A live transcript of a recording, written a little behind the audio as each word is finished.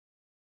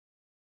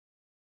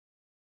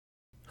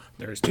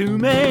There's too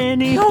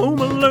many Home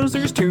Alones,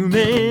 there's too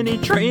many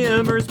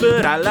Tremors,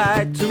 but I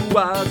like to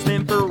watch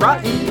them for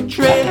Rotten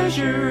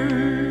Treasure.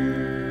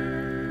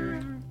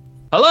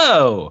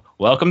 Hello,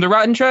 welcome to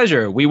Rotten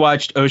Treasure. We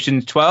watched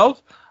Ocean's 12.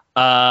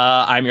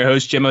 I'm your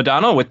host, Jim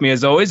O'Donnell. With me,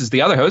 as always, is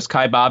the other host,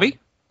 Kai Bobby.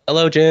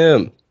 Hello,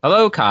 Jim.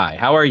 Hello, Kai.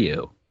 How are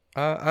you?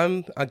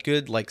 I'm a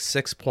good,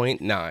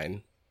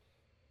 6.9.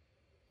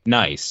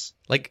 Nice.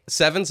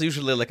 7's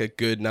usually, a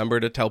good number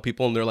to tell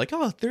people, and they're like,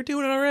 oh, they're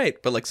doing all right.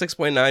 But,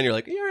 6.9, you're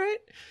like, you all right?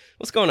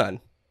 What's going on?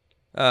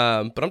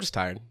 But I'm just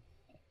tired.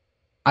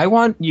 I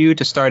want you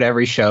to start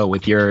every show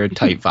with your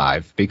Type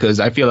 5, because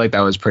I feel like that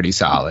was pretty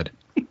solid.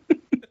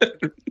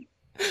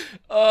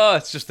 Oh,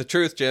 it's just the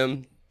truth,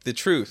 Jim. The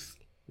truth.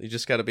 You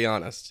just got to be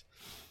honest.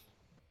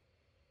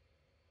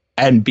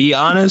 And be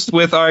honest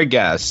with our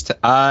guest.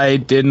 I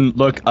didn't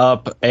look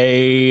up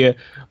a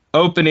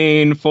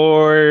opening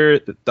for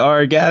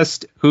our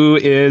guest, who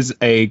is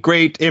a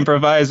great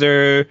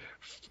improviser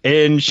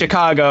in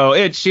Chicago.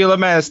 It's Sheila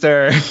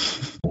Master.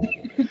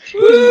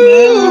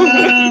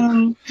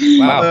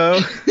 Wow.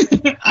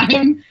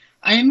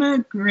 I'm a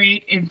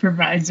great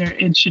improviser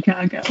in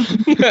Chicago.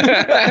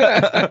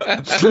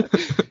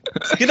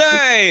 Good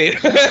night.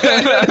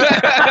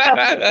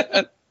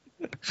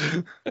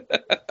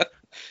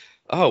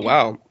 Oh,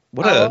 wow.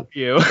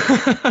 You.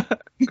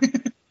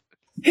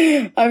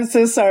 I'm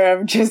so sorry.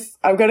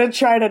 I'm going to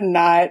try to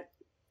not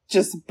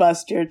just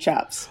bust your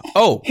chops.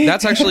 Oh,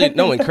 that's actually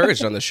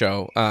encouraged on the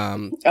show.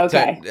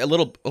 Okay. A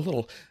little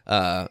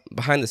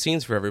behind the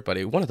scenes for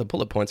everybody. One of the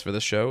bullet points for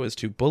this show is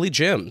to bully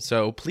Jim.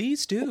 So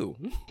please do.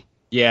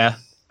 Yeah,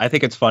 I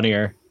think it's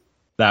funnier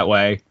that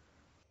way.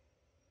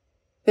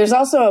 There's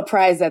also a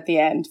prize at the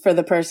end for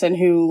the person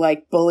who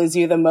bullies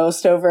you the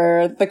most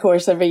over the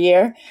course of a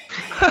year.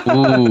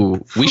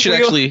 Ooh, we should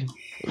actually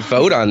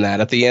vote on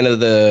that at the end of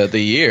the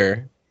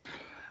year.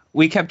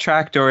 We kept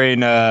track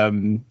during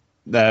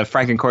the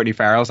Frank and Courtney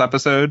Farrell's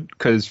episode,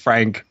 because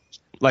Frank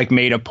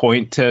made a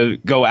point to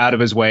go out of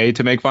his way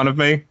to make fun of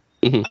me.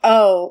 Mm-hmm.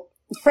 Oh,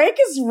 Frank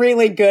is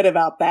really good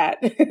about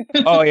that.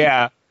 Oh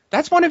yeah,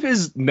 that's one of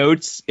his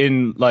notes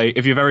in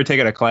if you've ever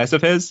taken a class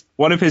of his.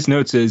 One of his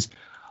notes is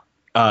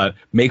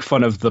make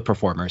fun of the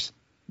performers.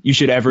 You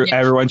should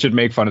everyone should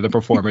make fun of the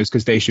performers,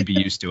 because they should be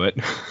used to it.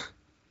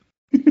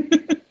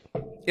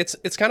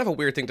 It's kind of a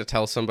weird thing to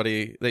tell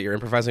somebody that you're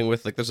improvising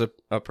with. There's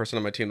a person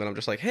on my team that I'm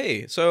just like,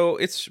 hey, so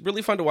it's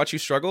really fun to watch you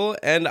struggle,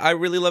 and I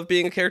really love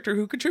being a character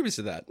who contributes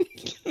to that.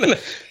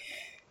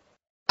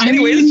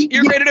 Anyways,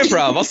 you're great at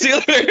improv. I'll see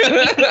you later.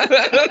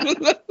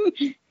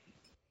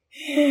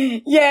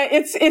 Yeah,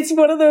 it's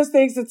one of those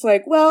things. It's I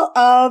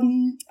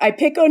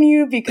pick on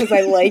you because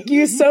I like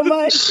you so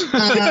much.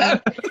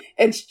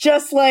 It's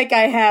just like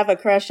I have a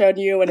crush on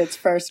you and it's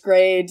first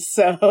grade,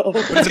 so. But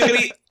it's going to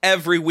be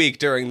every week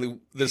during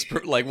this,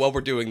 while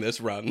we're doing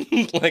this run.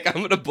 I'm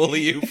going to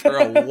bully you for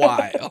a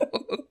while.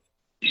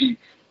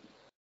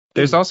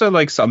 There's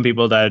also some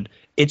people that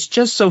it's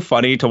just so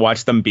funny to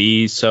watch them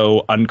be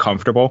so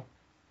uncomfortable.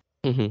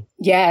 Mm-hmm.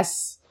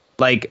 Yes.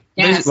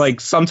 Yes.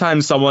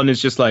 Sometimes someone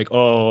is just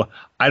oh,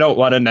 I don't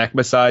want a neck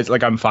massage.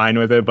 I'm fine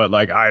with it, but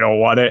I don't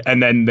want it.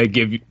 And then they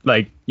give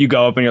you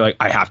go up and you're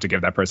I have to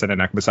give that person a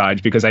neck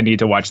massage because I need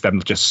to watch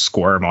them just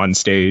squirm on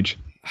stage.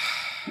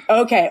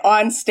 Okay,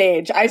 on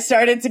stage. I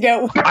started to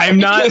get worried. I'm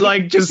not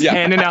just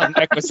handing out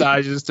neck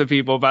massages to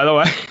people, by the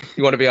way.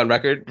 You want to be on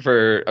record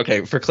for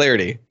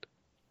clarity?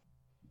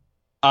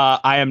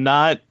 I am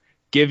not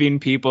giving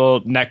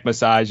people neck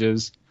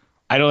massages.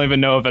 I don't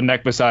even know if a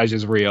neck massage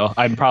is real.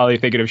 I'm probably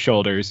thinking of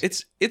shoulders.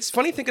 It's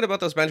funny thinking about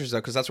those benchers though,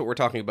 because that's what we're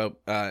talking about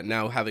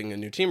now. Having a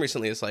new team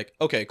recently, it's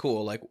okay,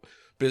 cool.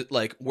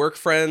 Work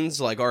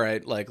friends. All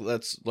right.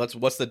 Let's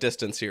what's the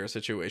distance here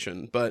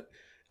situation? But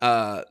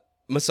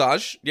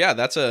massage, yeah,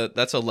 that's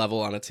a level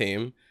on a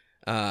team.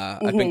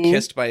 I've been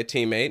kissed by a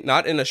teammate,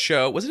 not in a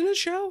show. Was it in a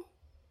show?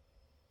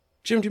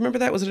 Jim, do you remember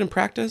that? Was it in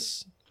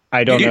practice?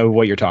 I don't know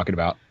what you're talking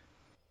about.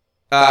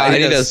 I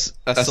need a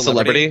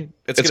celebrity.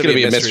 It's going to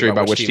be a mystery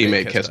about which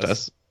teammate kissed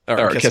us.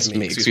 Or kissed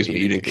me. Excuse me.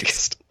 You didn't get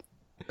kissed.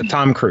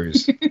 Tom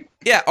Cruise.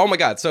 Yeah. Oh my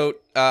God. So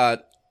I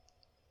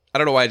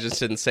don't know why I just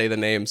didn't say the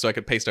name so I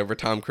could paste over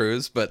Tom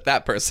Cruise, but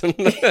that person.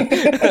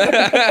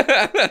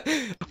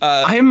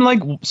 I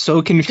am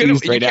so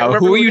confused right now.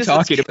 Who are you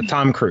talking about?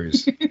 Tom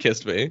Cruise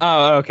kissed me.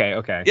 Oh,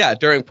 okay. Yeah,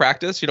 during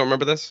practice. You don't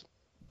remember this?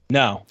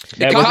 No.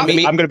 I'm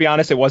going to be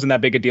honest, it wasn't that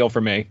big a deal for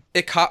me.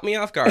 It caught me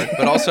off guard,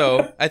 but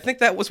also I think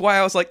that was why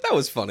I was that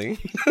was funny.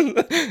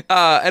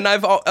 And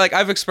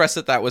I've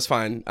expressed that was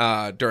fine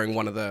during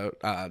one of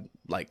the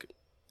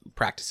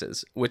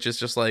practices, which is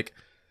just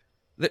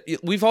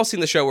we've all seen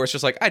the show where it's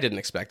just I didn't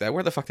expect that.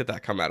 Where the fuck did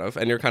that come out of?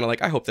 And you're kind of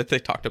I hope that they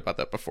talked about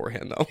that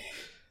beforehand though.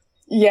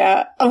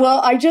 Yeah. Well,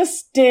 I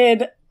just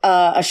did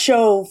a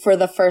show for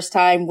the first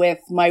time with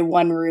my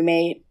one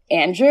roommate,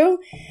 Andrew,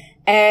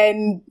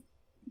 and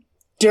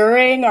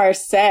during our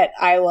set,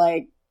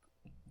 I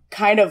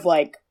kind of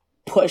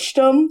pushed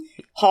him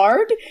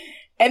hard.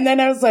 And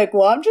then I was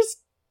well, I'm just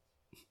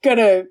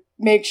gonna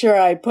make sure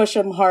I push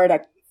him hard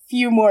a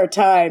few more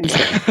times.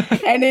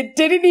 And it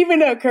didn't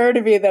even occur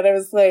to me that I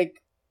was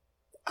like,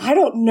 I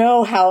don't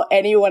know how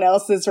anyone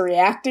else is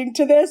reacting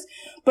to this,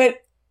 but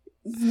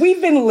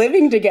we've been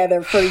living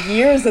together for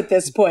years at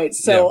this point.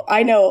 So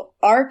I know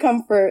our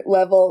comfort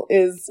level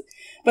is,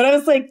 but I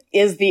was like,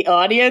 is the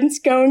audience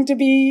going to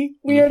be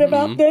weird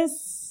about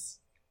this?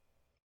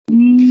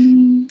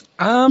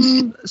 Fuck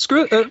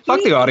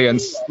the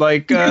audience.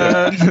 Like,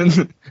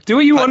 do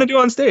what you want to do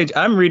on stage.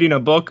 I'm reading a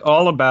book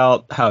all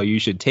about how you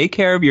should take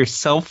care of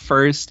yourself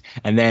first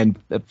and then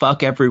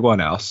fuck everyone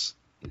else.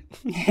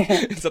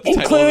 Is that the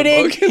title of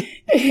the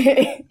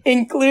book?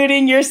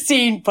 Including your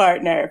scene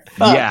partner.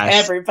 Fuck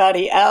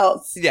everybody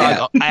else. Yeah.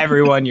 Fuck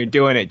everyone, you're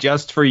doing it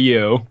just for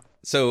you.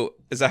 So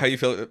is that how you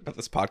feel about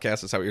this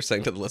podcast? Is that what you're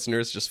saying to the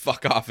listeners? Just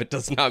fuck off. It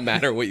does not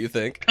matter what you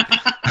think.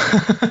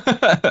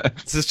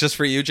 Is this just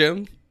for you,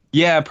 Jim?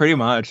 Yeah, pretty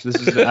much. This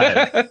is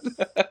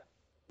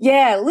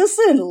Yeah,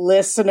 listen,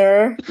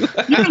 listener.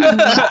 You're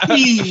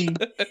lucky.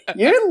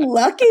 You're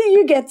lucky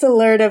you get to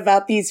learn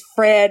about these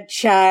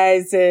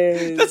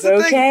franchises. That's the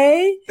okay?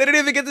 thing. They didn't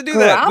even get to do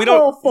that.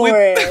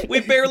 We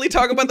barely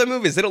talk about the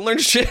movies. They don't learn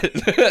shit.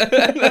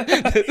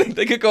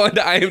 They could go onto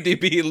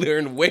IMDb and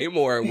learn way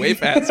more, way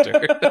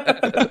faster.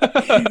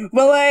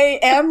 Well, I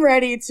am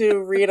ready to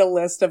read a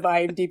list of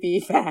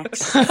IMDb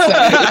facts.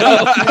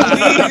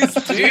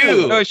 Please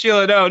do. No,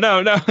 Sheila,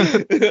 no.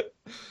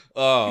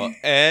 Oh,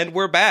 and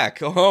we're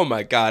back. Oh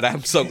my god,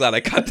 I'm so glad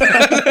I cut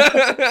that.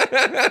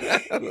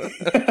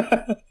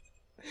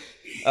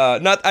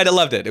 I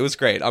loved it. It was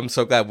great. I'm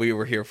so glad we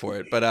were here for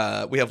it.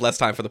 But we have less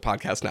time for the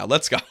podcast now.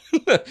 Let's go.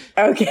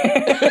 Okay.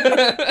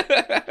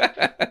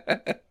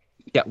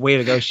 Yeah, way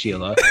to go,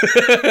 Sheila.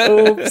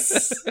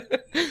 Oops.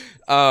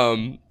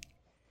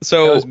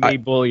 So that was me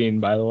bullying,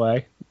 by the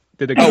way.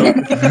 Did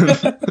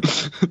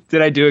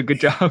I do a good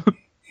job?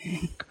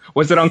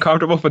 Was it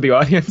uncomfortable for the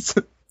audience?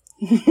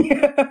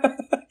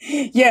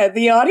 Yeah,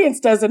 the audience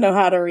doesn't know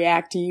how to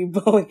react to you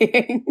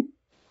bullying.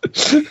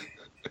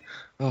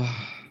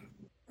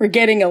 We're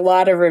getting a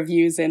lot of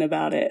reviews in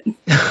about it.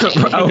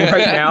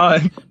 Right now.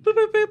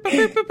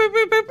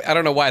 I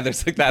don't know why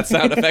there's like that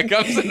sound effect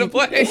comes into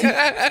play.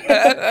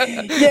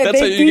 Yeah,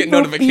 that's how you get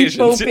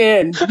notifications.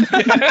 In.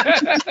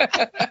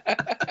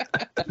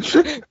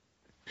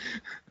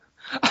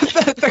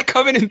 They're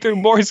coming in through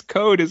Morse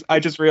code, I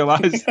just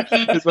realized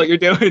is what you're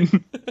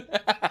doing.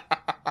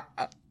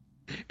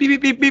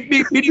 Beep, beep, beep,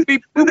 beep, beep,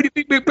 beep, beep,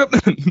 beep, beep,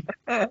 beep.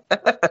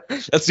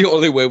 That's the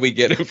only way we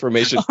get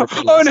information.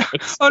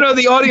 Oh no,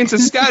 the audience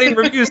is scatting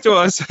reviews to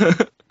us.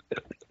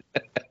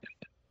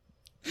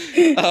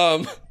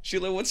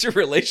 Sheila, what's your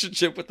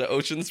relationship with the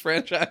Oceans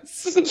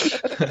franchise?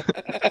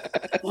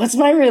 What's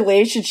my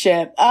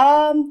relationship?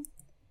 I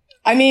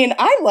mean,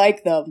 I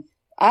like them.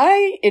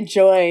 I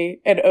enjoy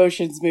an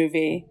Oceans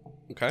movie.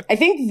 Okay. I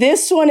think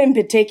this one in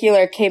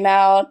particular came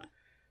out,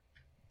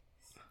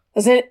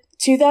 was it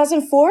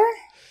 2004?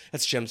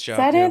 That's Jim's job. Is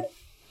that it?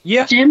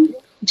 Yeah. Jim,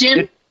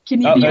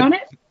 can you be on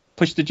it?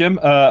 Push the Jim.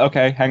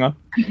 Okay, hang on.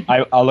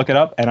 I'll look it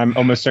up, and I'm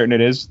almost certain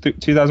it is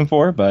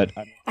 2004, but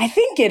I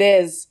think it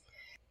is.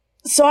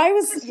 So I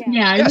was,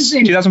 I was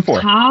in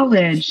 2004.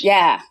 college.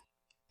 Yeah.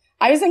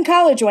 I was in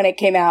college when it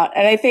came out,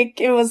 and I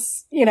think it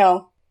was,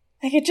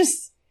 like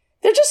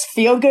they're just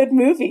feel-good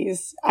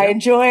movies. Yeah. I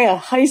enjoy a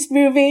heist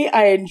movie.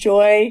 I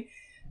enjoy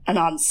an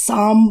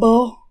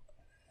ensemble.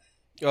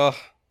 Oh,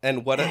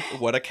 and what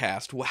a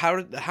cast.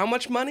 How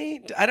much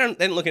money? I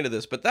didn't look into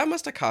this, but that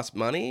must have cost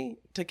money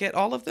to get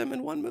all of them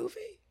in one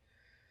movie.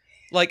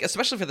 Like,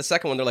 especially for the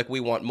second one, they're like, we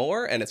want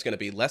more, and it's going to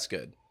be less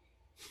good.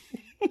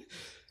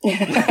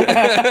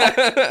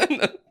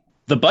 The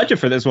budget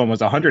for this one was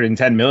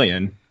 $110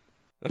 million,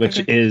 which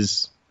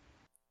is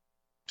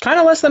kind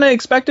of less than I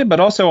expected, but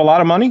also a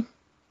lot of money.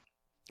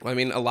 I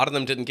mean, a lot of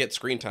them didn't get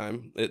screen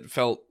time. It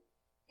felt,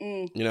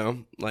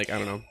 like, I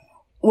don't know.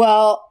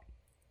 Well,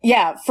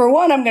 yeah, for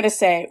one, I'm going to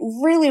say,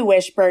 really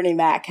wish Bernie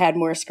Mac had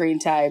more screen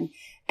time.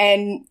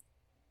 And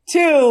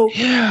two,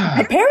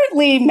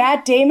 apparently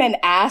Matt Damon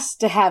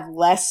asked to have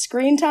less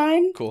screen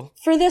time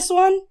for this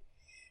one.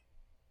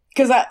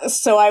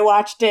 So I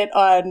watched it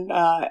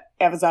on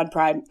Amazon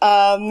Prime,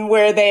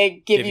 where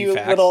they give you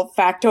little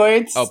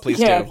factoids. Oh, please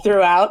do.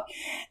 Throughout.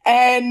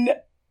 And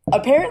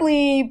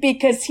apparently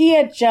because he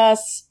had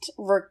just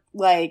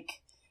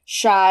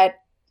shot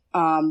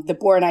The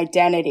Bourne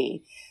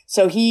Identity.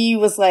 So he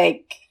was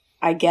like,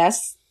 I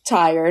guess,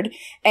 tired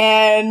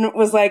and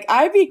was like,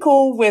 I'd be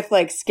cool with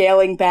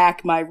scaling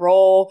back my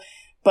role.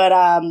 But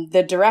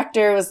the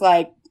director was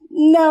like,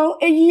 no,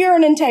 you're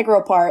an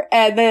integral part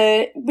and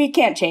we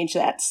can't change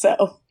that.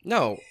 So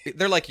no,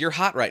 they're like, you're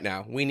hot right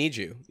now. We need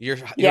you. You're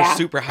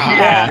super hot.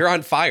 Yeah. You're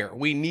on fire.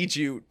 We need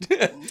you.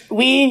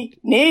 We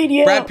need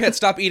you. Brad Pitt,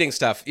 stop eating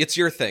stuff. It's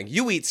your thing.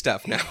 You eat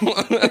stuff now.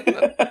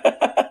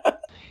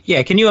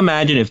 Yeah, can you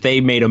imagine if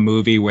they made a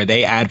movie where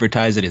they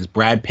advertised it as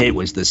Brad Pitt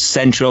was the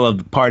central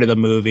part of the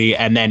movie,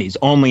 and then he's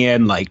only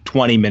in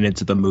 20 minutes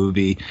of the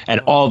movie,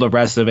 and all the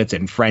rest of it's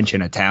in French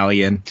and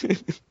Italian?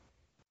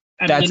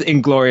 That's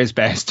Inglourious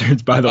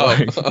Bastards, by the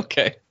way.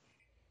 Okay.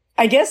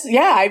 I guess,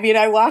 yeah. I mean,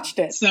 I watched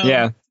it. So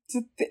Yeah.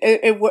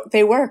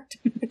 They worked.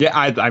 Yeah,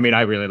 I mean,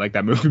 I really like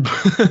that movie,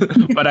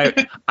 but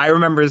I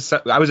remember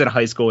I was in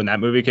high school when that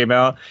movie came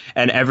out,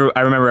 and I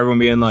remember everyone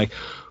being like,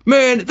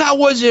 "Man, that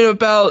wasn't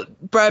about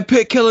Brad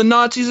Pitt killing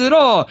Nazis at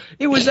all.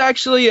 It was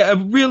actually a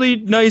really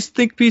nice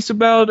think piece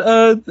about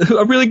a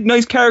really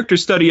nice character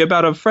study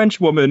about a French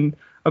woman,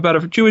 about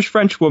a Jewish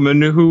French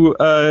woman who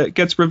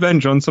gets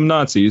revenge on some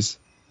Nazis."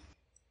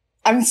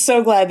 I'm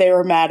so glad they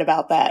were mad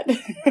about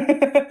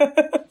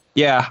that.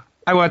 Yeah,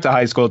 I went to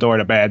high school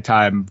during a bad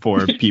time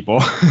for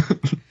people.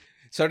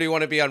 So do you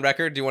want to be on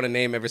record? Do you want to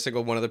name every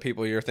single one of the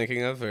people you're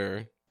thinking of,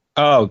 or?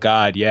 Oh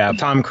God, yeah,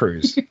 Tom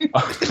Cruise.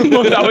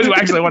 That was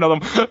actually one of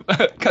them.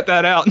 Cut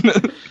that out.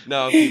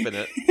 No, I'm keeping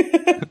it.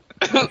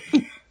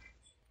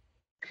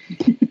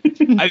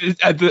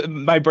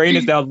 My brain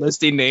is now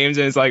listing names,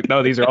 and it's like,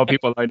 no, these are all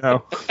people I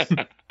know.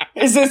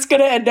 Is this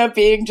going to end up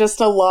being just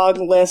a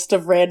long list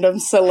of random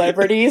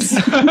celebrities?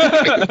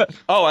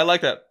 Oh, I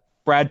like that.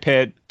 Brad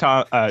Pitt,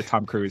 Tom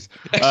Cruise,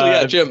 Actually,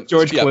 yeah, Jim.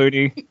 George Yeah.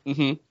 Clooney,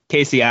 Mm-hmm.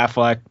 Casey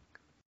Affleck,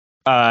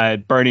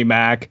 Bernie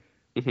Mac,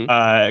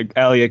 Mhm.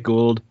 Elliot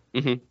Gould.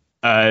 Mhm.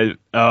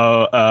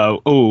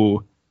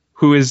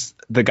 Who is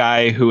the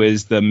guy who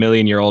is the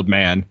million-year-old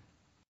man?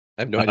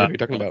 I have no idea what you're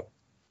talking about.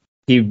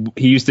 He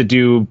used to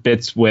do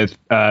bits with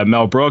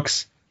Mel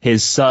Brooks.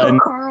 His son,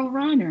 Carl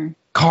Reiner.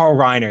 Carl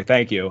Reiner.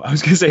 Thank you. I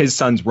was gonna say his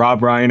son's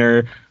Rob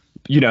Reiner.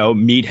 You know,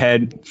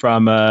 meathead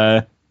from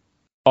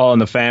All in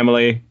the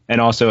Family,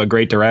 and also a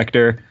great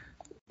director.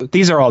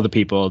 These are all the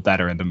people that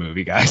are in the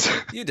movie, guys.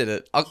 You did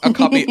it. I'll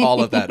copy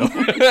all of that.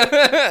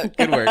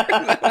 Good work.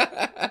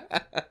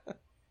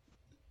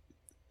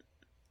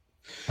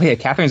 Oh, yeah,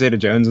 Catherine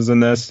Zeta-Jones is in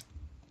this,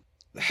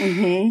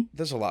 hmm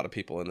There's a lot of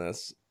people in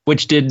this.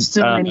 which did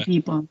So many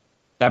people.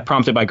 that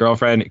prompted my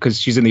girlfriend, because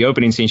she's in the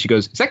opening scene. She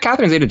goes, "Is that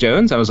Catherine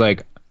Zeta-Jones?" I was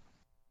like,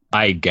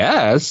 "I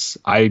guess."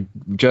 I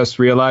just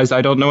realized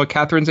I don't know what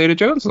Catherine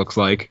Zeta-Jones looks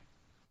like.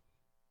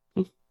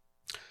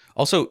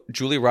 Also,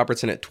 Julia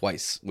Roberts in it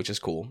twice, which is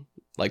cool.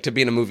 Like, to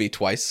be in a movie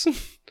twice,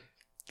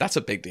 that's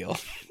a big deal.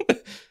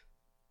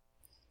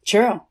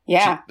 True.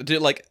 Yeah.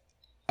 Dude, like,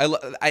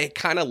 I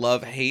kind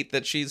of hate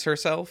that she's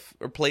herself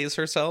or plays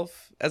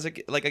herself as a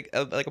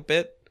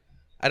bit.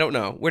 I don't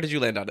know. Where did you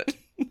land on it?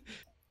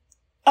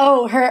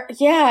 Oh, her.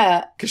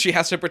 Yeah. Because she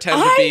has to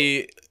pretend to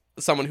be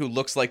someone who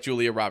looks like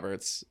Julia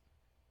Roberts.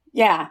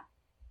 Yeah.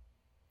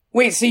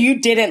 Wait, so you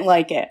didn't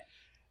like it?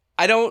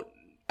 I don't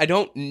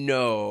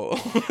know.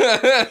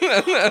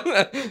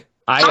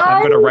 I'm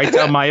going to write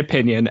down my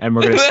opinion, and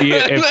we're going to see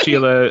if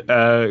Sheila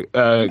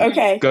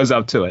Okay. goes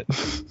up to it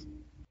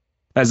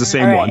as the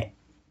same All one. right.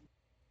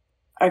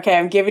 Okay,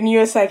 I'm giving you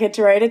a second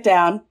to write it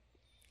down.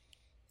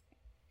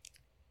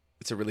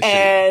 It's a really shitty.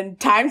 And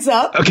time's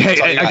up. Okay,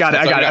 That's all you I got it.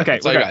 Okay,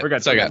 That's all you got. we're good.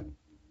 That's all you got.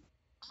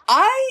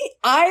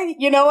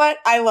 You know what?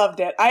 I loved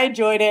it. I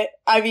enjoyed it.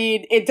 I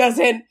mean,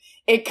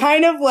 it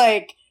kind of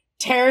like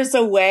tears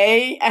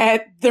away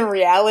at the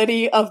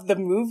reality of the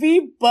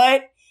movie,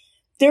 but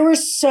there were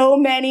so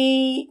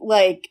many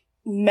like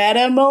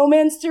meta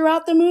moments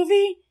throughout the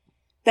movie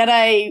that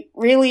I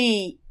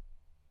really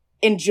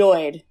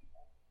enjoyed.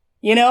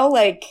 You know,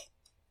 like,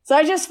 so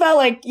I just felt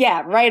like,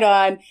 yeah, right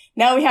on.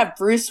 Now we have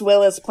Bruce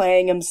Willis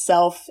playing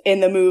himself in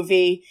the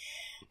movie.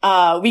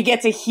 We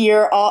get to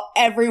hear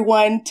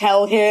everyone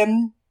tell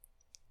him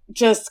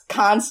just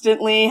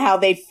constantly how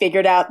they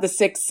figured out The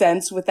Sixth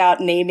Sense without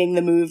naming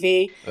the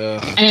movie.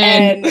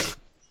 And And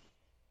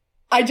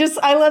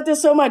I love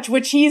this so much,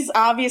 which he's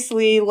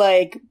obviously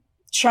like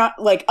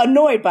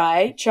annoyed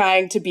by,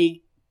 trying to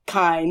be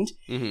kind.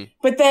 Mm-hmm.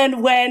 But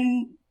then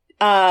when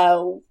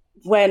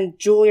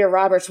Julia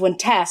Roberts, when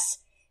Tess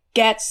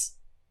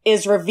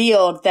is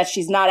revealed that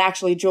she's not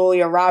actually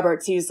Julia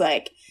Roberts, he's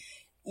like,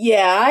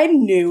 yeah, I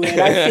knew it.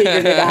 I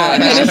figured it out.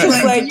 And it's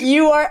just like,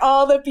 you are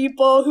all the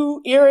people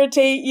who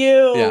irritate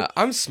you. Yeah,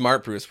 I'm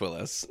smart, Bruce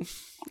Willis.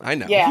 I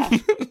know. Yeah.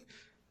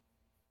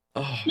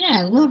 Oh. yeah,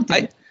 I loved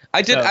it.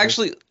 I did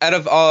actually, out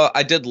of all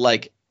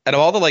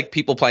the like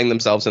people playing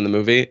themselves in the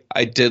movie,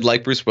 I did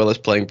like Bruce Willis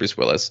playing Bruce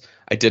Willis.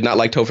 I did not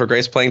like Topher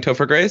Grace playing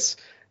Topher Grace,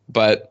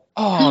 but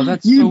Oh,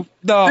 that's You- so...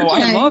 No, I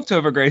okay. love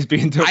Topher Grace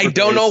being Topher I Grace.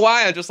 don't know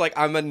why. I'm just like,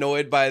 I'm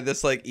annoyed by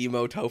this like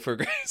emo Topher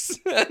Grace.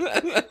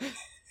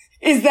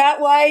 Is that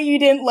why you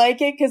didn't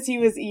like it? Because he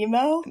was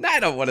emo? I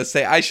don't want to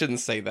say. I shouldn't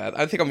say that.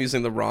 I think I'm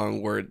using the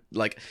wrong word.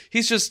 Like,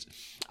 he's just.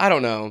 I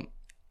don't know.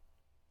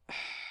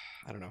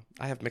 I don't know.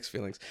 I have mixed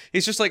feelings.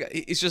 He's just like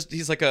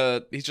he's like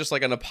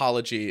an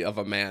apology of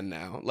a man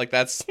now. Like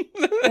that's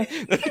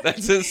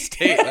that's his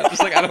state. I'm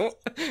just like I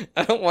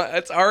don't want.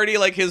 It's already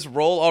like his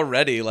role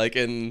already. Like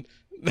in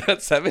that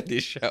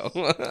 '70s show.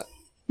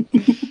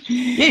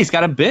 Yeah, he's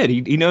got a bit.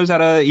 He knows how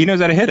to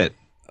hit it.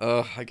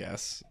 I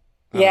guess.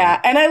 Yeah.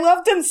 And I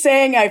loved him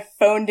saying I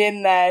phoned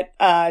in that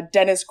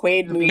Dennis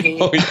Quaid movie.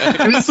 Oh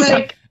yeah. It was like, I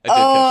did catch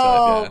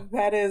Oh, that.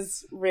 that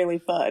is really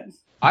fun.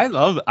 I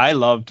love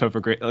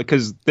Topher Grace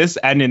because this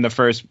and in the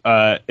first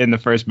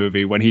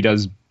movie when he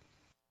does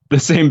the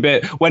same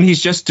bit when he's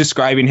just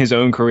describing his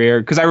own career.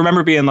 Because I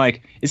remember being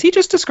like, is he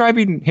just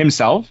describing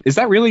himself? Is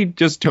that really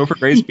just Topher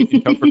Grace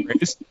being Topher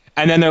Grace?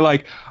 And then they're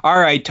like, all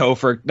right,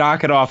 Topher,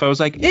 knock it off. I was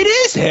like, it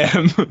is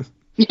him.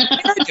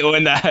 They're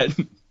doing that.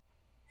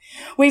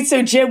 Wait,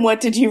 so Jim,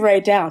 what did you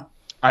write down?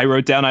 I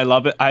wrote down, I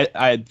love it.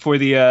 I for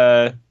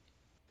the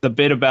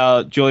bit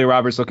about Julia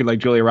Roberts looking like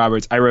Julia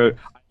Roberts, I wrote,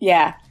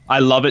 Yeah. I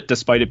love it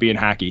despite it being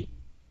hacky.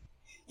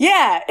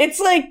 Yeah, it's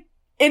like,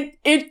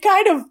 it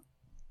kind of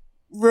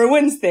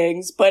ruins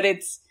things, but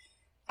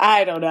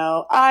I don't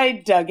know.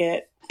 I dug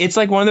it. It's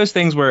like one of those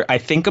things where I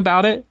think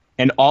about it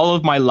and all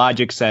of my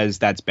logic says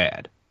that's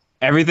bad.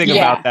 Everything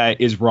about that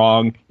is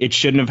wrong. It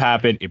shouldn't have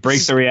happened. It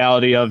breaks the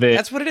reality of it.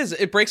 That's what it is.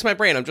 It breaks my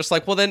brain. I'm just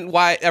like, well, then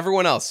why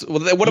everyone else? Well,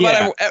 then what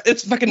about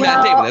it's fucking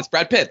Matt Damon. It's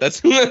Brad Pitt.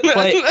 That's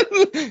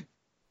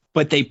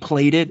but they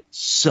played it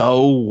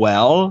so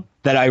well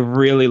that I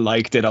really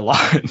liked it a lot.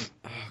 Oh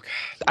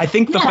god. I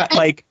think the fact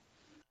like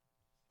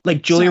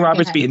Julia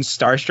Roberts being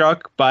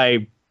starstruck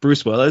by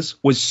Bruce Willis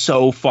was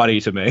so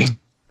funny to me.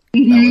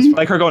 Mhm. was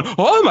Like her going,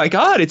 "Oh my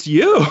god, it's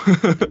you."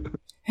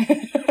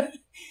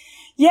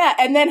 Yeah,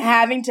 and then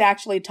having to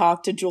actually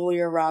talk to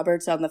Julia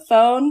Roberts on the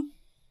phone,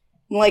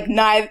 like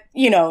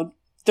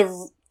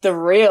the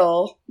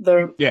real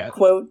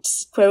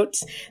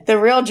quotes, the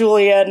real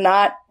Julia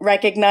not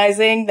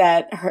recognizing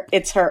that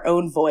it's her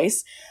own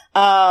voice.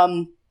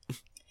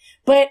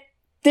 But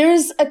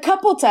there's a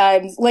couple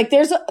times, like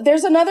there's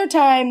another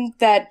time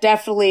that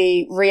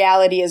definitely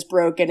reality is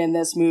broken in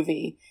this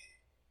movie.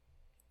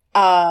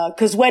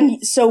 'Cause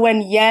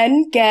when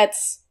Yen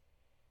gets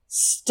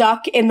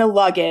stuck in the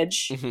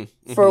luggage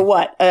for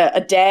what,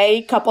 a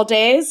day, couple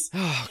days?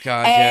 Oh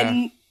god,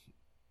 and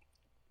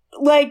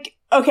like,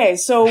 okay,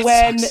 so That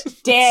when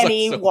sucks.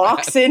 Danny Sucks so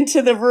walks bad.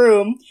 into the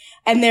room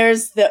and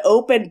there's the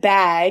open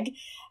bag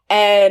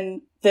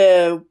and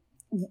the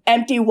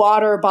empty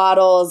water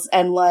bottles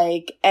and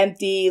like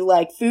empty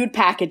like food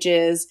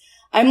packages,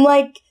 I'm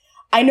like,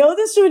 I know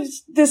this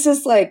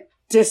is like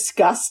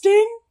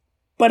disgusting,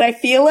 but I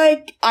feel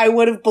like I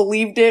would have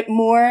believed it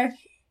more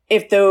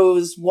if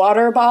those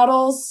water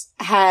bottles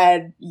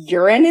had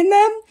urine in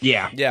them.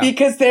 Yeah. Yeah.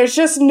 Because there's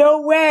just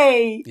no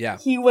way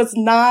he was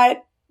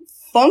not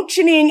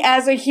functioning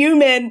as a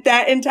human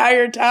that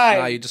entire time.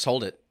 Nah, you just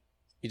hold it.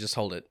 You just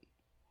hold it.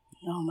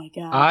 Oh my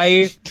god.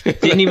 I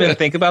didn't even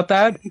think about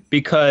that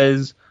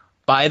because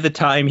by the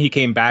time he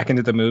came back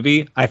into the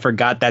movie, I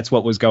forgot that's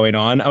what was going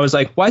on. I was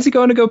like, why is he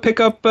going to go pick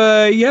up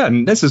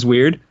Yen? This is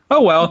weird.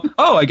 Oh, well.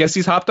 Oh, I guess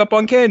he's hopped up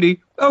on candy.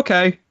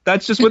 Okay.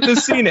 That's just what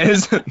this scene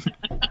is.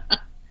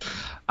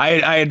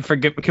 I had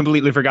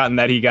completely forgotten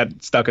that he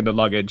got stuck in the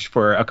luggage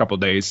for a couple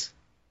days.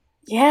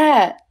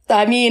 Yeah.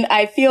 I mean,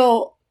 I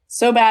feel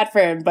so bad for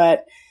him,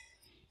 but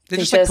They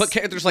just like put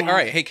characters like, all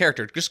right, hey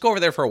character, just go over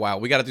there for a while.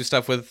 We got to do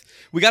stuff with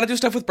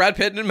Brad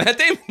Pitt and Matt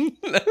Damon.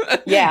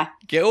 Yeah.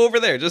 Go over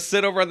there. Just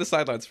sit over on the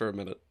sidelines for a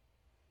minute.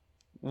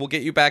 We'll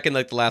get you back in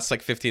like the last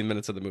like 15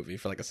 minutes of the movie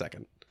for like a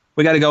second.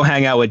 We got to go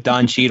hang out with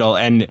Don Cheadle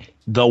and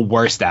the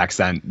worst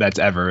accent that's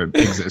ever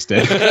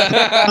existed.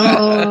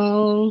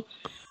 Oh.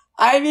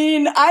 I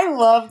mean, I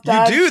love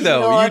that. You do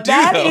though.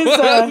 Cheadle. You do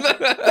though.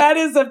 That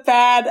is a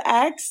bad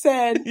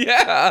accent.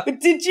 Yeah. But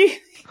did you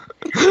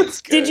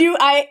It's good.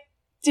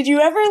 did you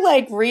ever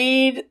like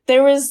read,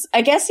 there was,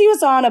 I guess he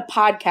was on a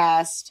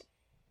podcast,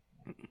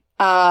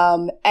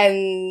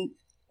 and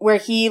where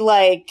he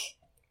like,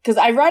 cause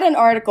I read an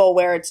article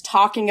where it's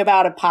talking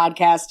about a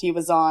podcast he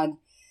was on,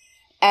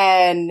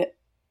 and,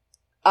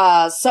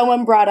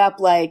 someone brought up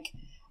like,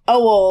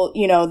 oh, well,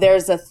 you know,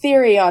 there's a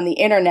theory on the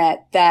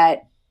internet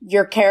that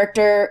your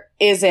character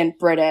isn't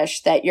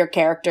British, that your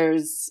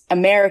character's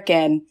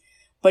American,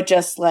 but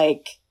just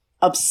like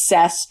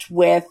obsessed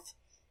with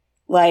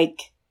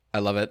like, I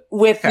love it.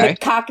 with Okay. the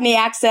Cockney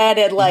accent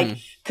and like,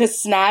 cause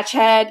Snatch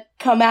had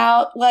come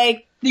out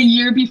like, The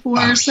year before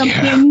Oh,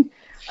 something.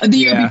 The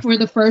year Yeah. before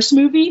the first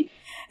movie.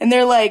 and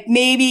they're like,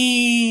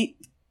 maybe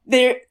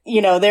there,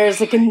 you know, there's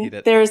hate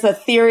it. there's a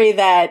theory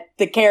that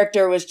the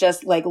character was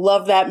just like,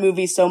 loved that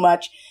movie so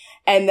much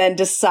and then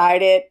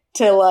decided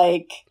to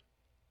like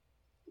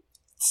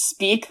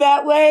speak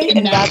that way.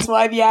 And No. that's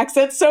why the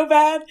accent's so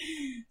bad.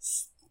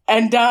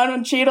 And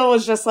Don Cheadle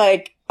was just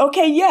like,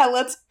 okay, yeah,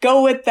 let's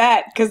go with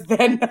that. Cause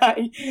then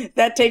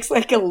that takes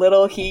like a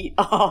little heat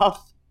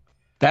off.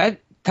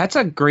 That's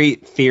a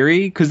great theory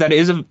because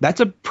that's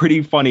a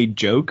pretty funny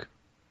joke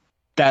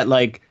that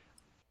like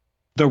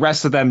the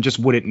rest of them just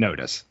wouldn't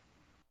notice.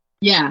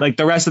 Yeah. Like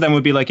the rest of them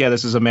would be like, yeah,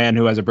 this is a man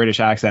who has a British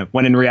accent,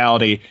 when in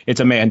reality it's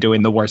a man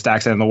doing the worst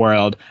accent in the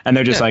world, and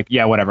they're just Yeah. like,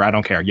 yeah, whatever, I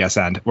don't care. Yes,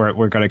 and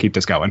we're gonna keep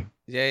this going.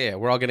 Yeah.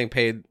 We're all getting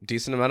paid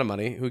decent amount of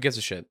money. Who gives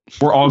a shit?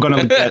 We're all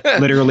gonna get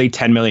literally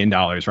 $10 million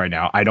right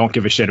now. I don't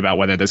give a shit about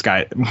whether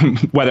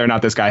or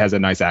not this guy has a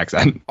nice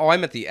accent. Oh, I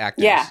meant the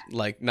actors. Yeah.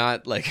 Like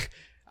not like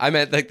I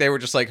meant like they were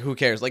just like, who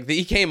cares? Like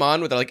he came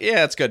on with like,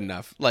 yeah, it's good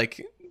enough. Like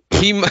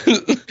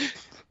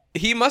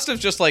he must have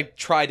just like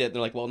tried it. And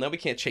they're like, well, now we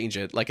can't change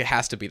it. Like it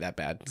has to be that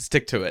bad.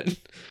 Stick to it.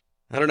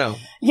 I don't know.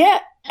 Yeah,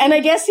 and I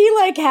guess he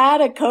like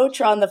had a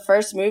coach on the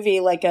first movie,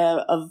 like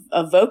a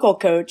vocal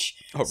coach.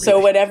 Oh, really?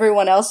 So when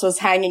everyone else was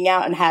hanging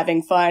out and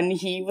having fun,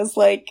 he was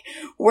like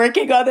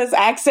working on his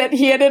accent.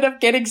 He ended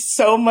up getting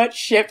so much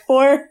shit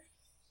for.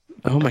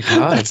 Oh my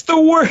god. That's the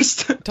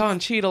worst. Don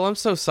Cheadle, I'm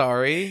so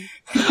sorry.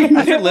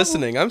 If you're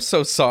listening, I'm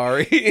so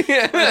sorry.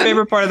 My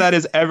favorite part of that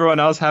is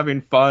everyone else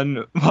having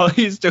fun while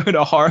he's doing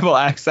a horrible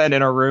accent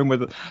in a room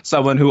with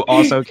someone who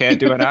also can't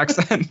do an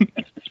accent.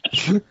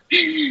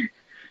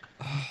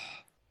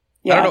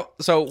 Yeah. I don't know.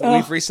 So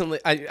we've recently,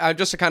 I'm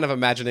just kind of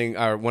imagining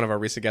one of our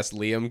recent guests,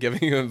 Liam, giving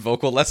him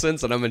vocal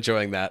lessons, and I'm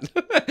enjoying that.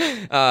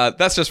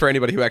 That's just for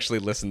anybody who actually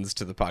listens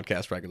to the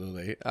podcast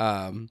regularly.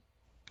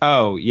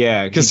 Oh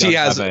yeah, Because he does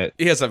has have it.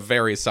 he has a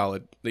very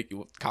solid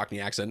Cockney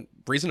accent.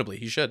 Reasonably,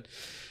 he should.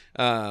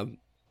 I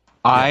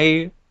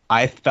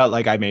felt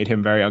like I made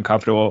him very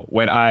uncomfortable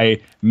when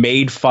I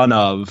made fun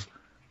of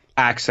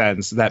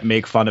accents that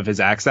make fun of his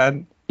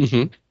accent.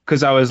 Mm-hmm.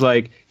 Because I was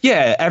like,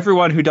 yeah,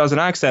 everyone who does an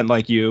accent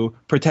like you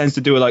pretends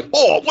to do it like,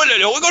 oh,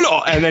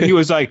 and then he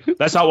was like,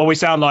 that's not what we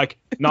sound like.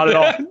 Not at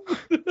all.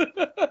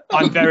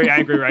 I'm very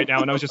angry right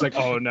now. And I was just like,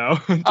 oh no.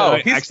 Did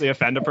I actually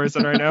offend a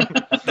person right now?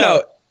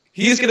 No,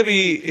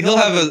 he'll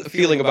have a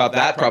feeling about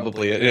that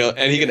probably,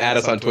 and he can add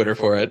us on Twitter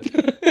for it.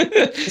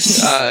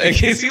 In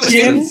case he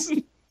listens.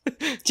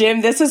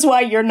 Jim, this is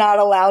why you're not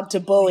allowed to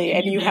bully,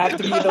 and you have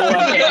to be the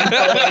one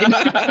getting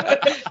bullied.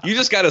 You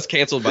just got us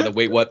canceled by the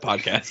Wait What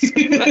podcast.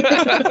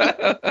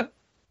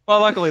 Well,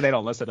 luckily they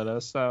don't listen to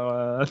this,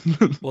 so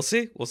We'll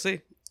see.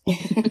 That's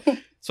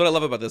what I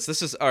love about this.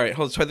 This is all right.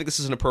 Hold on. So I think this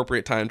is an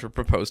appropriate time to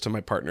propose to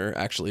my partner.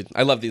 Actually,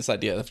 I love this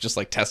idea of just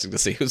like testing to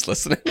see who's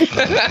listening,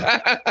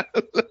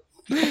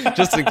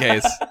 just in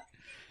case.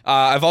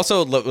 I've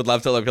also would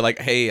love to be like,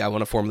 hey, I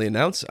want to formally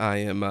announce I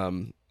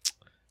am.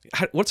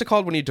 What's it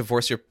called when you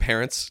divorce your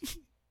parents?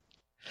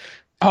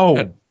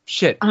 oh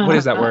shit, what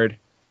is that word?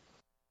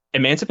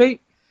 Emancipate?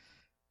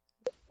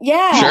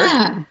 Yeah. Sure.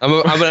 I'm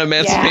going to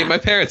emancipate my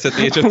parents at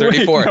the age of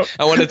 34. Wait, no.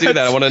 I want to do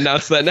that. I want to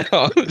announce that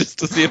now, just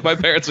to see if my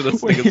parents are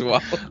listening as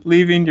well.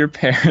 Leaving your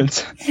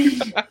parents.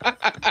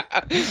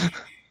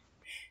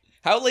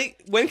 How late?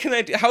 When can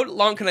I do? How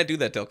long can I do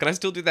that, Dill? Can I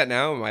still do that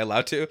now? Am I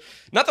allowed to?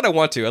 Not that I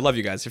want to. I love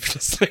you guys if you're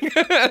listening.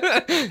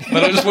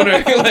 But I'm just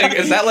wondering,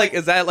 is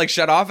that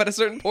shut off at a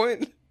certain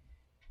point?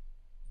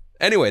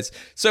 Anyways,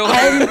 so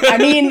I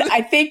mean,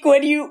 I think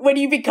when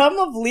you become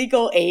of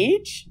legal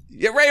age.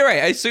 Yeah,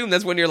 right. I assume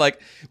that's when you're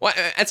like, well,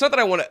 it's not that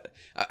I want to.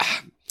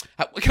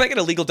 Can I get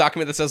a legal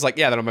document that says like,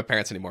 yeah, that I'm my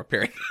parents anymore?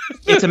 Period.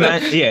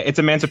 It's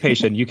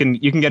emancipation. You can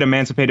get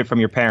emancipated from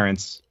your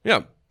parents.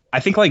 Yeah. I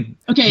think like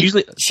Okay.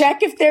 usually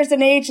Check if there's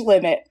an age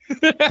limit.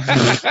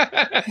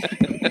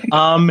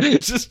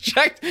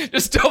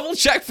 Just double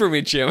check for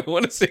me, Jim. I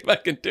want to see if I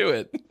can do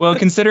it. well,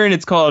 considering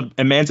it's called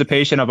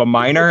emancipation of a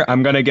minor,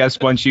 I'm gonna guess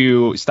once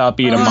you stop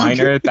being a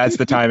minor, that's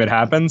the time it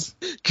happens.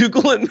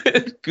 Google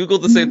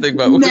the same thing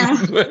about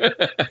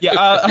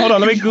Yeah, hold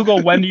on, let me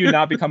Google when do you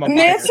not become a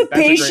minor.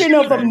 Emancipation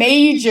of a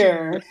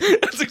major.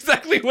 That's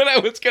exactly what I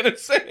was gonna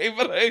say,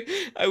 but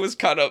I was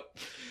caught up.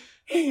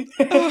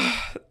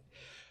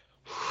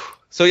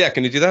 So yeah,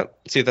 can you do that?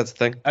 See if that's a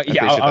thing.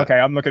 Okay,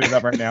 I'm looking it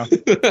up right now.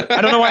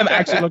 I don't know why I'm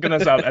actually looking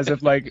this up, as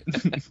if like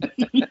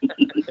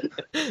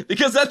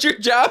because that's your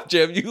job,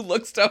 Jim. You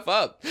look stuff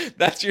up.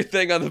 That's your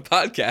thing on the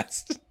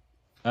podcast.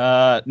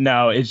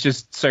 no, it's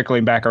just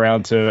circling back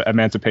around to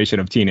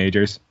emancipation of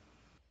teenagers.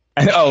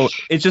 And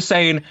it's just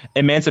saying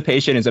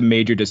emancipation is a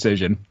major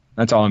decision.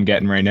 That's all I'm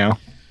getting right now.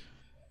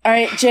 All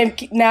right, Jim,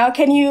 now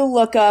can you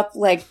look up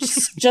like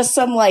just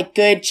some like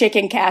good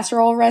chicken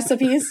casserole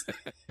recipes?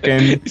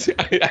 I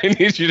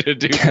need you to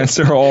do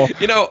casserole.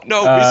 Recently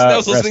I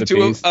was listening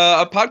recipes. to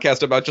a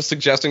podcast about just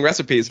suggesting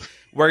recipes.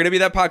 We're going to be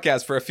that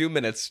podcast for a few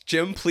minutes.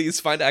 Jim, please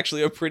find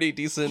actually a pretty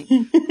decent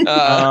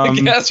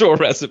casserole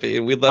recipe.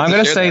 And we'd love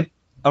to share that.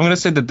 I'm going to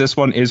say that this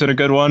one isn't a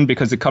good one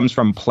because it comes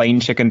from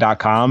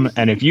plainchicken.com.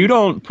 And if you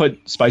don't put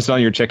spices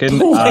on your chicken,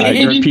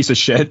 you're a piece of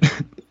shit.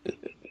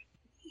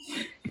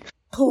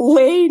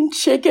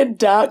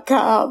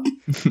 Plainchicken.com.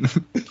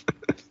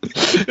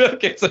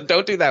 Okay, so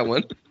don't do that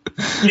one.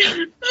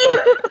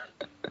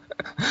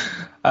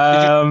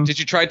 Did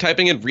you try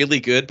typing in really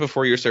good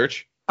before your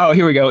search? Oh,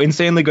 here we go.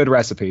 Insanely good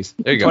recipes.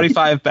 There you go.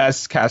 25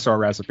 best casserole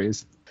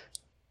recipes.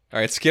 All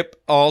right,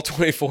 skip all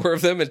 24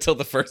 of them until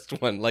the first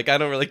one. Like, I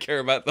don't really care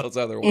about those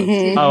other ones.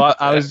 Mhm.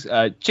 I was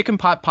chicken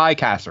pot pie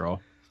casserole.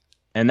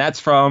 And that's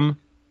from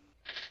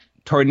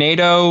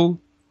Tornado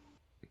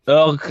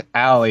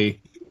Alley.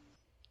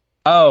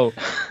 Oh,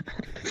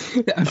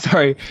 I'm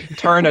sorry.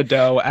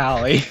 Tornado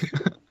Alley.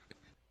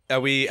 Are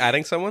we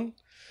adding someone?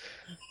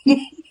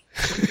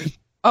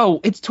 Oh,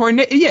 it's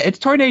Tornado. Yeah, it's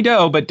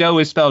Tornado, but dough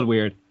is spelled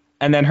weird.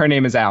 And then her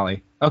name is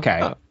Alley.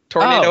 Okay.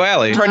 Tornado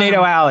Alley.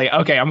 Tornado Alley.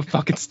 Okay, I'm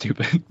fucking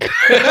stupid. You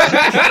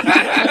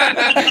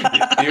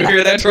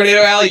hear that,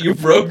 Tornado Alley? You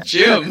broke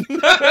Jim.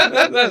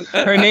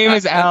 Her name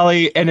is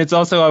Alley, and it's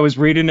also, I was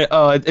reading it.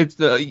 Oh, it's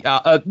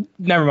the,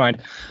 never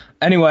mind.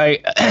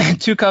 Anyway,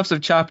 2 cups of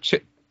chopped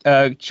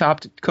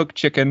cooked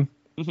chicken.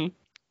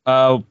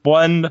 Mm-hmm.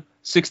 1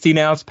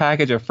 16-ounce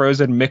package of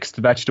frozen mixed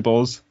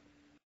vegetables,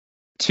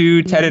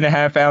 2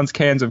 10.5-ounce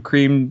cans of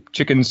cream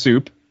chicken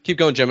soup. Keep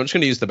going, Jim. I'm just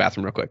going to use the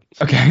bathroom real quick.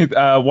 Okay,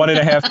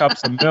 1.5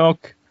 cups of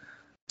milk,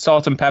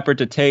 salt and pepper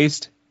to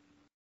taste,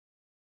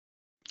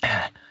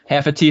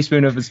 half a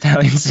teaspoon of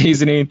Italian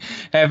seasoning,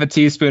 half a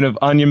teaspoon of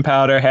onion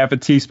powder, half a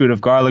teaspoon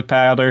of garlic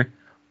powder,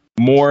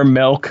 more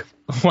milk.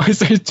 Why is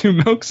there 2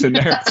 milks in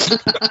there?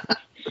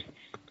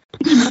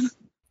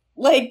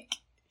 Like,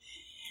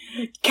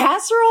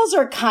 casseroles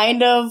are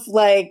kind of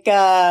like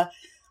a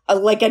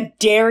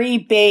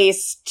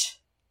dairy-based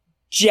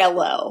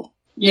Jell-O,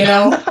 you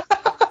know?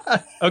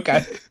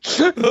 Okay.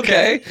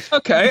 Okay.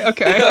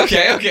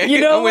 Okay.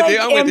 You know, I'm with like you.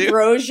 I'm with you.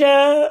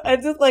 ambrosia, I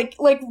just like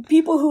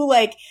people who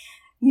like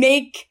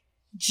make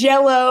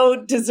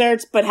Jell-O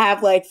desserts, but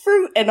have like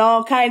fruit and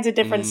all kinds of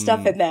different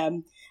stuff in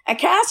them. A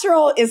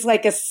casserole is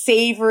like a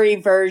savory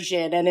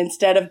version, and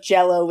instead of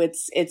Jell-O,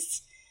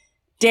 it's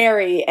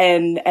dairy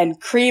and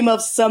cream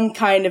of some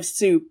kind of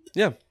soup.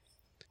 Yeah.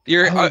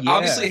 You're Oh, yeah.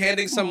 obviously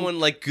handing someone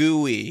like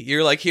gooey.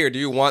 You're like, here, do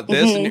you want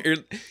this? And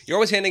you're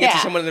always handing it to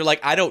someone and they're like,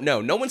 I don't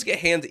know. No one's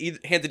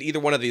handed either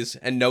one of these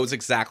and knows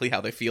exactly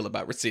how they feel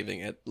about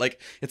receiving it.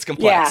 Like, it's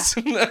complex.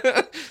 Ooh,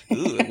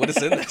 what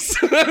is in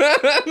this?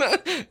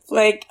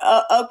 Like,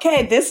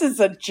 okay, this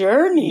is a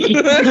journey.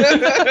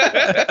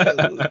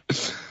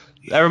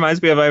 That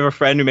reminds me of, I have a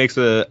friend who makes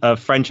a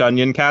French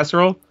onion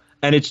casserole,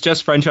 and it's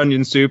just French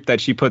onion soup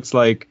that she puts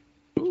like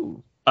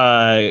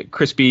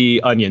crispy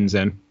onions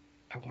in.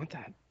 I want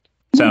that.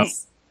 So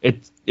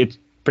it's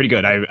pretty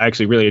good. I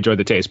actually really enjoyed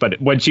the taste. But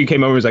when she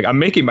came over, it was like, I'm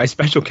making my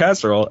special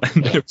casserole,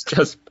 and it was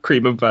just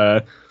cream of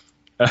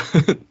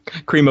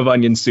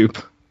onion soup.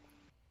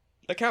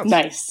 That counts.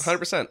 Nice.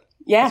 100%.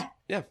 Yeah.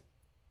 Yeah.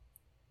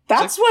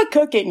 That's what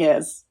cooking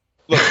is.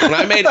 Look, when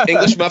I made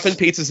English muffin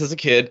pizzas as a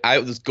kid,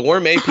 it was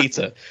gourmet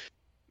pizza.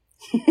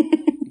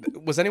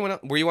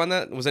 Were you on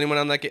that? Was anyone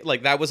on that?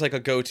 Like, that was like a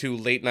go-to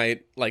late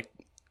night, like,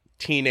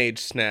 teenage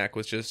snack,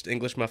 was just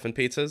English muffin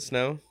pizzas?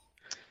 No?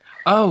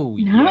 Oh,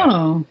 yeah.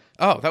 No.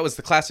 Oh, that was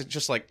the classic,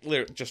 just right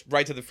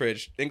to the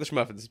fridge. English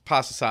muffins,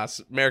 pasta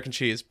sauce, American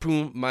cheese,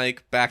 boom,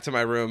 mic, back to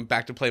my room,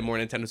 back to play more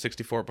Nintendo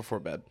 64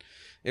 before bed.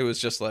 It was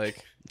just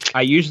like...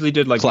 I usually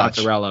did like Clutch.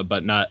 mozzarella,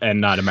 but not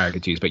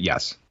American cheese, but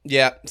yes.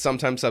 Yeah,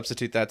 sometimes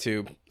substitute that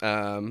too.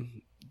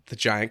 The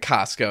giant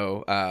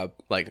Costco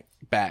like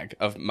bag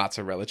of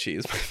mozzarella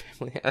cheese my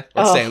family had.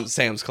 Or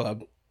Sam's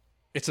Club.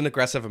 It's an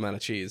aggressive amount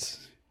of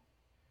cheese.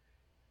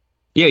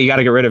 Yeah, you got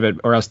to get rid of it,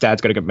 or else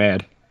Dad's gonna get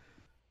mad.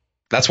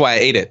 That's why I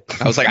ate it.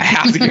 I was like, I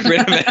have to get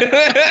rid of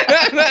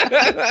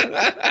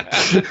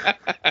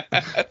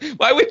it.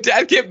 Why would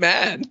Dad get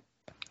mad?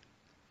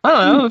 I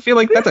don't know. I feel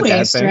like that's a dad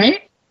Waste, thing.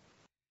 right?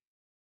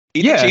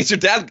 Eat Yeah. the cheese, your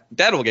dad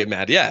will get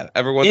mad. Yeah,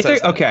 everyone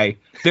says that. Okay,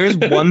 there's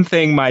one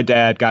thing my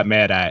dad got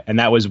mad at, and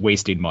that was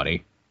wasting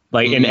money,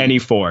 like in any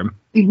form.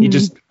 He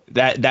just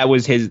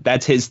that's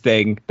his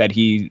thing that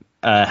he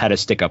had a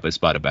stick up his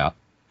butt about.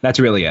 That's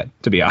really it,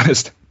 to be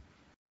honest.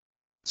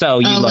 So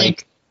you go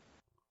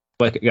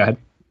ahead.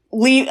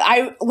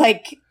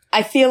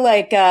 I feel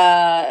like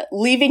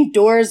leaving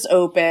doors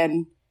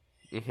open,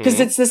 because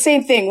it's the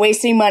same thing,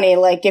 wasting money.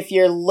 Like, if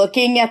you're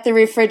looking at the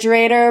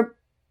refrigerator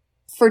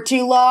for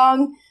too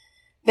long,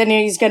 then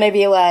he's gonna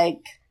be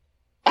like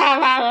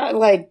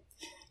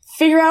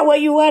figure out what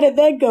you want and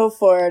then go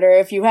for it. Or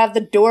if you have the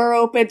door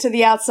open to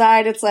the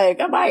outside, it's like,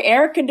 am I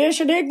air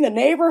conditioning the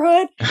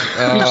neighborhood?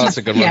 Oh, that's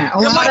a good one. Yeah,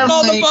 a You're lot letting of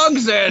all the like,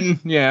 bugs in.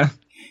 Yeah.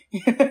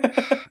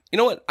 You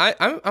know what?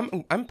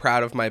 I'm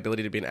proud of my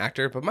ability to be an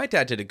actor, but my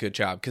dad did a good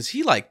job because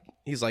he's like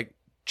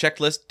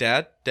checklist,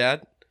 dad.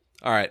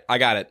 All right, I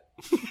got it.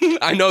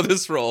 I know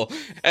this role,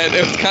 and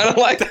it was kind of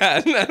like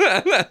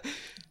that.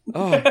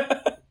 Oh,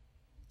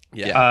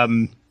 yeah.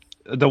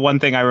 The one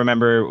thing I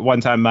remember,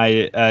 one time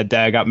my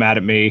dad got mad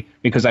at me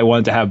because I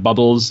wanted to have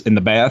bubbles in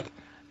the bath,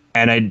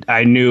 and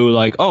I knew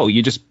like, oh,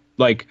 you just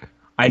like,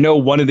 I know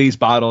one of these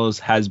bottles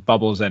has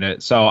bubbles in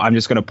it, so I'm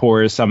just gonna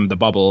pour some of the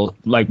bubble,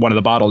 like one of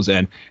the bottles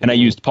in, and I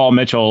used Paul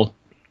Mitchell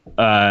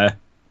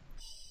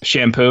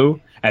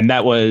shampoo, and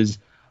that was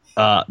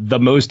the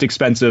most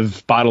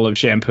expensive bottle of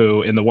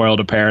shampoo in the world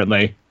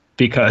apparently,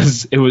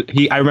 because it was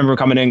I remember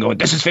coming in going,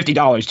 this is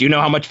 $50. Do you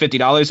know how much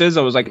 $50 is?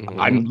 I was like,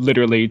 I'm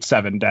literally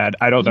 7, Dad.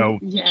 I don't know.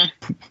 yeah.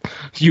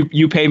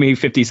 You pay me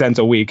 50 cents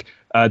a week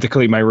to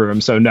clean my room,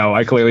 so no,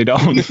 I clearly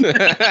don't.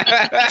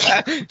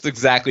 It's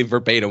exactly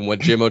verbatim what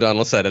Jim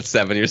O'Donnell said at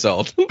 7 years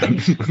old.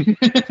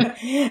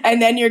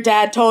 And then your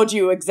dad told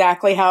you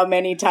exactly how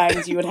many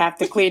times you would have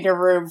to clean your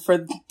room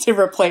to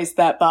replace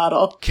that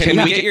bottle. Can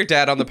you get your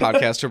dad on the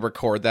podcast to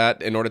record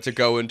that in order to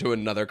go into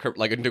another to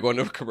go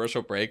into a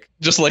commercial break?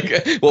 Just like,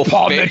 well,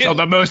 Paul Mitchell,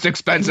 the most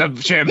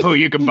expensive shampoo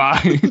you can buy.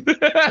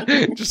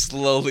 just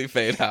slowly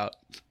fade out.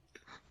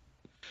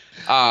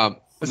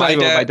 That's not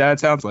even what my dad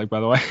sounds like, by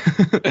the way.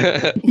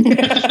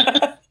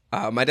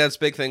 My dad's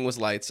big thing was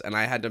lights, and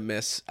I had to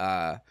miss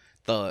it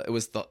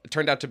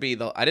turned out to be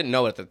I didn't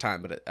know it at the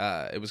time, but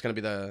it was going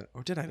to be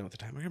or did I know at the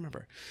time? I can't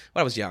remember.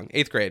 When I was young,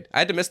 8th grade, I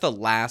had to miss the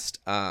last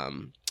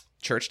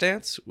church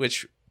dance,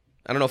 which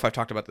I don't know if I've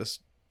talked about this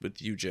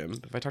with you, Jim.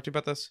 Have I talked to you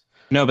about this?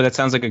 No, but that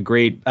sounds like a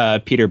great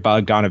Peter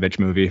Bogdanovich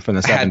movie from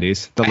the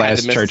 70s. The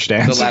Last Church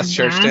Dance. The Last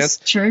Church Dance.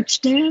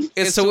 Church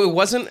dance. So it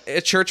wasn't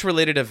a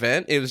church-related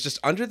event. It was just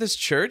under this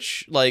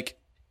church, like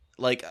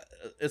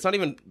it's not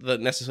even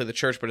necessarily the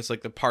church, but it's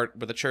like the part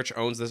where the church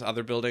owns this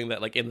other building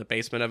that, like, in the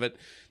basement of it,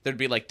 there'd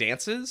be like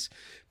dances,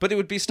 but it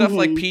would be stuff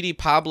like P.D.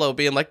 Pablo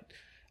being like,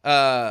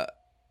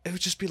 it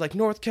would just be like,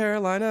 North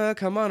Carolina,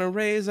 come on and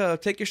raise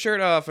up, take your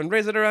shirt off and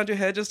raise it around your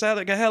head just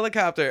like a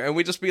helicopter, and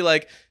we'd just be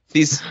like,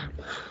 these.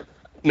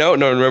 No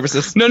one remembers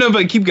this. No,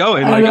 but keep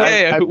going. Like,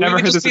 I've never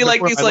heard this be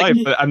like these like,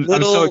 life, but I'm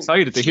so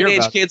excited to hear about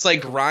teenage kids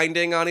like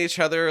grinding on each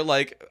other.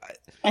 Like,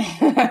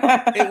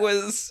 it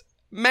was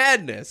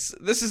madness.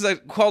 This is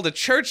called a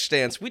church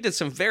dance. We did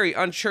some very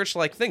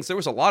unchurch-like things. There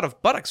was a lot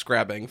of buttocks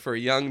grabbing for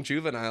young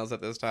juveniles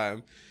at this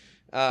time,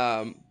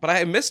 but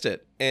I missed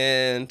it,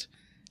 and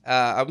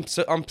I'm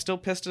still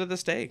pissed to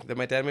this day that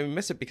my dad made me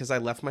miss it because I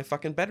left my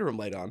fucking bedroom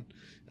light on.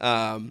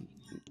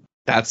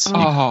 That's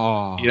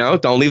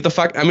don't leave the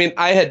fuck. I mean,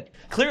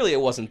 clearly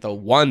it wasn't the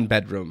one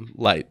bedroom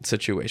light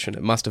situation.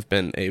 It must have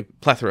been a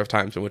plethora of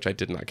times in which I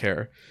did not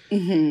care.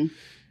 Mm-hmm.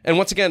 And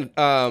once again,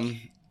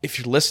 if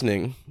you're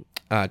listening,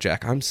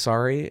 Jack, I'm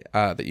sorry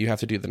that you have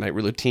to do the night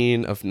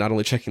routine of not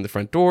only checking the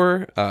front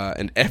door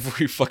and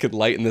every fucking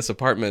light in this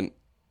apartment.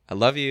 I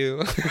love you.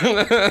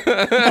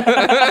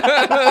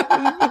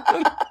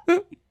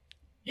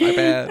 My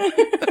bad.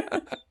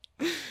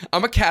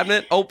 I'm a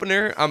cabinet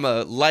opener. I'm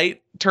a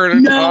light turner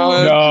on.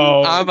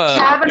 No. I'm a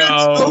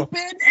Cabinets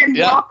open and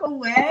walk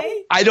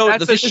away. I don't.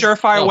 That's a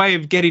surefire way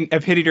of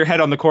hitting your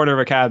head on the corner of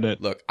a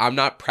cabinet. Look, I'm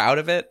not proud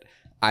of it.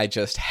 I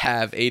just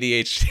have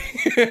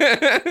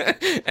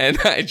ADHD, and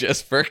I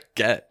just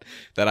forget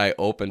that I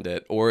opened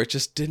it, or it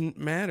just didn't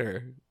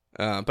matter.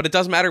 But it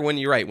does matter when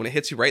you're right. When it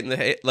hits you right in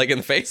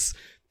the face,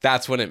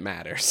 that's when it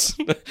matters.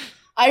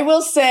 I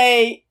will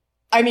say,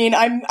 I mean,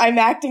 I'm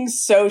acting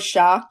so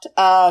shocked.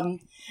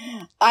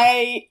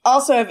 I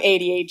also have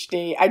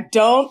ADHD. I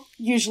don't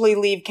usually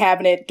leave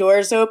cabinet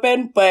doors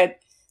open, but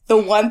the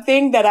one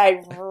thing that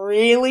I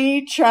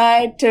really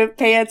tried to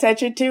pay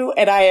attention to,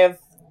 and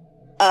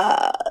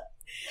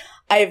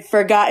I've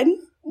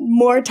forgotten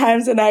more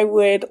times than I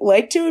would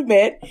like to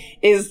admit,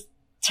 is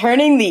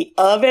turning the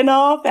oven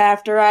off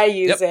after I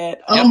use it.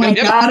 Oh my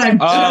God, I'm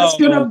just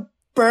gonna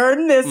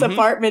burn this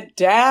apartment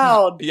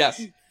down.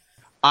 Yes.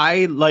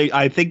 I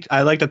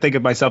like to think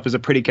of myself as a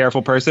pretty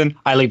careful person.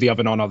 I leave the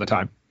oven on all the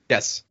time.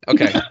 Yes.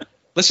 Okay.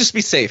 Let's just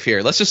be safe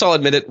here. Let's just all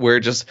admit it.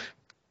 What's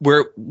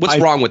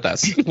wrong with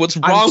us? What's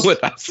wrong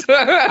with us?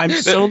 I'm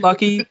so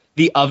lucky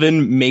the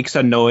oven makes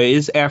a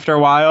noise after a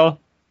while.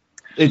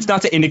 It's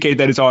not to indicate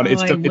that it's on.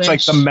 It's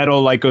like the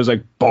metal like goes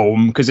like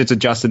boom because it's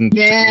adjusting.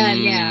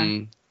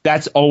 Yeah.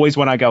 That's always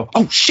when I go,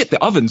 oh shit,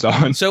 the oven's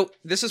on. So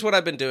this is what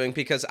I've been doing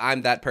because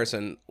I'm that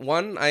person.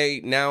 One,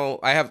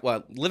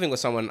 living with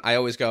someone, I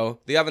always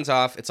go, the oven's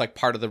off. It's like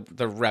part of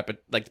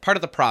part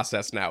of the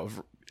process now.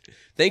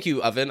 Thank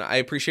you, oven. I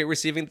appreciate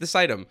receiving this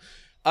item.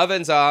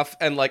 Oven's off,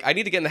 and like I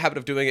need to get in the habit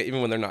of doing it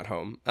even when they're not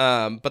home.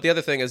 But the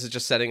other thing is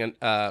just setting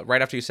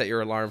right after you set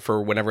your alarm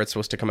for whenever it's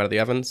supposed to come out of the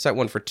oven, set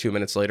one for 2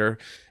 minutes later,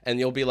 and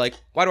you'll be like,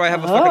 why do I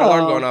have a fucking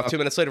alarm going off 2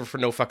 minutes later for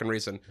no fucking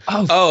reason?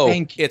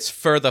 Thank you. It's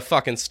for the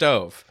fucking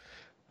stove.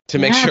 To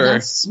make sure.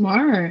 That's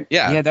smart.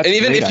 Yeah. That's and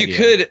even if you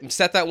idea. could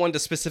set that one to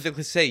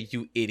specifically say,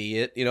 you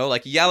idiot,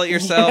 like yell at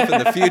yourself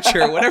in the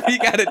future, whatever you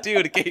got to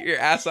do to get your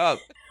ass up.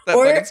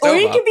 Or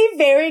you can be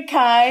very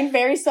kind,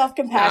 very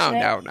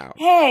self-compassionate. No.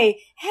 Hey,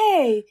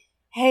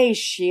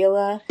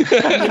 Sheila.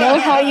 You know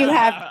how you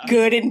have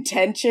good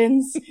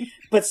intentions,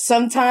 but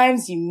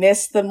sometimes you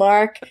miss the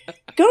mark?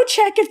 Go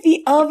check if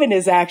the oven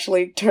is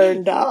actually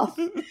turned off.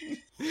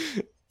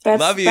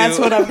 Love you. That's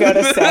what I'm going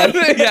to say.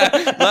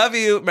 Yeah, love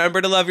you.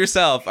 Remember to love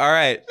yourself. All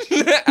right.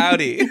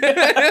 Outie.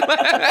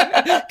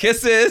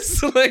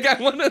 Kisses. Like, I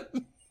want to...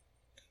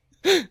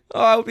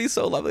 Oh, I would be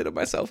so lovely to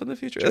myself in the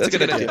future. That's a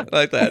good idea. I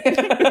like that.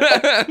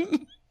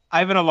 I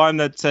have an alarm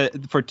that says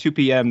for 2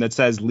 p.m. that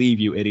says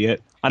 "Leave, you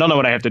idiot." I don't know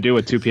what I have to do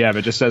at 2 p.m.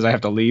 It just says I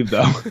have to leave,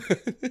 though.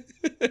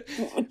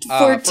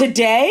 for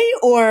today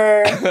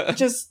or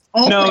just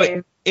always?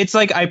 No, it's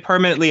like I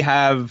permanently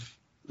have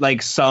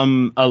like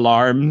some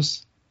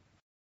alarms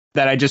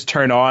that I just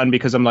turn on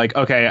because I'm like,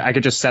 okay, I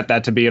could just set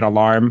that to be an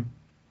alarm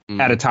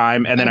at a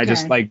time, and then I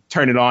just like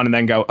turn it on and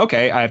then go,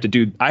 okay, I have to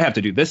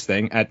do this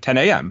thing at 10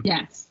 a.m.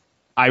 Yes.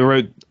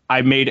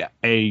 I made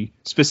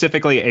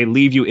specifically a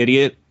 "Leave, you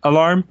idiot"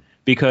 alarm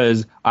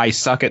because I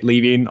suck at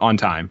leaving on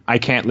time. I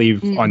can't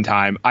leave on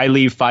time. I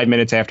leave 5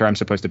 minutes after I'm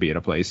supposed to be at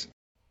a place.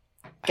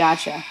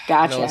 Gotcha.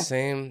 No,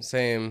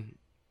 same.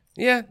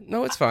 Yeah,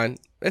 no, it's fine.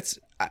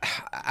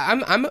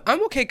 I'm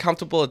okay,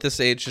 comfortable at this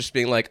age, just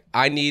being like,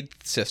 I need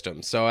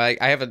systems. So I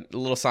have a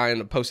little sign,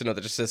 a post-it note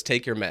that just says,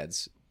 "Take your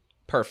meds."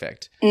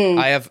 Perfect.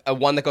 I have a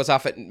one that goes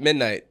off at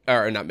midnight,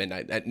 or not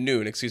midnight, at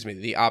noon, excuse me,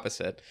 the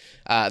opposite,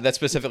 that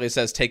specifically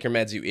says, "Take your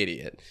meds, you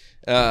idiot."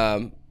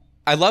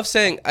 I love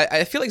saying,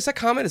 I feel like, is that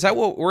common? Is that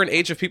what we're an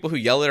age of people who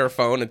yell at our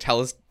phone and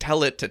tell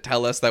it to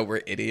tell us that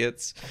we're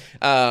idiots?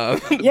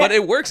 But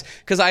it works,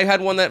 because I had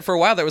one that for a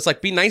while that was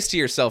like, be nice to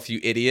yourself, you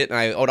idiot. And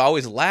I would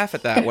always laugh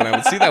at that when I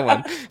would see that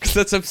one, because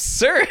that's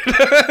absurd.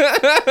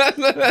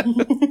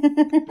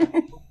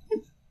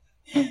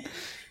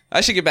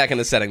 I should get back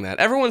into setting that.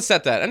 Everyone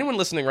set that. Anyone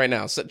listening right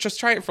now, just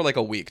try it for like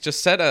a week.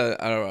 Just set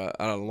an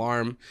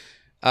alarm.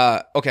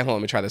 Okay, hold on.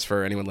 Let me try this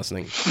for anyone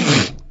listening.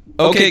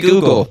 Okay,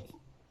 Google.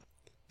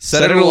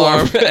 Set an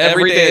alarm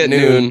every day at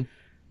noon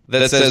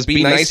that says,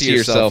 be nice to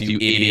yourself, you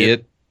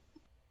idiot.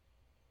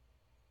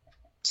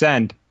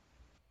 Send.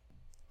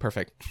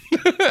 Perfect.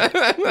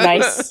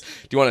 Nice.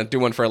 Do you want to do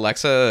one for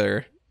Alexa?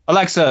 Or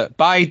Alexa,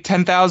 buy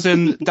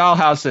 10,000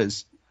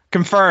 dollhouses.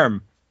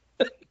 Confirm.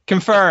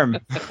 Confirm.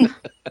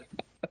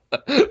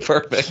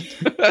 Perfect.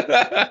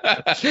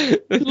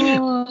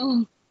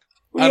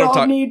 We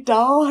all need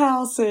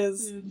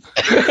dollhouses.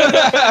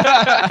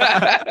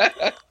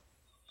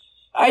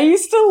 I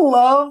used to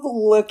love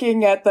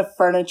looking at the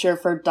furniture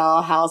for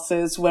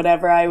dollhouses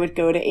whenever I would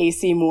go to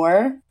AC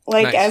Moore,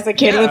 like as a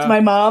kid with my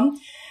mom.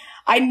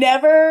 I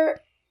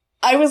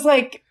was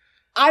like,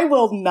 I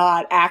will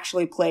not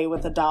actually play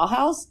with a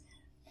dollhouse,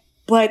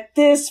 but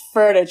this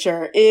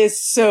furniture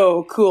is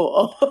so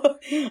cool.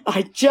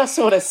 I just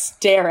want to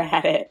stare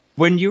at it.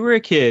 When you were a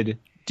kid,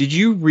 did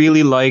you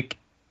really like,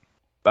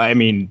 I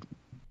mean,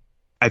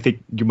 I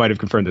think you might have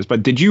confirmed this,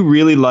 but did you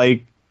really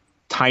like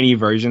tiny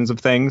versions of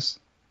things?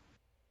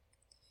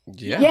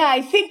 Yeah,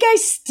 I think I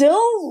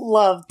still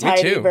love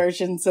tiny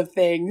versions of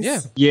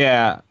things.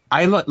 Yeah.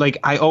 I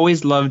I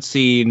always loved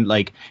seeing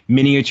like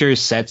miniature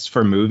sets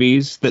for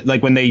movies, that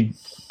like when they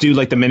do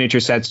like the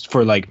miniature sets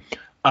for like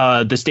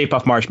the Stay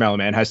Puft Marshmallow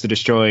Man has to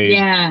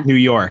destroy New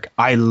York.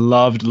 I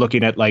loved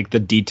looking at like the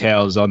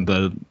details on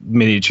the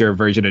miniature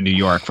version of New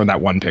York from that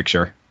one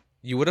picture.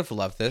 You would have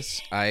loved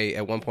this.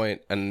 At one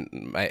point,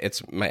 and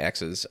it's my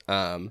ex's,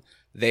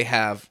 they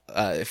have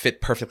it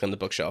fit perfectly on the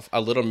bookshelf,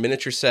 a little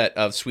miniature set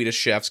of Swedish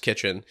Chef's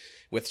kitchen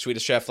with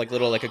Swedish Chef, like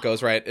little, like it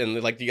goes right,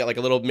 and like you got like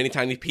a little mini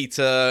tiny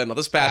pizza and all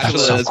the spatulas,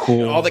 so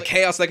cool. And all the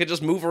chaos that could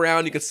just move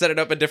around. You could set it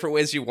up in different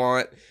ways you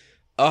want.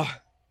 Oh,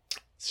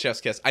 Chef's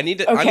kiss. I need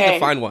to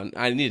find one.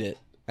 I need it.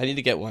 I need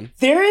to get one.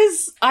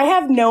 I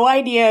have no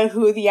idea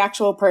who the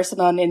actual person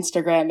on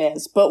Instagram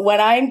is, but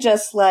when I'm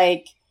just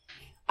like,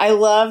 I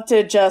love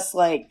to just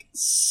like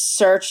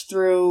search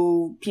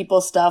through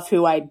people's stuff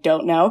who I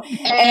don't know.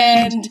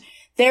 And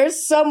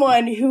there's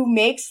someone who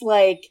makes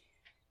like,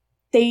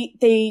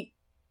 they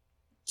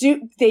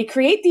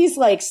create these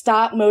like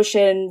stop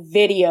motion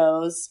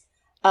videos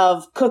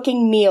of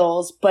cooking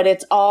meals, but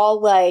it's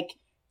all like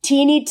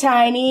teeny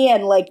tiny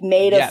and like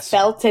made of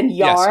felt and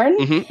yarn.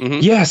 Yes. Mm-hmm, mm-hmm.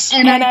 Yes.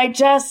 And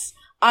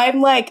I'm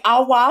like,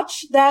 I'll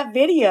watch that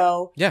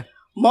video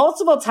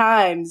multiple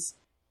times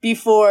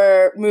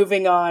before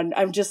moving on.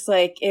 I'm just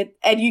like it,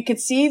 and you could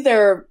see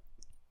their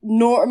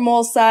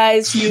normal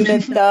size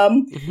human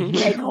thumb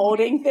like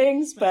holding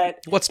things, but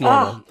what's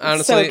normal?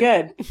 Honestly, so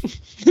good.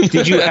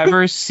 Did you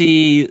ever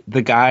see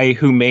the guy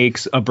who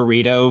makes a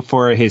burrito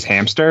for his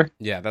hamster?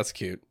 Yeah, that's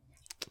cute.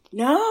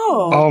 No.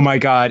 Oh my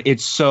god,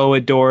 it's so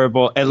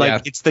adorable. And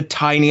like it's the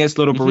tiniest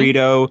little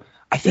burrito.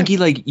 I think he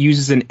like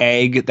uses an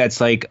egg that's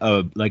like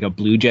a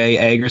blue jay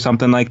egg or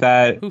something like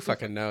that. Who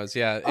fucking knows?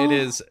 Yeah, it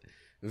is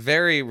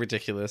very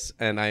ridiculous,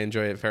 and I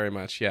enjoy it very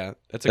much. Yeah,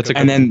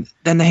 and then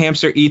the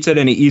hamster eats it,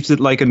 and he eats it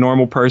like a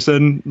normal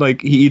person.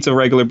 Like he eats a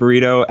regular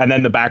burrito, and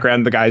then the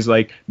background, the guy's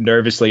like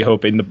nervously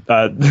hoping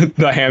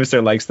the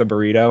hamster likes the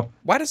burrito.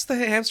 Why does the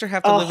hamster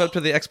have to live up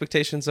to the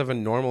expectations of a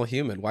normal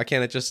human? Why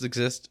can't it just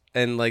exist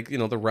in like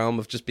the realm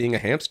of just being a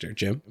hamster,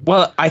 Jim?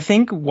 Well, I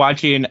think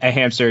watching a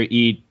hamster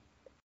eat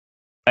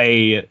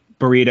a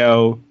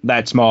burrito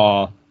that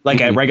small, like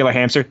a regular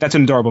hamster, that's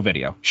an adorable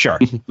video. Sure.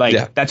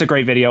 Like that's a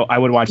great video. I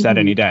would watch that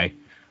any day.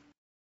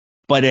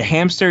 But a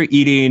hamster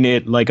eating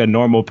it like a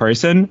normal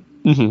person,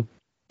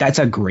 that's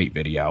a great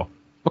video.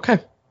 Okay.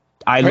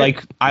 I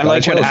like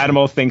when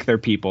animals think they're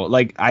people.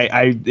 Like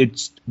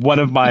it's one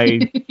of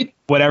my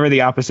whatever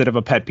the opposite of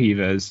a pet peeve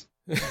is.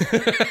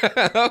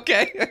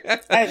 Okay.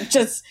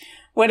 Just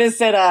what is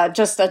it?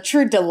 Just a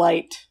true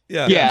delight.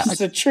 Yeah.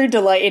 Just a true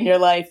delight in your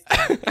life.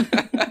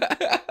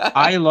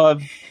 I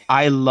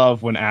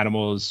love when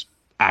animals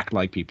act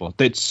like people.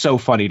 It's so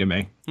funny to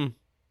me.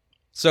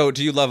 So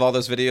do you love all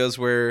those videos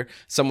where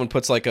someone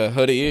puts like a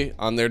hoodie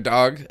on their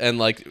dog and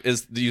like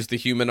use the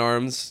human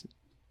arms?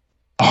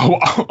 Oh,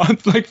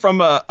 like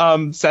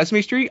from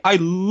Sesame Street? I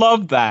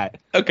love that.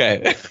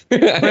 Okay.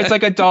 Where it's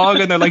like a dog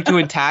and they're like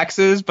doing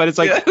taxes, but it's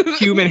like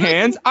human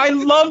hands. I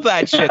love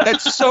that shit.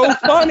 That's so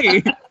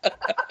funny.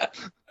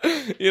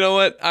 You know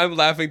what? I'm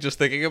laughing just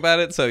thinking about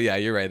it. So yeah,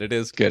 you're right. It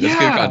is good. It's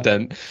good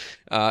content.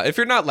 If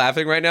you're not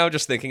laughing right now,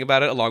 just thinking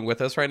about it along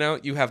with us right now,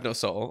 you have no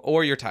soul,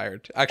 or you're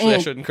tired. Actually, I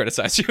shouldn't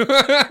criticize you.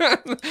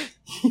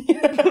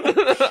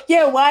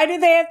 Yeah, why do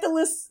they have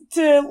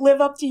to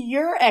live up to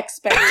your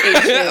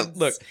expectations?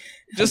 Look,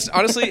 just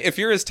honestly, if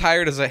you're as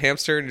tired as a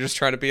hamster and you're just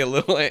trying to be a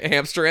little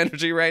hamster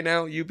energy right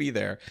now, you be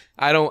there.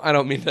 I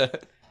don't mean to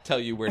tell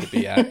you where to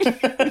be at.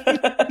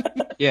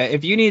 Yeah,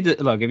 if you need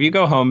to look, if you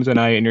go home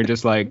tonight and you're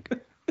just like,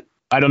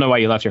 I don't know why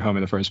you left your home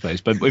in the first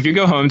place, but if you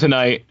go home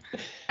tonight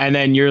and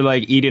then you're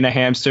like eating a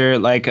hamster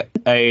like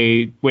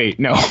a wait,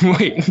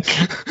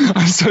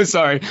 I'm so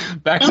sorry.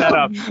 Back that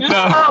up.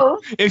 No,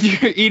 if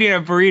you're eating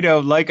a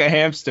burrito like a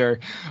hamster,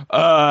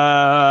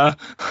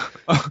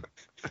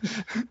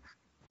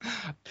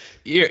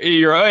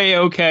 you're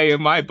A-okay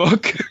in my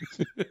book.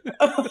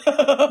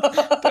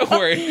 Don't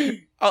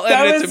worry. I'll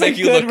edit it to make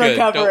you look good.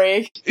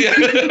 Recovery.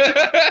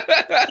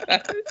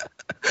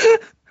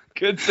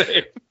 Good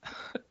save.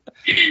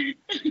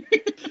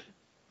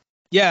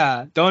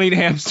 Yeah, don't eat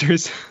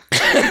hamsters.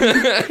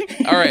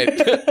 All right.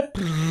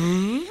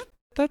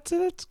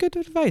 That's good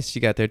advice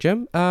you got there,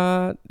 Jim.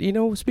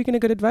 Speaking of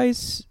good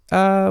advice,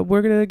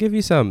 we're gonna give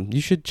you some. You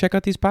should check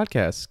out these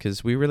podcasts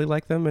because we really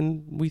like them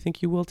and we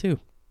think you will too.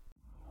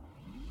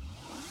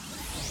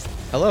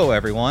 Hello,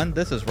 everyone.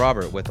 This is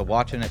Robert with the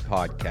Watchin' It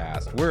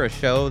podcast. We're a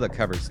show that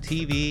covers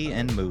TV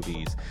and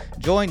movies.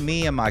 Join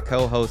me and my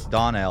co-host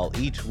Donnell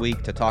each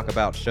week to talk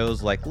about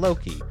shows like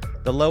Loki,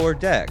 The Lower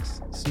Decks,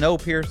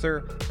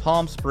 Snowpiercer,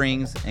 Palm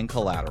Springs, and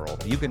Collateral.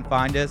 You can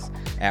find us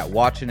at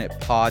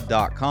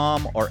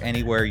watchinitpod.com or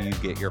anywhere you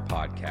get your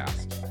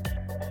podcast.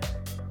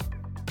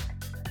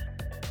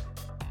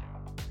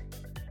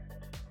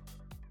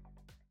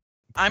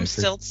 I'm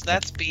Stilts,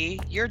 that's B.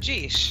 You're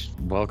Jeesh.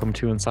 Welcome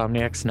to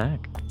Insomniac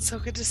Snack. So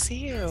good to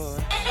see you.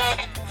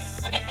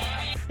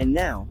 And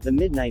now, the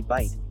Midnight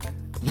Bite.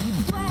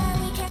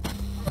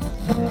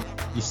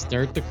 You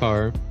start the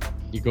car,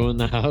 you go in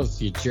the house,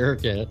 you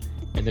jerk it,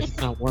 and if it's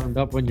not warmed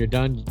up when you're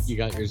done, you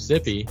got your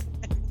zippy.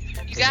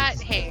 You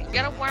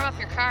gotta warm up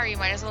your car, you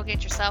might as well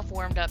get yourself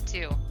warmed up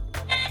too.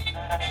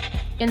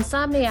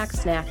 Insomniac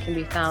Snack can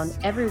be found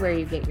everywhere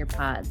you get your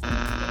pods.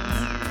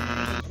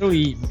 I don't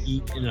eat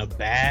meat in a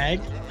bag.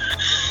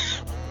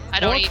 I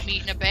don't eat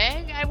meat in a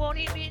bag. I won't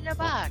eat meat in a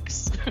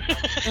box.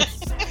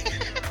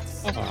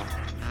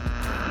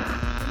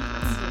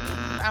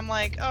 I'm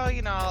like,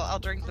 I'll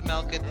drink the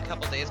milk a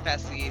couple days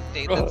past the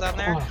date that's on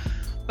there.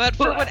 But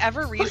for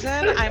whatever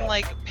reason, I'm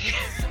like...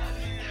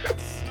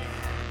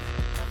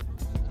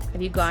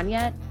 Have you gone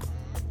yet?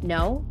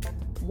 No?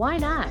 Why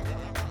not?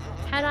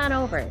 Head on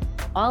over.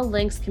 All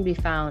links can be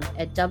found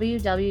at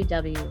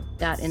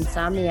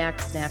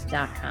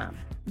www.insomniacsnack.com.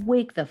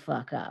 Wake the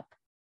fuck up.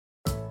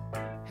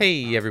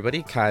 Hey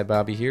everybody, Kai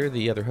Bobby here,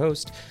 the other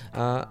host.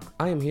 I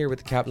am here with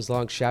the Captain's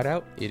Log shout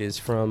out. It is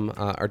from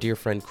our dear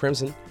friend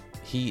Crimson.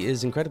 He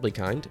is incredibly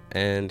kind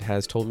and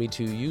has told me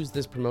to use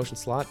this promotion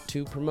slot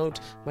to promote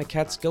my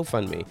cat's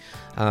GoFundMe.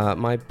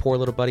 My poor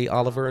little buddy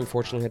Oliver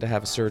unfortunately had to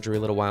have a surgery a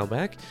little while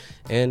back,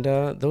 and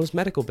those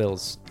medical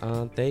bills,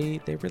 they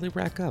really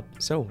rack up.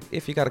 So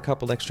if you got a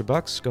couple extra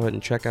bucks, go ahead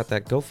and check out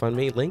that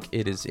GoFundMe link.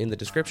 It is in the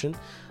description.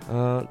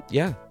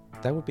 Yeah,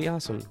 that would be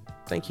awesome.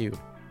 Thank you.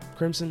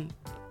 Crimson,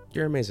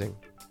 you're amazing.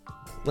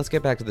 Let's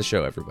get back to the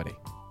show, everybody.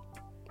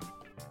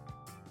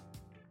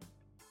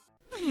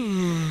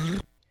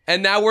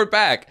 And now we're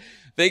back.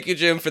 Thank you,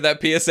 Jim, for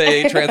that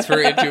PSA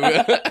transfer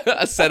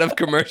into a set of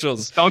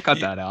commercials. Don't cut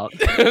that out.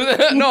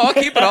 No, I'll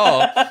keep it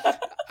all.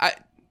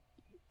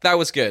 That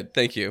was good.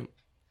 Thank you.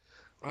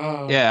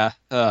 Yeah.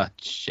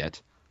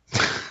 Shit.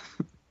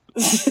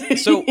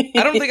 So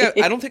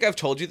I don't think I've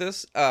told you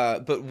this,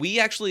 but we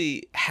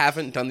actually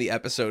haven't done the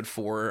episode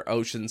for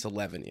Ocean's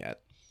 11 yet.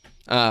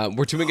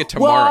 We're doing it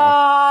tomorrow.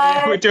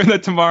 Yeah, we're doing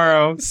it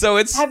tomorrow. So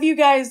it's. Have you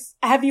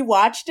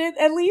watched it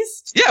at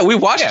least? Yeah, we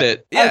watched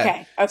it.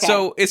 Yeah. Okay.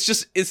 So is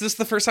this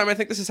the first time I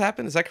think this has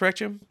happened? Is that correct,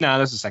 Jim? No,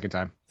 this is the second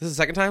time. This is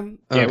the second time?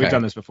 Yeah, Okay. we've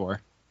done this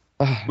before.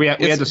 We had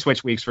to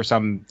switch weeks for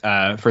something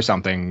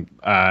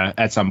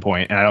at some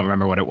point, and I don't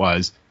remember what it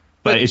was.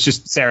 But it's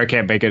just Sarah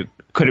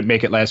couldn't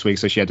make it last week,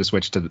 so she had to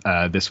switch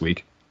to this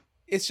week.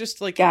 It's just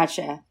like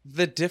Gotcha.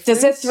 The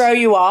difference. Does it throw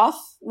you off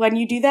when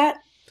you do that?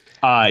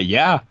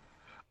 Yeah.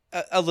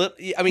 A little.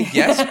 I mean,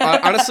 yes.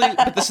 Honestly,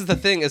 but this is the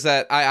thing: is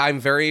that I'm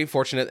very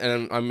fortunate,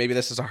 and maybe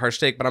this is a harsh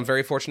take, but I'm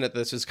very fortunate that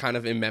this is kind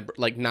of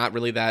not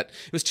really that.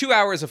 It was 2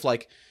 hours of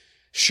like,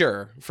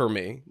 sure for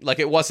me. Like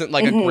it wasn't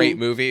like a great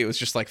movie. It was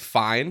just like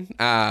fine.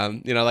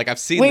 Like I've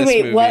seen this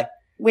movie. What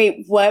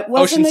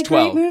wasn't Ocean's a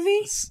 12. great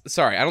movie?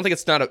 Sorry, I don't think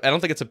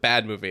it's a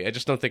bad movie. I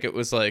just don't think it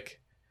was like.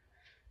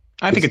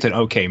 I think it's an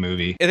okay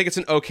movie. I think it's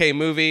an okay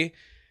movie,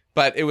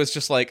 but it was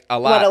just like a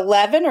lot. What,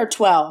 11 or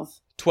 12?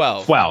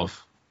 12.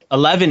 12.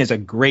 11 is a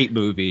great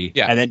movie.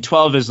 Yeah. And then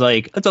 12 is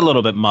like, it's a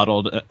little bit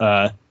muddled,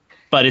 but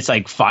it's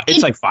like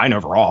it's like fine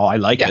overall. I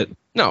like it.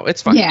 No,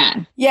 it's fine. Yeah.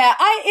 Yeah,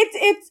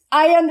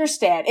 I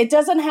understand. It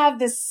doesn't have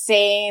the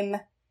same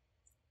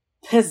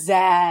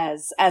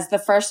pizzazz as the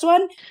first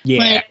one.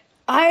 Yeah.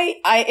 But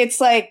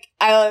it's like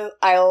I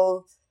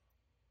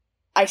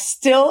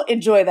still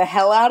enjoy the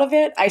hell out of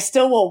it. I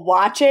still will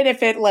watch it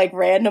if it like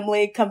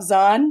randomly comes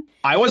on.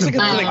 I wasn't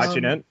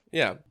watching it.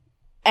 Yeah.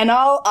 And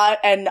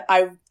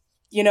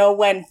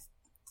when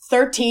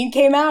 13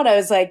 came out, I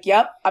was like,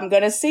 yep, I'm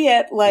going to see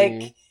it.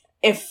 Like,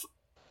 if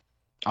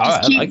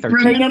I like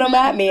 13. bringing them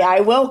at me,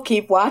 I will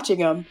keep watching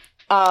them.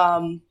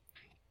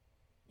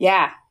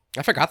 Yeah.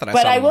 I forgot that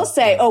But I will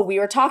say, we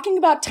were talking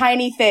about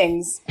tiny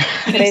things.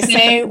 Can I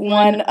say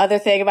one other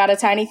thing about a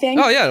tiny thing?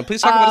 Oh, yeah.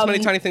 Please talk about as many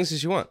tiny things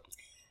as you want.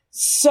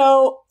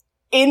 So,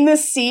 in the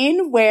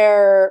scene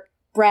where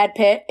Brad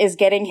Pitt is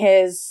getting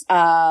his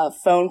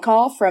phone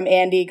call from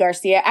Andy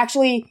Garcia,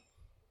 actually,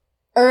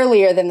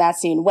 earlier than that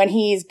scene, when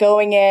he's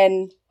going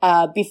in,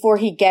 before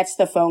he gets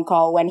the phone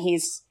call, when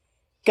he's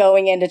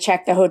going in to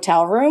check the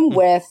hotel room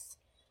with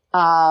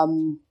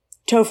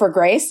Topher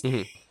Grace.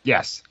 Mm-hmm.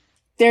 Yes.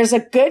 There's a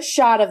good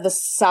shot of the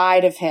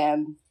side of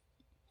him,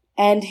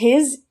 and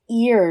his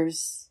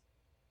ears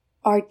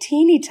are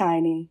teeny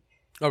tiny.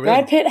 Oh, really?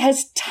 Brad Pitt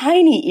has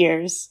tiny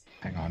ears.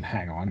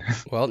 Hang on.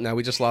 Well, now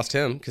we just lost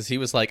him because he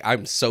was like,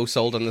 I'm so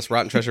sold on this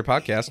Rotten Treasure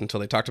podcast until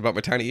they talked about my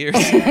tiny ears.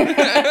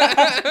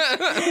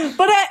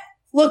 But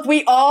look,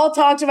 we all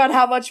talked about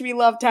how much we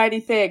love tiny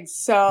things,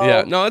 so...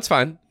 Yeah, no, it's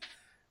fine.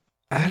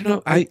 I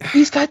don't know.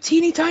 He's got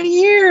teeny tiny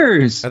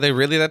ears. Are they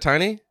really that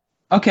tiny?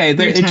 Okay,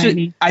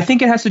 I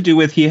think it has to do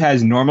with he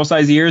has normal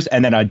size ears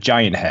and then a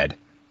giant head.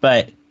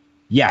 But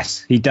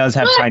yes, he does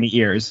have tiny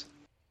ears.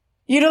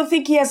 You don't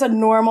think he has a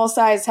normal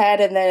size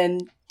head and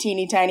then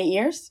teeny tiny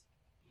ears?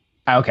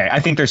 Okay, I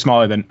think they're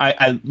smaller than...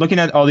 I looking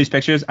at all these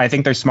pictures, I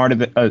think they're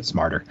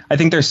smarter. I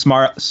think they're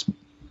smart...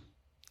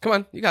 Come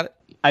on, you got it.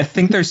 I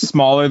think they're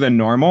smaller than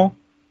normal.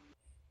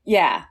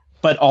 Yeah.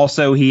 But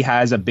also he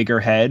has a bigger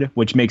head,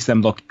 which makes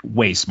them look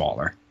way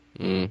smaller.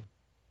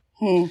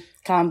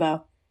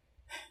 Combo.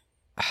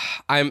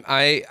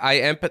 I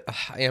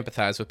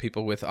empathize with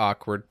people with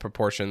awkward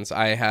proportions.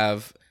 I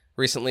have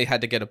recently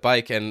had to get a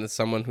bike, and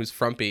someone who's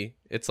frumpy,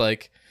 it's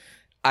like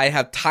I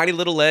have tiny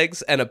little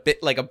legs and a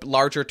bit like a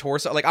larger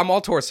torso. Like I'm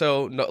all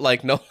torso, no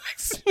legs.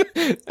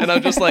 And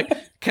I'm just like,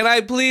 can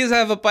I please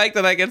have a bike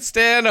that I can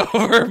stand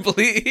over,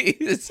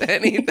 please?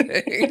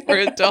 Anything for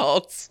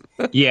adults.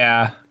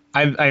 Yeah,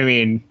 I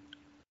mean,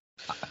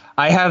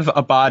 I have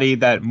a body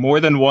that more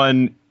than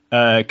one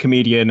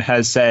comedian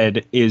has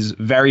said is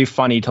very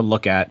funny to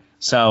look at.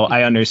 So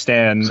I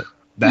understand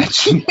that.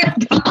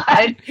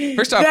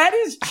 First off, that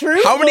is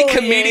true. How many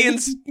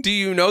comedians do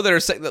you know that are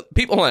saying that?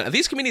 People, hold on, are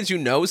these comedians you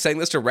know saying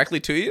this directly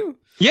to you?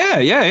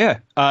 Yeah.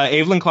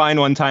 Evelyn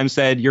Klein one time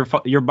said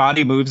your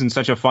body moves in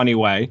such a funny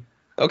way.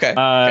 Okay.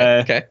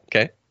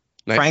 Okay.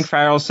 Nice. Frank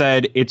Farrell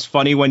said it's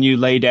funny when you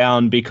lay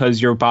down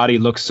because your body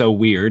looks so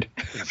weird.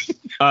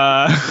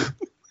 Are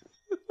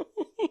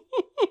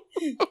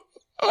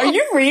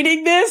you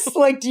reading this?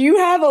 Like, do you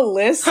have a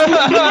list?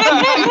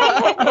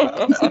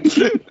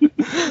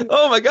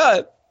 Oh my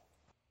god.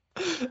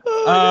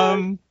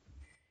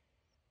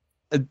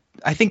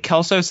 I think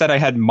Kelso said I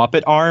had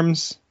Muppet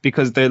arms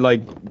because they're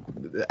like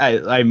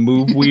I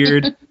move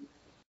weird.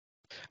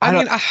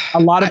 A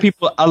lot of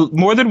people,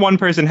 more than one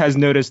person has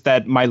noticed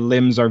that my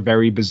limbs are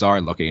very bizarre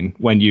looking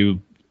when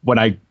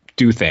I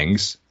do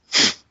things.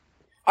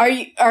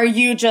 Are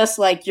you just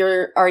like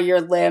are your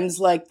limbs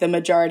like the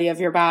majority of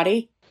your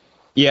body?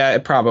 Yeah,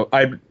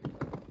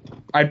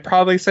 I'd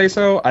probably say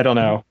so. I don't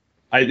know.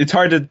 It's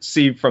hard to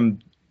see from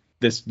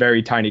this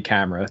very tiny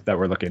camera that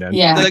we're looking at.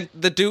 Yeah.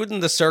 The dude in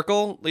the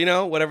circle,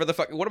 whatever the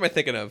fuck. What am I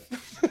thinking of?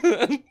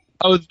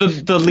 Oh,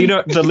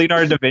 the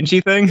Leonardo da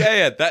Vinci thing?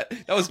 Yeah. That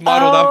was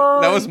modeled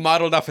off. That was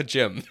modeled off a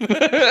gym.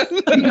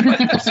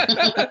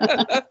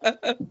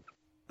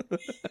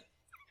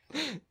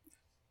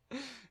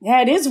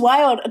 Yeah, it is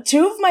wild.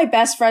 Two of my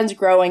best friends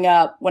growing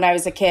up when I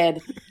was a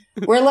kid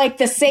were like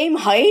the same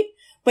height,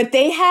 but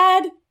they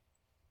had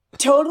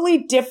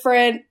totally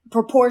different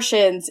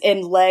proportions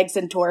in legs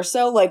and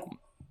torso. Like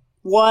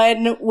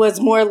one was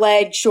more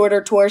leg,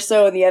 shorter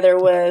torso, and the other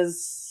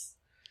was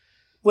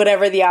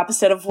whatever the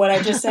opposite of what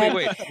I just said.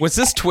 Wait. Was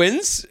this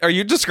twins? Are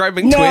you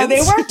describing no, twins? No,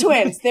 they weren't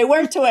twins. They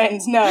weren't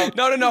twins. No.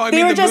 No. I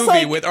mean the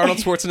movie with Arnold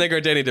Schwarzenegger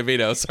and Danny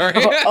DeVito. Sorry.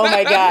 Oh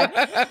my god.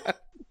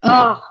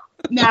 Oh.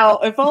 Now,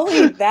 if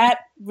only that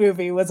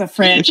movie was a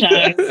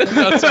franchise.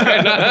 That's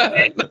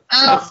right.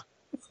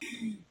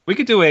 We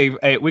could do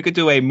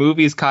a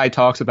movies Kai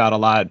talks about a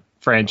lot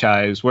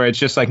franchise where it's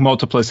just like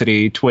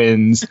Multiplicity,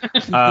 twins,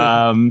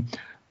 whatever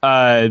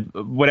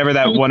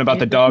that one about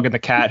the dog and the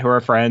cat who are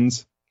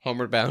friends.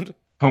 Homeward Bound.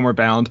 They're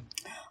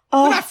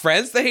not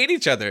friends. They hate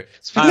each other.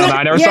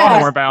 I never saw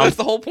Homeward Bound. That's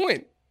the whole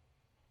point.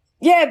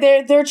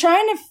 Yeah, they're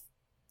trying to.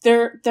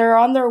 They're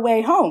on their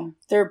way home.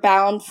 They're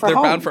bound for home.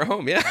 They're bound for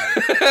home, yeah.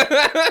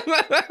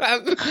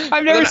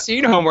 I've never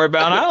seen Homeward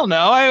Bound. I don't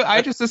know.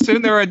 I just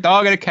assumed they were a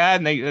dog and a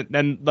cat,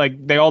 and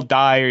they all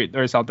die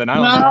or something. I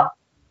don't know.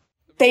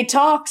 They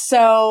talk,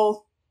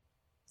 so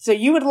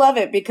you would love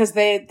it because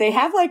they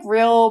have like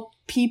real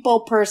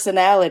people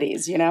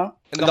personalities, you know.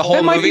 And the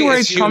whole movie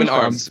is human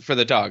arms for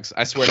the dogs.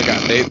 I swear to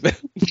God.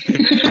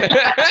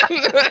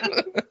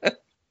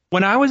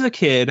 When I was a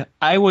kid,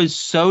 I was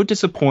so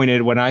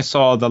disappointed when I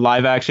saw the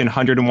live-action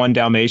 101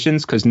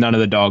 Dalmatians because none of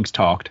the dogs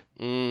talked.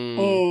 That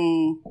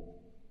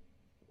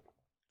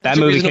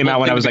movie came out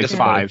when I was like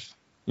 5.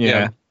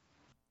 Yeah.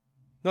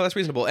 No, that's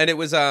reasonable. And it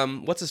was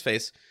what's his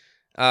face?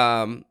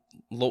 The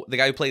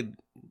guy who played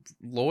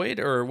Lloyd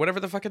or whatever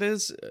the fuck it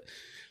is.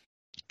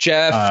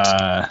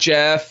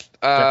 Jeff.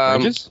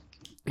 Bridges?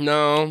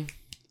 No.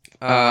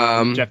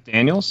 Jeff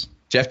Daniels?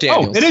 Jeff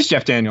Daniels. Oh, it is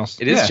Jeff Daniels.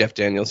 It is Jeff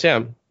Daniels,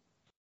 yeah.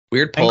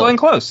 Weird pull. And Glenn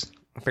Close.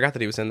 I forgot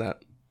that he was in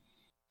that.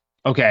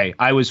 Okay,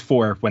 I was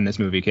 4 when this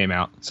movie came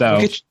out, so...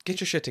 Get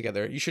your shit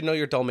together. You should know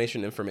your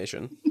Dalmatian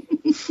information.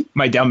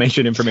 My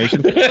Dalmatian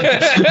information.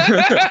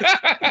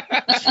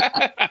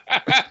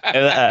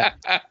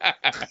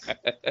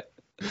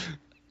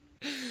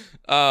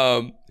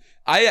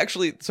 I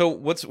actually... So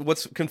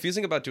what's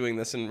confusing about doing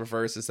this in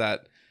reverse is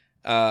that,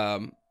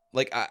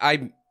 like,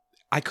 I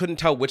couldn't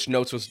tell which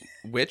notes was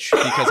which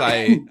because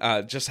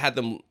I just had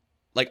them,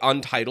 like,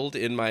 untitled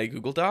in my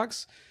Google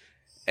Docs.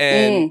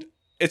 And...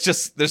 It's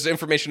just, there's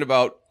information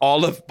about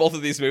both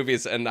of these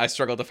movies, and I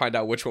struggled to find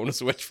out which one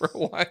was which for a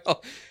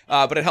while.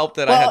 But it helped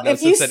that I had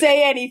notes. If you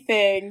say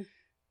anything,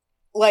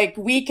 like,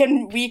 we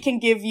can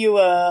give you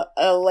a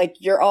like,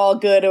 you're all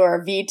good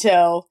or a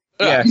veto.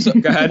 Yeah, so,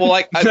 go ahead. Well,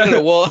 like, I don't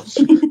know. Well,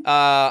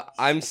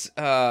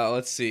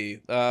 let's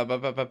see.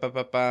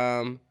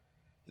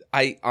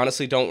 I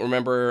honestly don't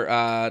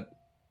remember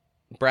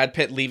Brad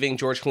Pitt leaving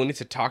George Clooney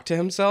to talk to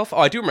himself. Oh,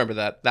 I do remember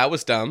that. That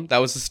was dumb. That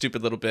was a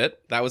stupid little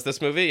bit. That was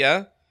this movie,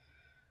 yeah?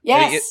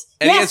 Yes.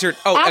 Answered.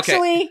 Oh,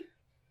 actually, okay.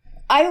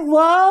 I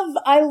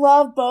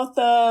love both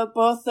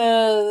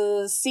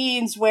the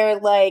scenes where,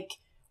 like,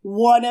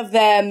 one of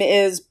them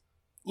is,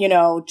 you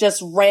know,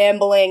 just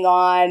rambling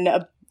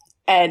on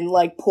and,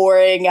 like,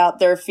 pouring out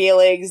their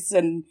feelings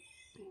and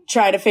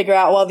trying to figure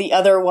out, while the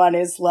other one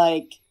is,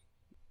 like,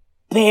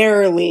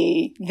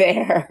 barely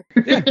there.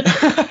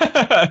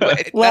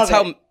 That's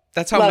how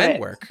Love men it.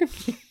 work.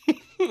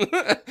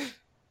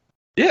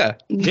 Yeah.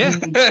 Yeah.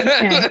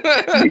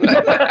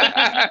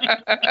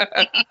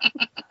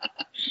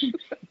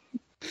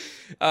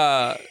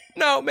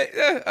 No,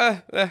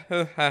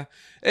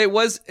 it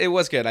was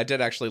good. I did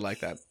actually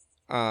like that.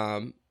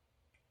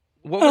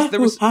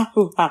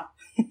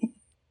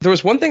 There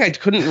was one thing I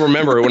couldn't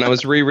remember when I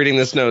was rereading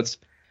this notes.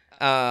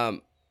 I'll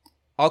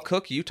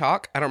cook, you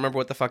talk. I don't remember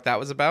what the fuck that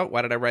was about.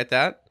 Why did I write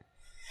that?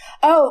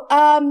 Oh,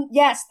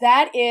 yes,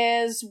 that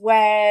is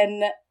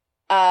when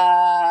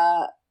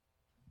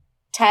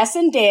Tess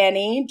and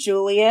Danny,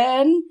 Julia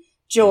and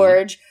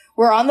George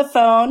were on the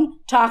phone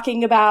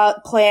talking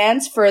about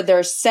plans for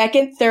their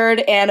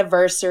third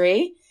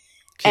anniversary.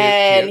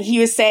 Cute. He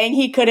was saying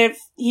he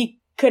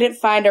couldn't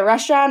find a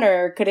restaurant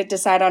or couldn't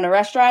decide on a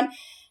restaurant.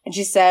 And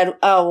she said,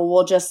 oh, well,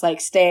 we'll just,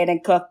 like, stay in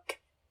and cook.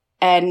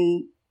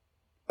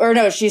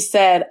 She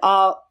said,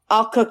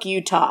 I'll cook,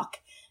 you talk.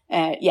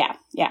 Yeah.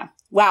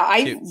 Wow.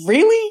 I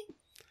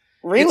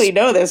really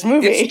know this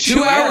movie. It's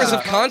 2 hours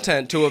of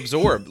content to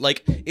absorb.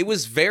 Like, it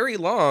was very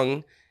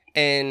long,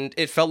 and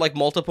it felt like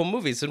multiple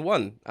movies in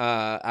one.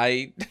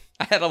 I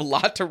had a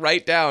lot to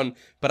write down,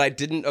 but I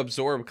didn't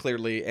absorb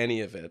clearly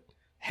any of it.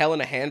 Hell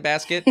in a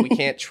handbasket. We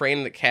can't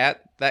train the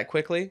cat that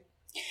quickly.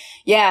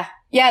 Yeah,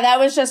 that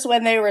was just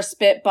when they were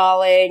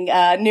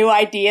spitballing new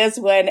ideas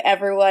when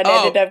everyone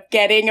ended up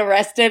getting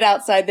arrested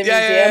outsid the museum.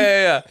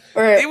 Yeah.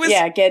 Or,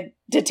 get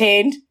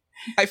detained.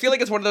 I feel like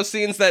it's one of those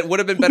scenes that would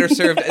have been better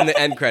served in the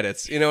end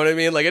credits. You know what I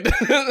mean? Like,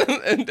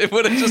 it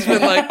would have just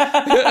been like,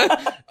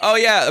 oh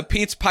yeah, a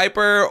Pete's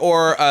Piper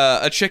or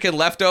a chicken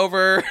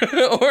leftover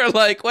or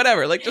like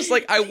whatever. Like, just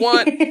like, I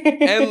want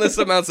endless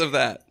amounts of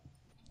that.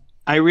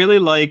 I really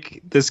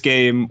like this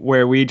game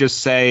where we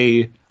just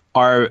say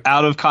our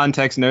out of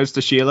context notes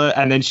to Sheila,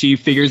 and then she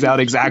figures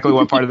out exactly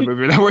what part of the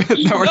movie that we're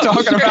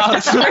talking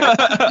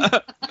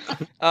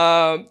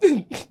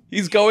about.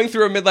 He's going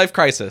through a midlife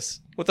crisis.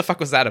 What the fuck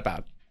was that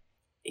about?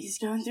 He's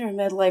going through a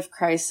midlife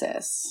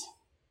crisis.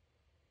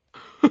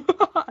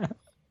 Hold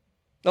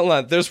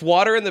on. There's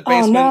water in the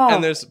basement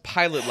and there's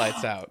pilot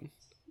lights out.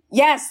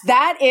 Yes,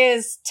 that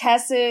is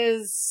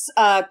Tess's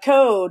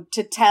code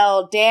to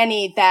tell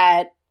Danny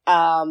that,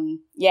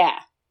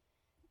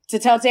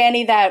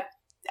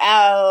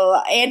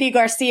 Andy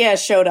Garcia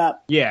showed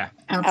up. Yeah.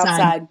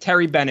 Outside.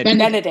 Terry Benedict.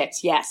 Benedict,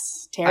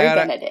 yes.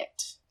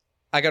 Benedict.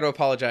 I got to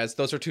apologize.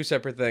 Those are two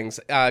separate things.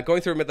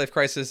 Going through a midlife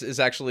crisis is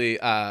actually,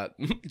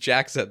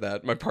 Jack said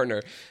that, my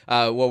partner,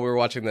 while we were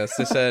watching this.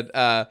 They said,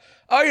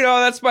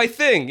 that's my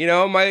thing. You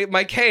know,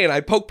 my cane, I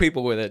poke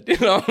people with it. You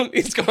know, I'm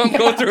going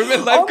through a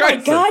midlife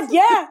crisis. Oh my God,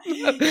 yeah.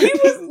 He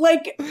was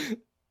like,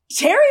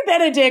 Terry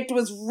Benedict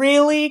was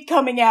really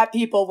coming at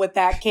people with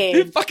that cane.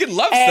 He fucking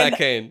loves that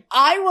cane.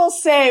 I will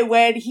say,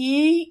 when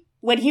he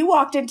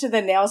walked into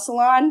the nail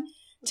salon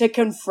to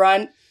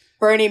confront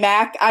Bernie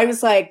Mac, I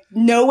was like,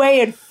 no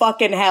way in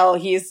fucking hell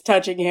he's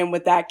touching him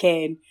with that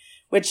cane.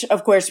 Which,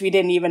 of course, we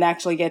didn't even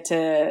actually get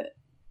to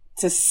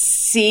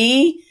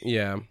see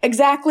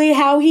exactly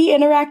how he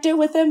interacted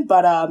with him.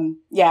 But,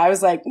 I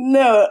was like,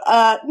 no,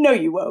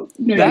 you won't.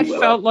 No,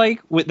 felt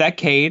like, with that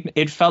cane,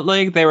 it felt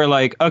like they were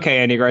like, okay,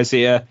 Andy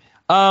Garcia,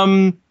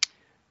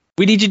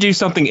 we need you to do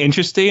something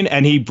interesting.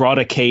 And he brought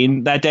a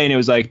cane that day, and it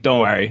was like, don't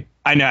worry,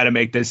 I know how to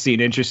make this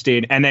scene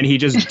interesting. And then he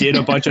just did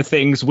a bunch of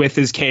things with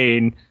his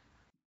cane.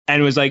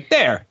 And was like,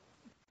 there,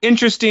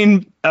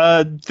 interesting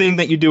thing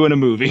that you do in a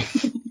movie.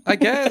 I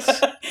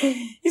guess.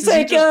 He's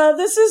like,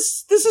 this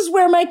is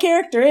where my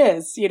character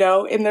is, you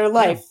know, in their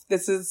life.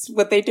 This is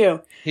what they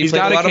do. He's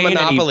got a lot of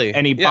Monopoly,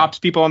 and he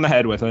bops people on the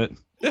head with it.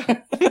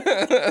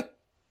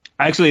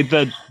 Actually,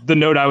 the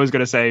note I was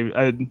going to say,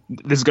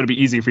 this is going to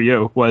be easy for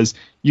you, was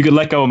you could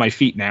let go of my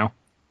feet now.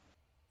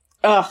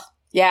 Oh,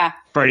 yeah.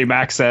 Bernie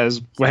Mac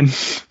says when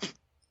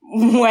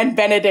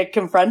Benedict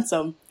confronts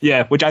him.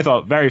 Yeah, which I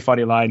thought very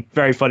funny line,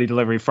 very funny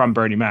delivery from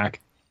Bernie Mac.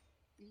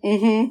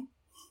 Mm-hmm.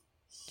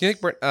 Do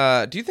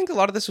you think a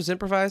lot of this was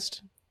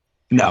improvised?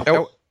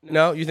 No.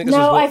 No, you think this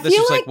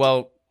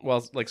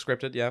was like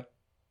scripted? Yeah.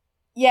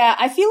 Yeah,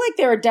 I feel like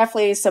there were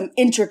definitely some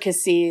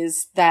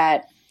intricacies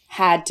that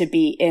had to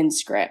be in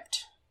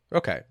script.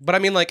 Okay, but I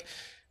mean, like,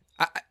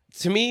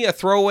 to me, a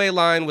throwaway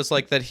line was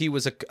like that he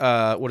was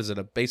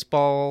a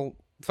baseball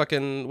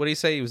fucking, what do you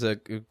say? He was a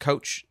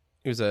coach.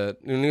 He was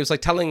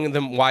like telling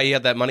them why he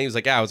had that money. He was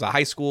like, yeah, I was a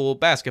high school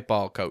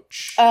basketball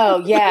coach.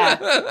 Oh, yeah.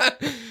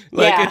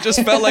 It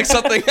just felt like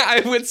something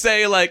I would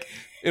say, like,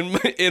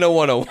 in a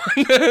 101.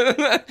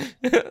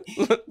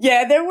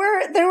 Yeah, there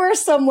were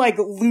some, like,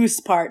 loose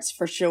parts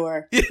for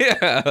sure.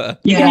 Yeah.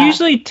 You can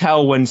usually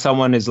tell when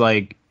someone is,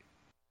 like,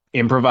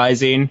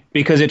 improvising,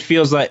 because it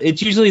feels like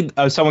it's usually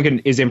someone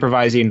is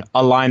improvising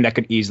a line that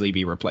could easily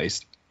be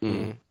replaced.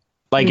 Mm.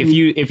 Like if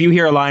you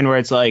hear a line where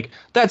it's like,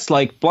 that's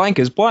like blank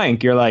is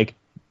blank, you're like,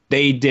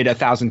 they did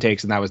 1,000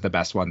 takes and that was the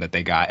best one that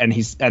they got, and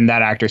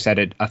that actor said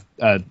it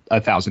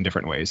 1,000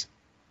 different ways.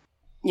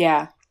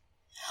 Yeah,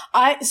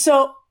 I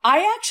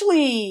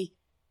actually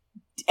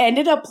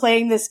ended up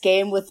playing this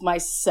game with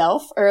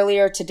myself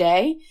earlier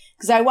today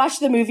because I watched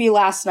the movie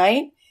last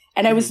night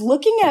and I was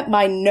looking at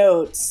my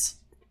notes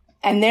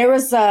and there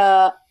was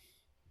something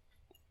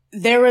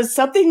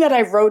that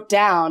I wrote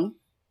down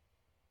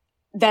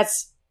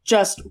that's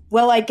just,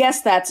 well, I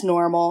guess that's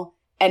normal,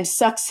 and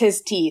sucks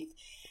his teeth.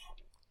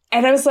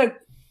 And I was like,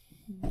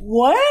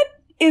 what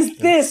is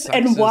this?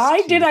 And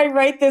why did I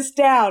write this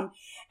down?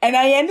 And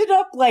I ended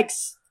up, like,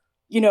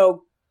 you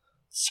know,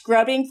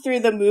 scrubbing through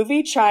the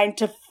movie, trying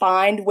to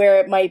find where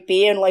it might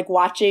be and, like,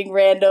 watching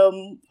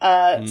random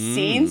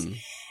scenes.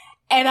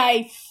 And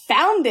I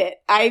found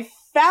it.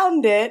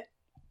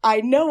 I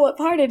know what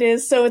part it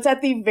is. So it's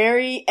at the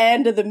very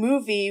end of the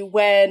movie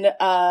when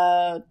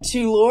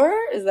Tulor,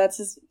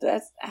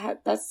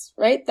 that's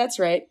right? That's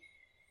right.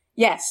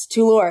 Yes,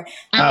 Tulor.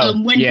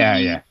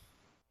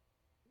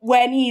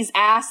 When he's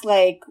asked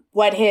like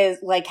what his,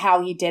 like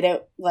how he did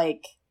it,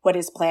 like what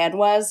his plan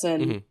was,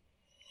 and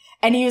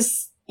he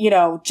was, you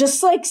know,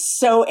 just like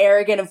so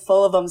arrogant and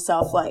full of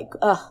himself, like,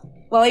 well,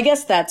 I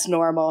guess that's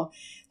normal.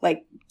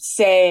 Like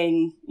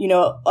saying, you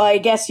know, I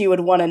guess you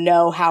would want to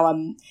know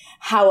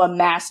how a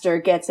master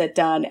gets it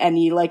done, and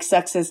he like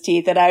sucks his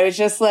teeth, and I was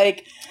just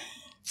like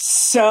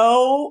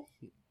found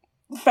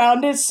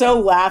it so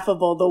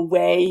laughable the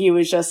way he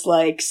was just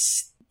like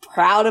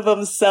proud of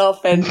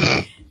himself and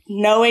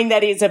knowing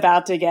that he's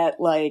about to get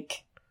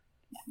like,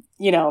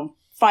 you know,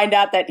 find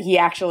out that he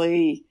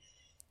actually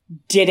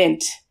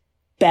didn't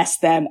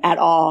best them at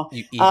all.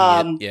 You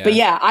idiot. Yeah. But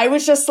yeah, I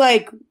was just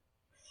like,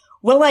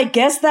 well, I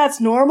guess that's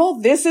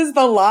normal. This is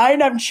the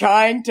line I'm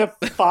trying to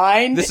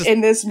find in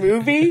this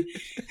movie.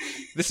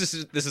 This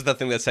is the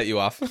thing that set you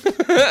off.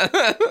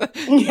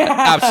 Yeah,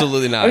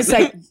 absolutely not.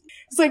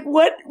 It's like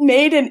what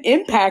made an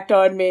impact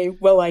on me?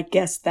 Well, I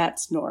guess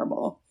that's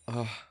normal.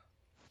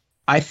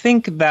 I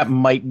think that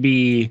might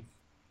be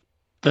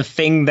the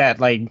thing that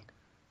like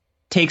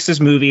takes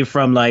this movie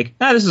from like,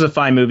 this is a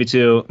fine movie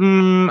to,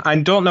 I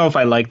don't know if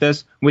I like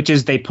this, which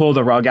is they pull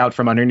the rug out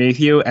from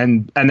underneath you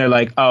and they're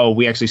like, oh,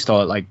 we actually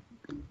stole it like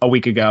a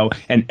week ago,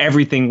 and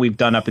everything we've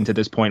done up until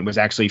this point was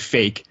actually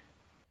fake.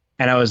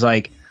 And I was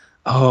like,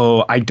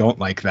 oh, I don't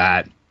like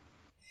that.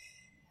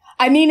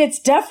 I mean, it's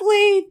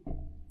definitely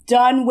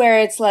done where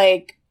it's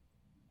like,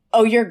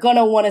 oh, you're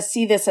gonna want to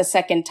see this a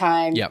second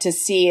time to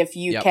see if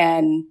you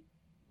can,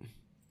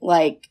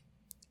 like,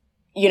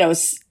 you know,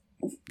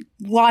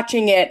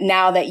 watching it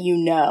now that you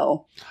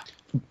know.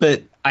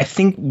 But I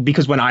think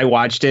because when I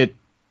watched it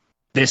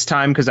this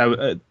time, because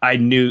I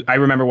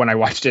remember when I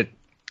watched it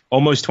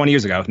almost 20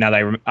 years ago. Now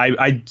that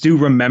I do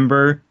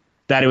remember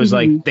that it was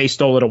like they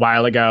stole it a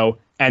while ago,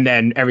 and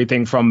then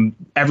everything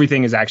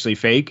is actually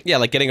fake. Yeah,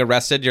 like getting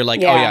arrested, you're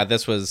like, oh yeah,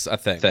 this was a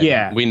thing.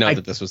 Yeah, we know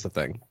that this was the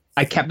thing.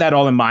 I kept that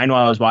all in mind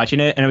while I was watching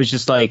it, and it was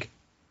just like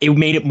it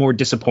made it more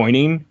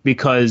disappointing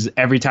because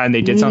every time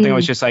they did something, I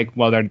was just like,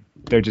 well,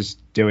 they're just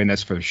doing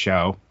this for the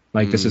show.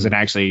 Like this isn't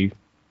actually.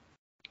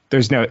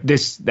 There's no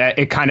that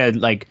it kind of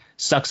like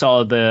sucks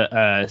all of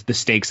the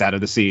stakes out of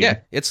the scene.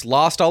 Yeah, it's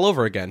lost all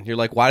over again. You're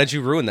like, why did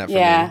you ruin that for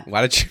me?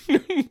 Why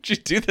did you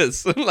do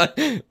this? Like,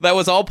 that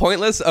was all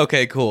pointless.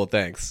 Okay, cool,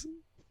 thanks.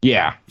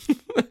 Yeah.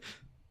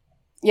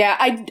 Yeah,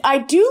 I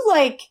do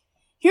like.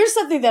 Here's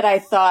something that I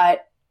thought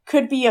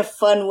could be a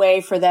fun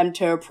way for them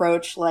to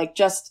approach, like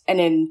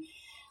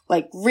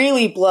like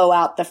really blow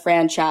out the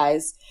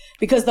franchise,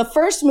 because the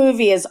first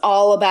movie is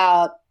all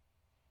about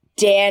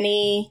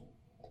Danny.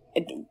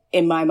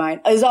 In my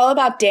mind, is all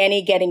about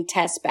Danny getting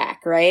Tess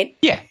back, right?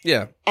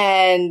 Yeah.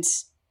 And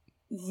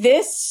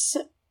this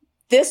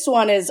this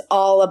one is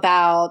all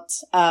about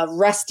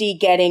Rusty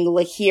getting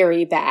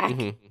Lahiri back.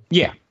 Mhm.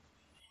 Yeah.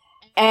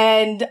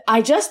 And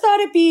I just thought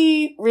it'd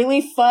be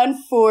really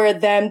fun for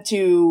them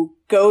to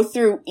go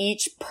through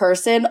each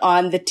person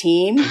on the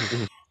team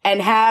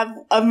and have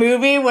a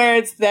movie where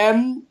it's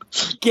them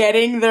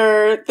getting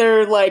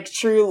their like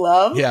true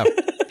love. Yeah.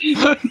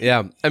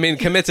 Yeah. I mean,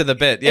 commit to the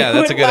bit. Yeah, It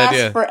that's a would good last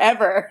idea.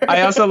 forever.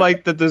 I also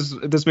like that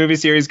this movie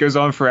series goes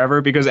on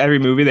forever because every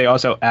movie they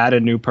also add a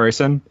new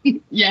person.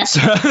 Yes.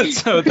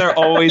 So they're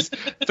always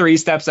 3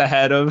 steps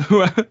ahead of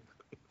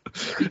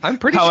I'm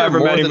pretty however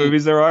sure many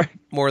movies there are.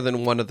 more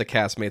than one of the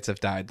castmates have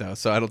died, though,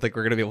 so I don't think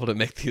we're going to be able to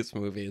make these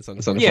movies.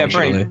 Yeah,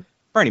 Unfortunately.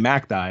 Bernie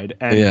Mac died,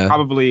 and Yeah.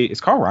 probably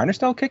is Carl Reiner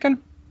still kicking?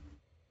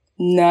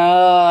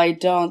 No, I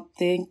don't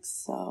think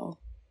so.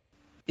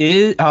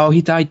 He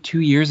died 2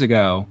 years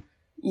ago.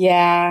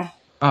 Yeah.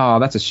 Oh,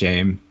 that's a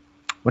shame.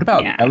 What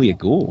about Yeah. Elliot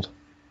Gould?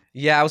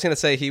 Yeah, I was going to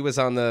say he was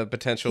on the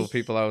potential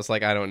people. I was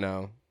like, I don't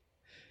know.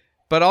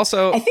 But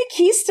also, I think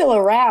he's still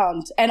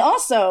around. And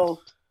also,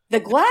 the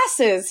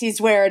glasses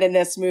he's wearing in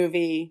this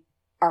movie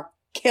are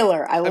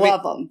killer. I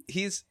love them.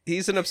 he's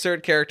an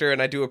absurd character,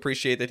 and I do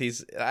appreciate that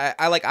he's.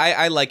 I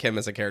like him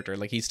as a character.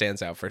 Like, he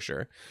stands out for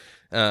sure.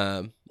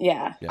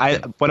 Yeah.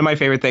 One of my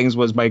favorite things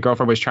was my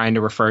girlfriend was trying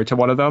to refer to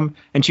one of them,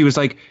 and she was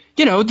like,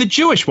 the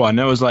Jewish one.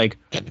 And I was like,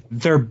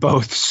 they're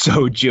both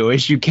so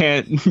Jewish. You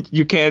can't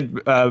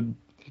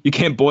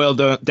boil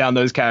down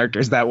those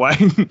characters that way.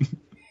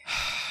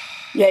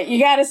 Yeah, you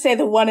gotta say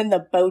the one in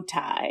the bow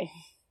tie.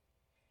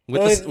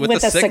 with the a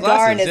sick cigar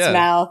glasses, in his yeah.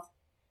 mouth.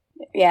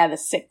 Yeah, the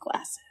sick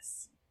glasses.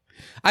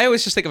 I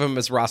always just think of him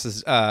as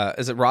Ross's.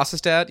 Is it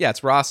Ross's dad? Yeah,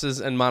 it's Ross's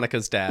and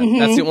Monica's dad. Mhm.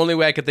 That's the only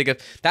way I could think of.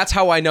 That's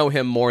how I know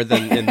him more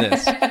than in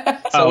this.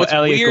 So it's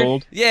Elliot weird.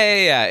 Gould.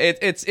 Yeah.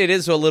 It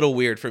is a little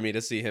weird for me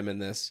to see him in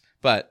this,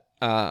 but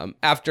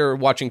after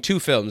watching 2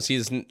 films,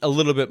 he's a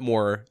little bit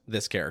more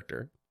this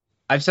character.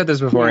 I've said this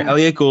before. Yeah.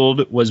 Elliot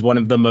Gould was one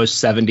of the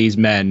most 70s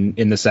men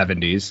in the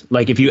 70s.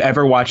 Like, if you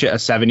ever watch a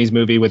 70s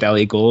movie with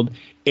Elliot Gould,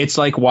 it's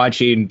like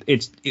watching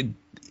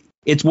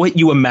it's what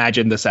you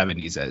imagine the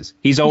 70s is.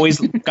 He's always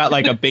got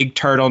like a big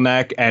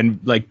turtleneck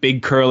and like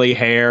big curly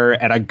hair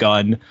and a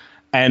gun,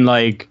 and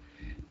like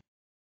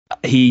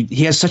he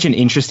has such an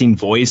interesting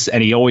voice,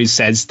 and he always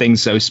says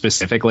things so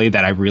specifically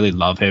that I really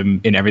love him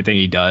in everything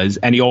he does.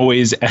 And he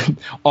always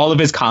all of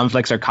his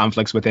conflicts are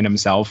conflicts within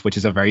himself, which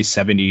is a very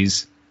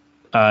 70s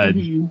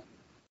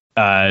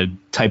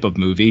type of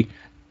movie.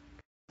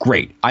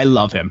 Great. I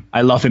love him.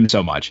 I love him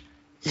so much.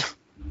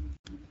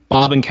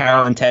 Bob and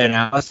Carol and Ted and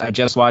Alice. I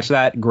just watched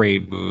that.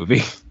 Great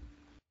movie.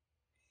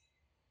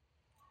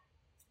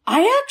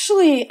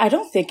 I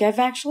don't think I've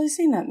actually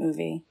seen that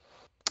movie.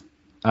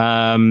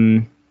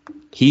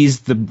 He's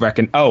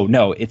the oh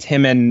no, it's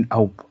him and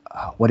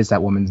what is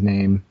that woman's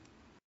name?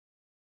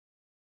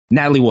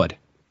 Natalie Wood.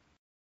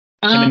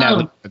 Him and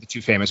Natalie are the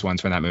 2 famous ones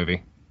from that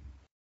movie.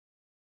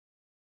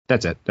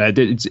 That's it.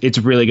 It's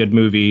a really good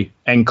movie,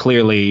 and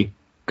clearly,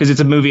 because it's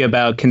a movie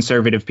about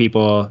conservative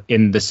people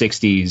in the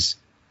 60s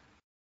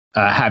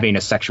having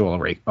a sexual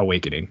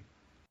awakening.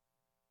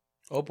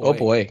 Oh boy. Oh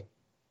boy.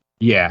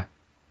 Yeah.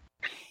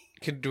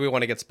 Do we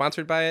want to get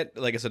sponsored by it?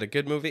 Like, is it a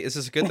good movie? Is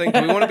this a good thing?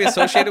 Do we want to be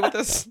associated with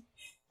this?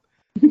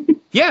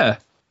 Yeah,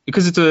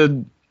 because it's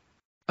good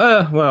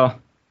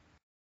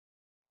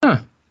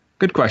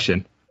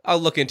question. I'll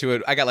look into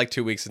it. I got like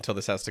 2 weeks until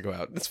this has to go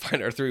out. It's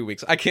fine, or 3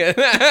 weeks. I can't.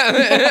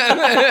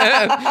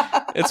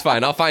 It's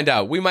fine. I'll find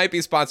out. We might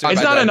be sponsored. It's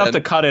by not that, enough and-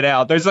 to cut it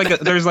out. There's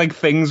like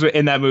things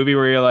in that movie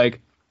where you're like,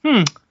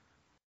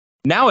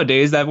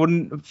 nowadays that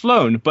wouldn't have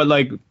flown, but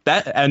like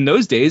that, and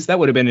those days that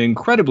would have been an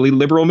incredibly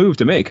liberal move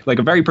to make, like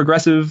a very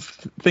progressive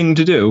thing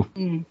to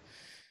do.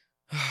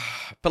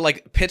 But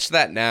like, pitch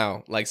that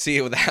now. Like, see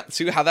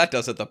how that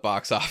does at the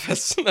box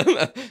office.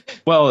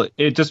 Well,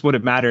 it just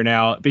wouldn't matter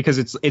now because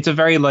it's a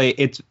very like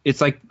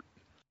it's like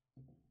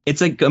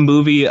a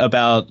movie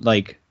about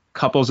like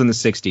couples in the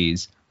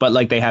 60s, but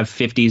like they have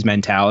 50s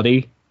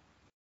mentality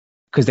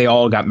because they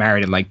all got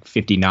married at like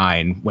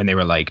 59 when they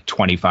were like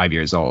 25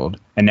 years old,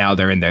 and now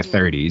they're in their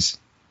 30s,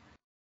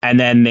 and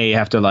then they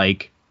have to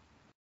like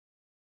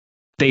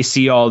they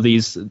see all the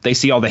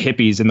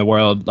hippies in the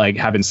world like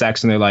having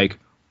sex, and they're like,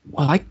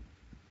 well,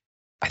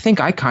 I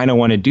think I kind of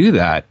want to do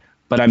that,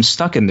 but I'm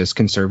stuck in this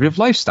conservative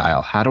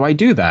lifestyle. How do I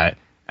do that?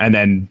 And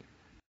then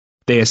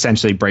they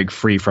essentially break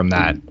free from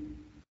that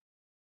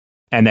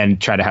and then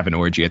try to have an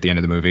orgy at the end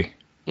of the movie.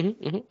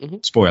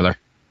 Spoiler.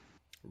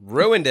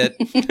 Ruined it.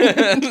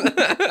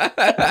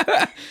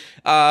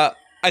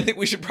 I think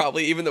we should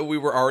probably, even though we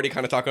were already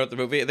kind of talking about the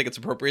movie, I think it's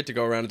appropriate to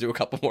go around and do a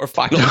couple more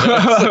final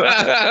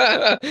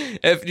notes.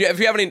 If you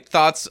have any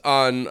thoughts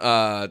on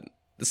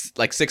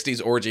like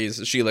 60s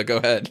orgies, Sheila, go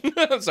ahead.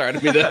 I'm sorry to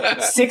be that.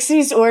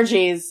 60s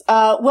orgies.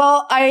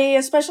 Well, I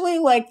especially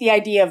like the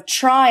idea of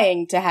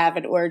trying to have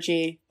an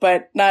orgy,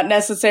 but not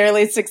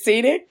necessarily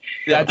succeeding.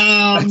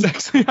 That's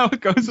actually how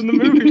it goes in the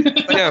movie.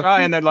 They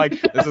try and they're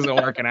like, this isn't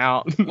working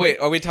out. Wait,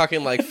 are we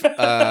talking like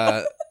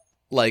oh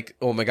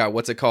my god,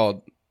 what's it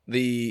called?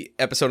 the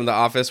episode in The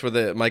Office where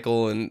the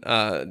Michael and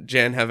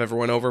Jan have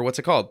everyone over. What's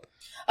it called?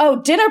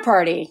 Oh, Dinner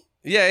Party.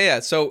 Yeah.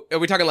 So are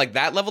we talking like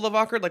that level of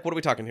awkward? Like, what are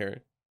we talking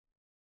here?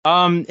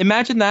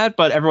 Imagine that,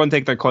 but everyone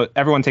takes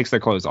their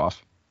clothes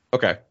off.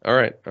 Okay. All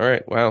right.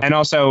 Wow. And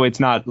also, it's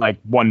not like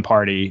one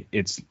party;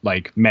 it's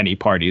like many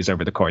parties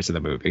over the course of the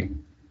movie.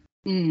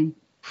 Mm.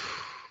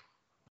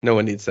 No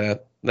one needs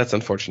that. That's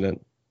unfortunate.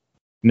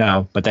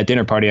 No, but that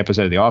dinner party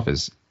episode of The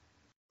Office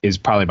is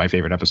probably my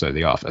favorite episode of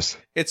The Office.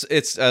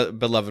 It's a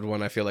beloved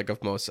one, I feel like,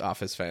 of most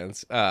Office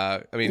fans.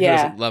 I mean, who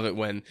Yeah. doesn't love it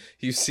when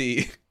you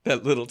see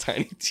that little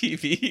tiny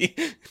TV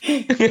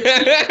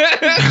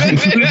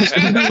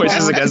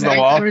Pushes against the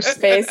wall. First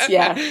space,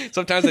 yeah.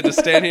 Sometimes I just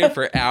stand here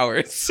for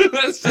hours.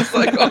 It's just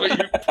like, oh, you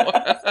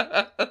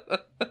poor.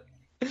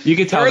 You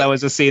could tell that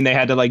was a scene they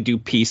had to like do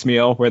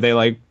piecemeal, where they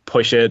like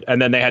push it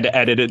and then they had to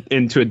edit it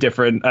into a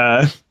different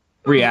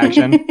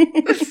reaction.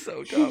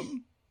 So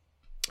dumb.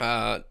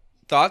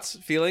 Thoughts,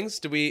 feelings?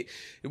 Do we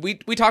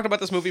talked about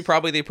this movie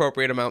probably the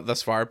appropriate amount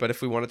thus far, but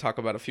if we want to talk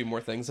about a few more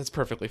things, that's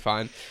perfectly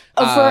fine.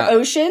 For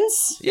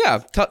Oceans? Yeah,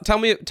 tell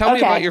me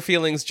about your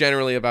feelings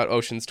generally about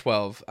Ocean's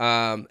 12.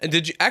 And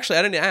did you actually?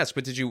 I didn't ask,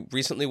 but did you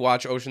recently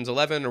watch Ocean's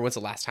 11, or when's the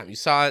last time you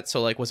saw it?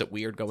 So like, was it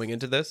weird going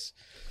into this?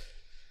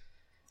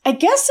 I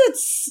guess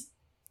it's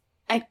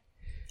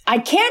I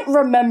can't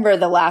remember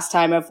the last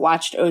time I've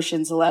watched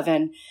Ocean's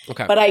 11.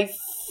 Okay, but I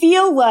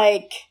feel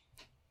like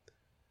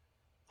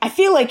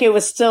it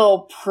was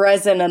still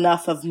present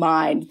enough of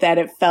mind that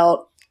it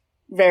felt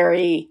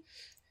very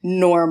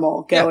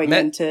normal going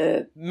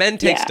into men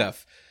take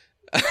stuff.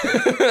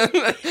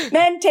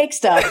 Men take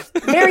stuff.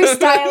 Very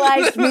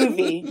stylized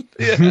movie.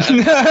 Yeah.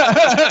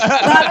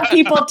 A lot of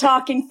people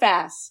talking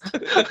fast.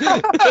 That's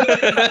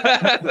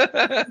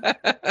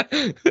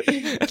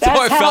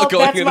how I felt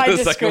going into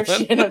the second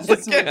one. Of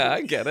this movie. Yeah,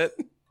 I get it.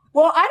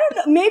 Well, I don't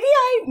know.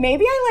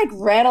 Maybe I like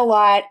read a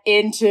lot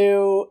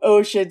into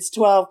Ocean's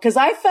 12 because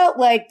I felt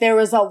like there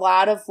was a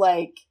lot of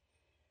like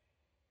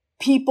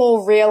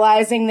people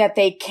realizing that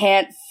they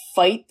can't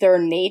fight their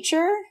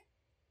nature.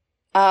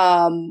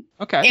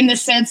 Okay. In the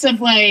sense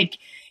of like,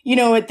 you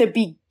know, at the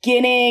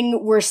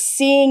beginning, we're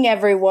seeing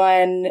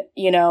everyone,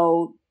 you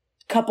know,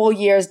 couple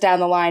years down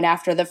the line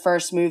after the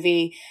first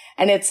movie.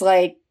 And it's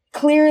like,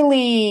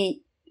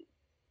 clearly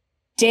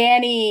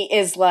Danny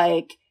is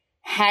like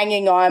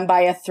hanging on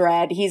by a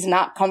thread. He's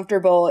not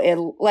comfortable.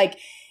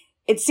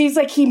 It seems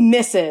like he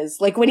misses.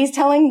 Like when he's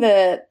telling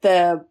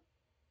the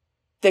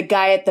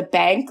guy at the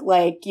bank,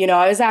 like, you know,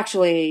 I was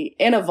actually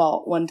in a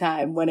vault one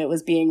time when it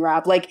was being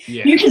robbed. Like,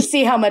 you can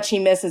see how much he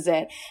misses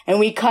it. And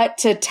we cut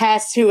to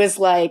Tess, who is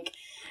like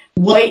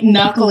white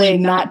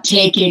knuckling, not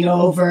taking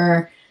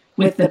over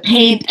with the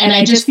paint. And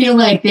I just feel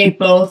like they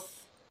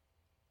both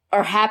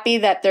are happy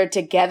that they're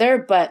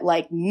together, but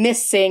like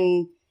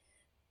missing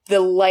the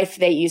life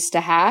they used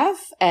to have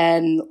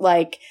and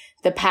like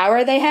the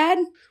power they had.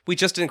 We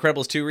just did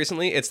Incredibles 2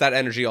 recently. It's that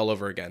energy all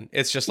over again.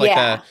 It's just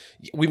like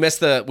we miss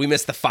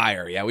the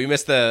fire. Yeah, we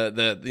miss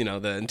the you know,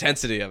 the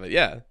intensity of it.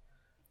 Yeah.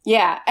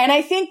 Yeah, and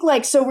I think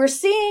like so we're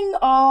seeing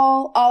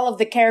all of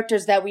the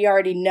characters that we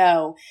already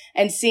know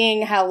and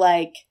seeing how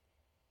like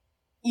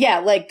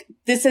like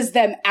this is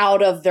them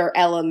out of their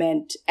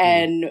element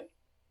and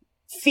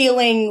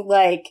feeling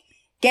like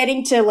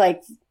getting to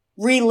like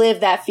relive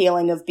that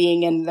feeling of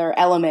being in their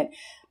element.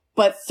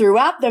 But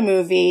throughout the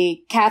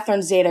movie,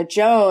 Catherine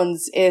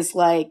Zeta-Jones is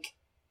like,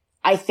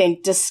 I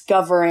think,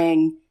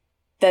 discovering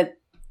that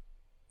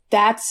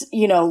that's,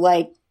 you know,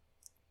 like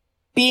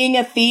being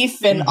a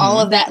thief and all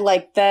of that,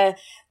 like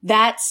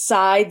that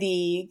side,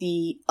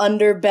 the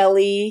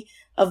underbelly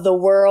of the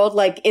world,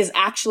 like is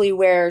actually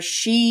where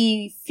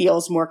she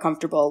feels more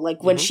comfortable.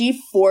 Like when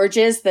she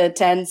forges the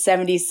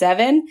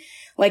 1077,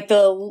 like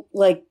the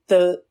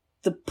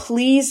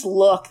pleased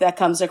look that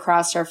comes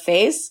across her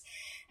face.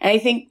 And I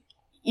think,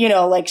 you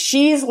know, like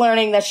she's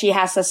learning that she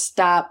has to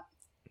stop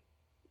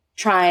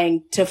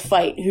trying to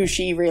fight who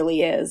she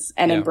really is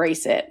and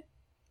embrace it.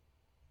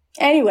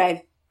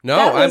 Anyway. No,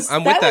 I'm with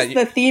that. That was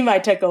the theme I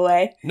took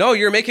away. No,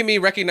 you're making me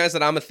recognize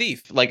that I'm a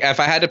thief. Like if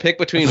I had to pick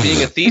between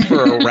being a thief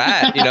or a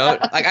rat, you know,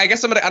 like I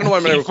guess I don't know what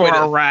I'm going to equate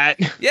a rat.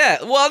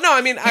 Yeah, well, no,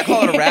 I mean I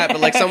call it a rat,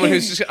 but like someone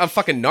who's just a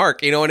fucking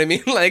narc. You know what I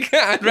mean? Like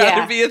I'd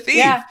rather be a thief.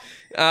 Yeah.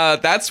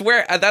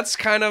 That's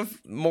kind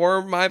of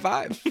more my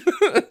vibe.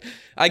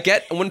 I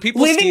get when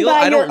people Living steal, by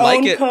I don't your like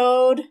own it.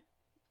 Code.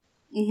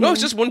 No,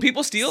 it's just when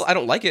people steal, I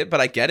don't like it,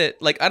 but I get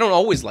it. Like I don't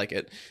always like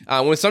it.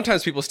 When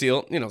sometimes people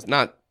steal, you know,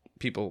 not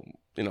people,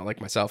 you know,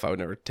 like myself, I would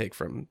never take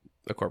from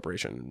a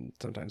corporation and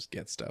sometimes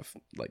get stuff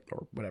like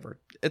or whatever.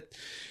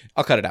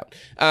 I'll cut it out.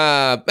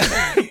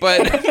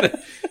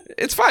 But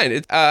it's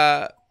fine.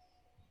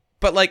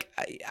 But like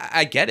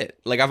I get it.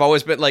 Like I've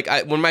always been like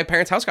when my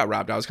parents' house got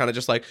robbed, I was kind of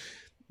just like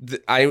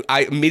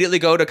I immediately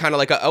go to kind of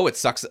like it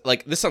sucks.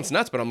 Like this sounds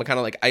nuts, but I'm kind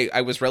of like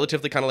I was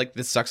relatively kind of like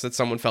this sucks that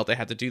someone felt they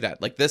had to do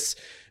that. Like that's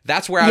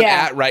where I'm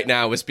at right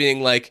now is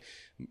being like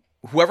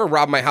whoever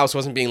robbed my house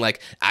wasn't being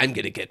like, I'm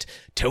gonna get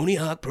Tony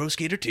Hawk Pro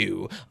Skater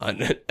 2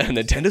 on a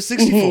Nintendo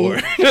 64.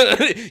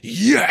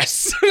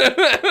 Yes.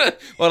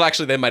 Well,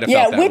 actually, they might have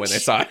felt that when they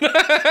saw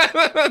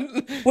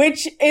it.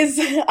 Which is,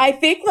 I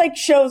think, like,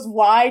 shows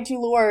why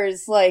Toulour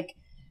is like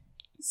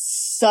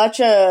such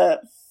a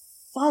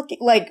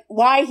like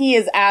why he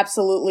is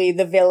absolutely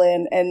the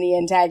villain and the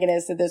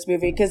antagonist of this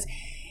movie, because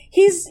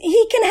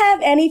he can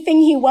have anything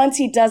he wants.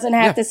 He doesn't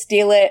have to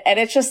steal it, and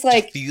it's just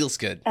like it feels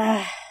good.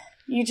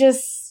 You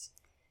just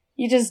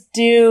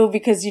do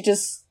because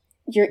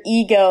your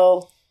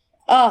ego.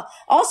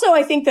 Also,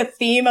 I think the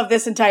theme of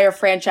this entire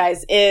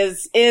franchise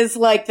is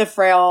like the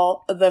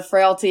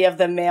frailty of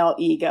the male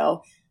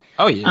ego.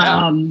 Oh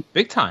yeah,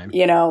 big time.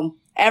 You know,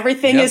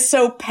 everything is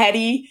so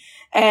petty,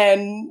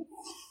 and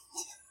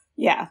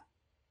yeah.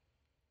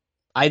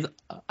 I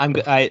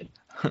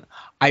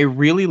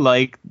really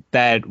like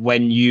that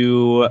when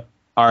you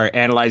are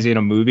analyzing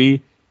a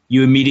movie,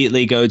 you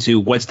immediately go to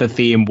what's the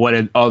theme, what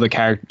are all the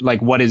character,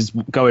 like what is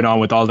going on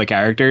with all the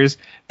characters,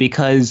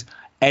 because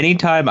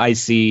anytime I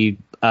see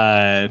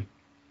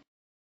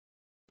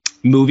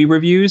movie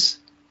reviews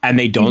and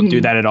they don't do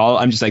that at all,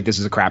 I'm just like, this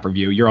is a crap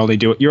review. You're only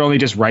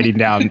just writing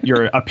down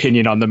your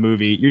opinion on the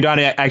movie. You're not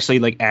actually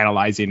like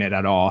analyzing it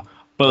at all.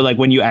 But like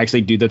when you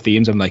actually do the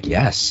themes, I'm like,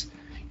 yes,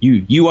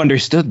 you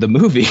understood the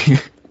movie.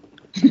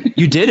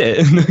 You did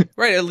it.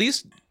 Right, at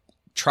least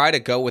try to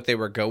go what they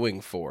were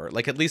going for.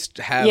 Like, at least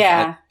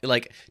have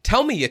like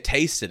tell me you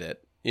tasted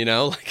it, you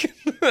know? Like,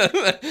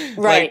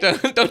 right.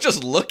 Like, don't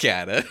just look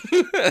at it.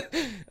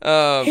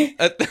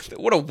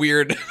 What a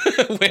weird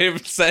way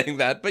of saying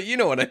that, but you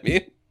know what I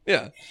mean.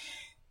 Yeah.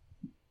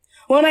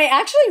 When I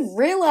actually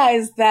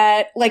realized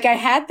that, like, I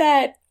had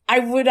that, I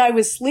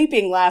was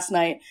sleeping last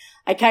night,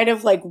 I kind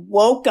of like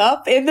woke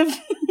up in the middle.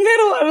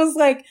 I was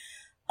like,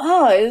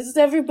 oh, is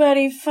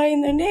everybody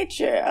fighting their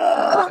nature?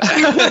 Oh.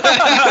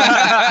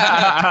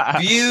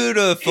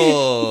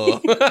 Beautiful.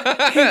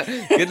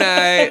 Good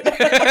night.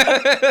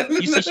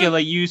 You see, Sheila,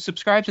 you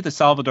subscribe to the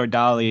Salvador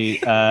Dali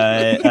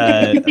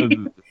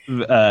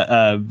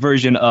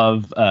version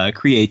of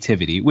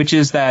creativity, which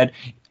is that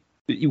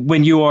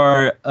when you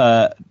are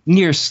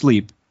near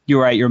sleep,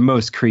 you're at your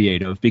most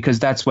creative, because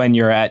that's when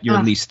you're at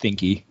your least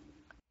thinky.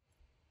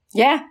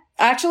 Yeah,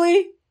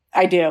 actually,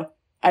 I do.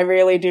 I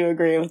really do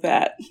agree with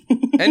that.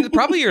 And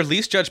probably your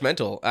least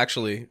judgmental,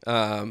 actually.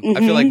 I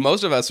feel like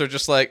most of us are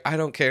just like, I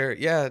don't care.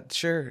 Yeah,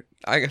 sure.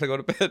 I gotta go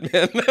to bed,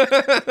 man.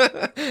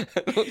 I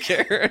don't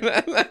care.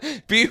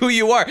 Be who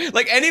you are.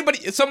 Like,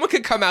 someone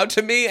could come out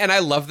to me and I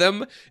love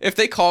them. If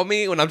they call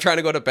me when I'm trying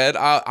to go to bed,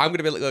 I'm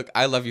gonna be like, look,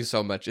 I love you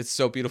so much. It's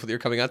so beautiful that you're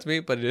coming out to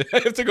me, but I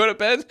have to go to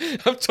bed.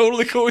 I'm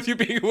totally cool with you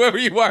being whoever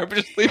you are, but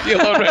just leave me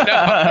alone right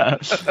now.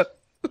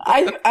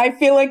 I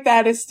feel like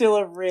that is still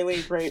a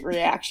really great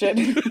reaction.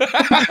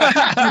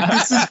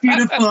 This is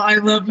beautiful. I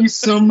love you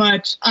so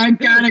much. I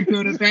gotta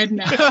go to bed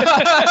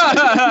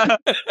now.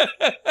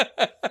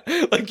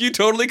 Like, you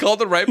totally called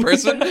the right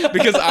person,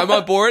 because I'm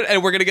on board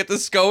and we're gonna get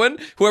this going.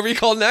 Whoever you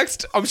call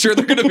next, I'm sure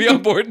they're gonna be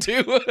on board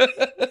too.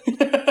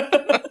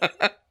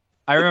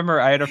 I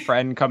remember I had a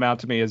friend come out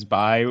to me as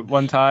bi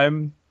one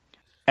time,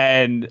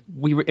 and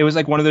it was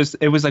like one of those,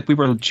 it was like we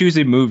were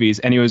choosing movies,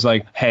 and he was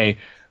like, hey,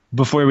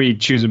 before we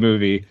choose a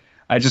movie,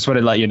 I just want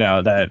to let you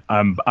know that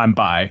I'm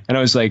bi. And I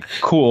was like,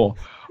 cool.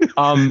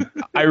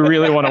 I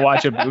really want to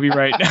watch a movie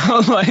right now.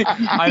 Like,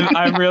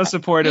 I'm real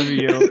supportive of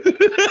you.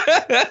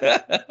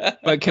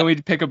 But can we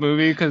pick a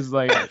movie? Because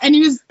like,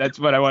 that's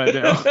what I want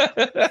to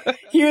do.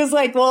 He was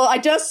like, well, I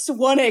just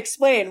want to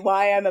explain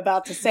why I'm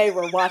about to say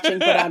we're watching,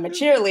 but I'm a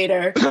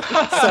cheerleader. So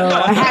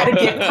I had to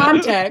give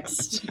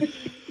context.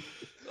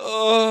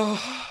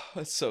 Oh,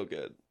 that's so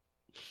good.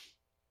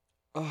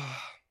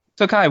 Oh.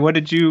 So Kai, what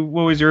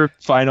was your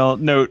final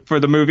note for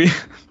the movie?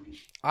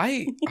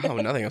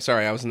 Nothing. I'm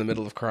sorry. I was in the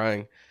middle of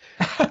crying.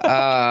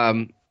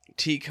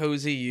 Tea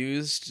Cozy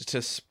used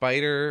to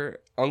spider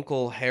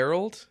Uncle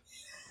Harold.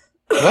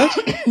 What?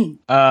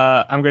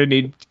 I'm going to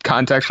need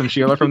context from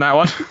Sheila from that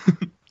one.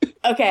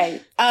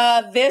 Okay.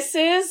 This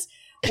is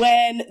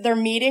when they're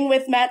meeting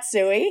with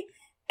Matsui,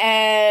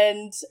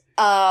 and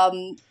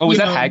was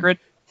that Hagrid?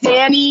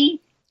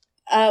 Danny.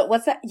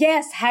 What's that?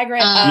 Yes,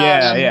 Hagrid.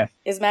 Yeah.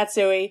 Is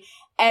Matsui.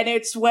 And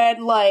it's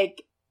when,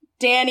 like,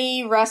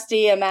 Danny,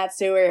 Rusty, and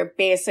Matsui are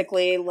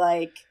basically,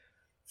 like,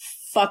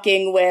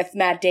 fucking with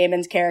Matt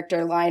Damon's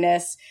character,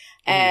 Linus.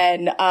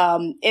 And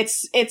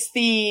it's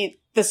the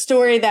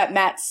story that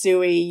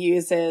Matsui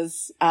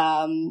uses,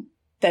 that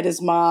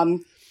his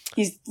mom,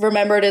 he's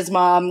remembered his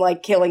mom,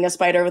 like, killing a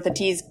spider with a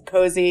tea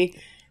cozy,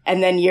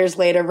 and then years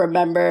later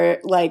remember,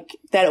 like,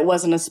 that it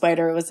wasn't a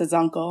spider, it was his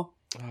uncle.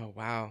 Oh,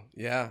 wow.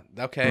 Yeah,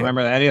 okay. I don't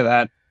remember any of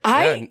that.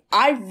 I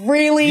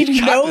really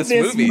know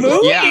this movie.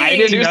 Yeah, I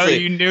didn't know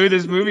you knew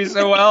this movie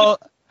so well.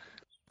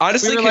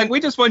 Honestly, we were we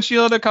just want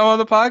Sheila to come on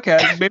the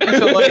podcast. Maybe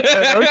she'll like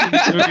that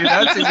Ocean's movie.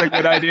 That seems like a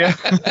good idea.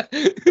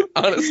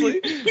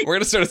 Honestly, we're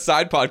gonna start a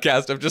side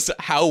podcast of just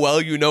how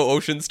well you know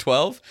Ocean's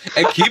 12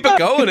 and keep it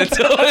going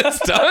until it's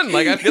done.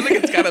 Like I feel like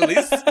it's got at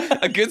least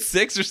a good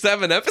 6 or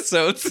 7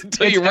 episodes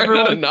until you run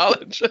out of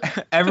knowledge.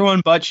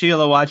 Everyone but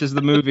Sheila watches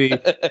the movie,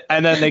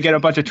 and then they get a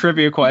bunch of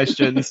trivia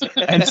questions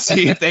and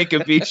see if they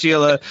can beat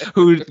Sheila,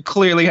 who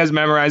clearly has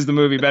memorized the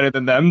movie better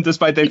than them,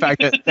 despite the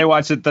fact that they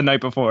watched it the night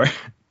before.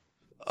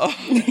 Oh,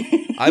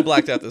 I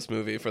blacked out this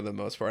movie for the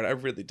most part. I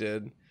really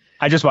did.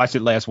 I just watched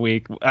it last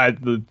week.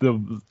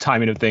 The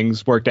timing of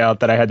things worked out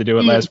that I had to do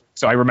it last week,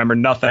 so I remember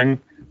nothing.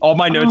 All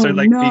my notes are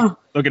like me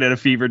looking at a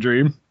fever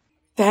dream.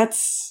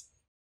 That's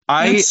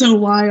so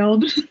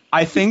wild.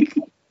 I think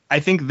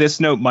this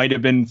note might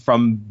have been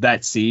from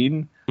that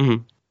scene,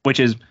 which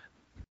is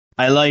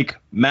I like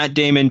Matt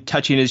Damon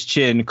touching his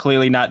chin,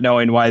 clearly not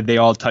knowing why they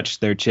all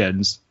touched their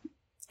chins.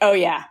 Oh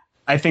yeah.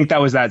 I think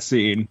that was that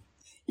scene.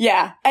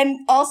 Yeah, and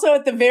also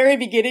at the very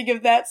beginning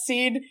of that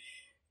scene,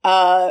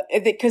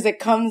 because it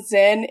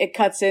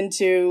cuts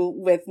into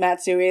with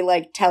Matsui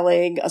like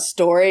telling a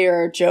story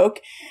or a joke,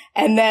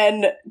 and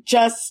then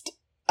just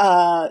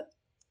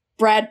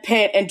Brad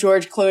Pitt and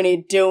George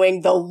Clooney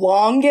doing the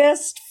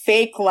longest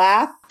fake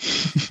laugh,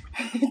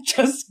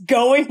 just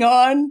going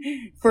on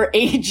for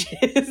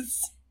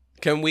ages.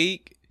 Can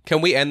we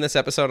end this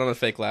episode on a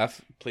fake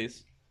laugh,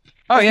 please?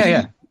 Oh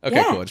yeah. Okay,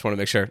 Yeah. cool. I just want to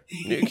make sure.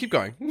 Keep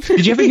going.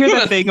 Did you ever hear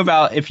that thing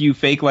about if you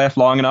fake laugh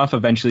long enough,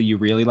 eventually you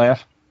really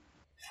laugh?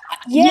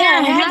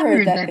 Yeah, I have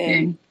heard that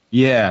thing.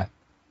 Yeah,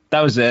 that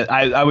was it.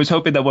 I was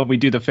hoping that when we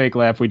do the fake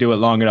laugh, we do it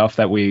long enough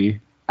that we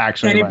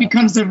actually That it laugh.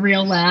 becomes a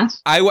real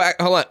laugh. Hold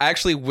on. I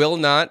actually will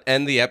not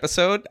end the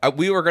episode.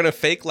 We were gonna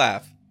fake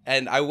laugh,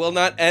 and I will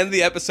not end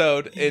the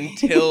episode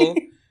until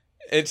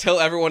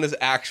everyone has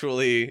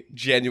actually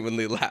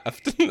genuinely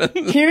laughed.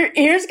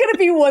 Here's gonna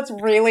be what's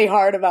really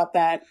hard about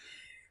that.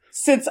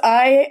 Since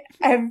I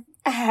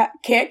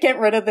can't get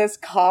rid of this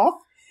cough,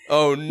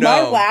 Oh no!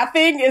 my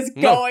laughing is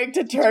going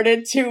to turn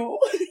into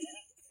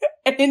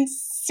an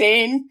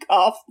insane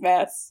cough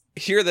mess.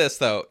 Hear this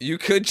though. You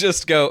could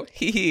just go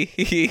hee hee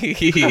hee hee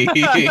hee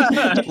hee hee.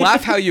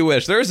 Laugh how you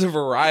wish. There's a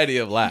variety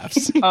of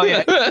laughs. Oh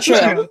yeah,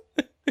 True.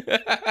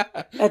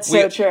 That's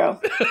so true.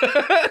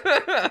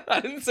 I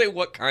didn't say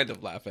what kind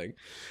of laughing.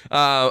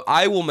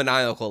 I will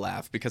maniacal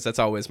laugh because that's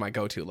always my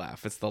go-to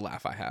laugh. It's the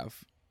laugh I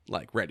have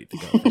like ready to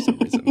go for some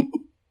reason.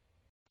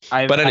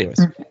 But anyways,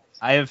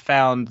 I have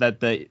found that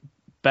the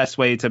best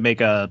way to make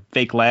a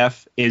fake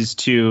laugh is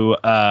to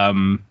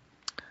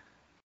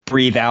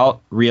breathe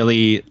out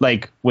really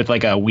like with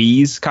like a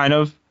wheeze, kind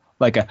of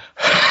like a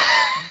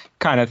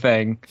kind of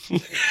thing.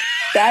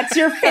 That's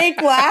your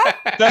fake laugh?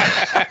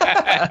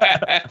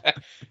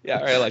 Yeah,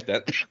 I like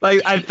that.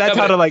 Like that's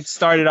how to like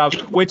start it up,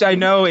 which I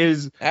know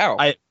is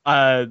Ow.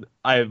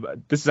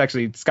 This is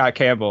actually Scott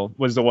Campbell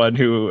was the one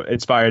who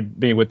inspired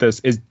me with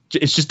this. It's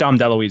just Dom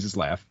DeLuise's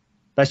laugh.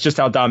 That's just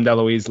how Dom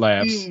DeLuise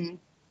laughs.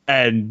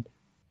 And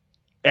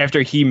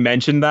after he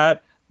mentioned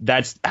that,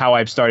 that's how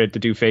I've started to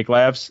do fake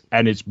laughs,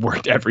 and it's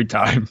worked every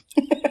time.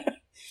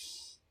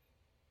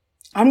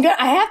 I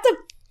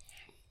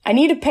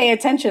need to pay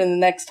attention the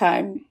next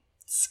time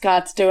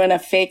Scott's doing a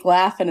fake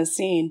laugh in a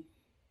scene.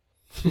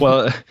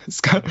 Well,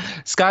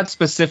 Scott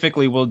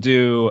specifically will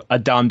do a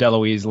Dom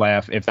DeLuise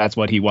laugh if that's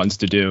what he wants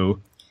to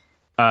do.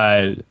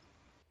 That's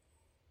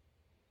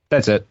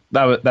it.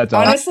 That's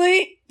all.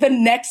 Honestly, the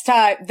next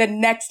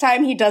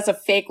time he does a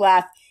fake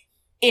laugh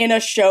in a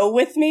show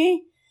with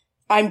me,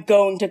 I'm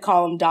going to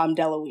call him Dom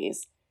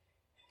DeLuise.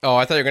 Oh,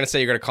 I thought you were gonna say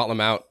you're gonna call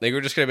him out. Like, you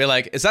were just gonna be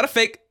like, "Is that a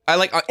fake?" Is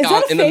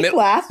that a fake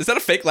laugh? Is that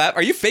a fake laugh?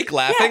 Are you fake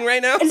laughing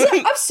right now?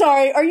 I'm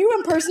sorry. Are you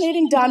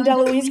impersonating Dom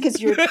DeLuise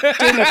because you're doing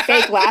a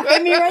fake laugh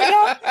at me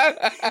right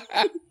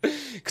now?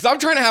 Because I'm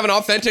trying to have an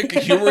authentic,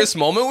 humorous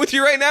moment with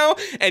you right now,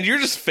 and you're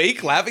just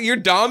fake laughing. You're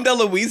Dom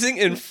DeLuising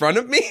in front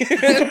of me.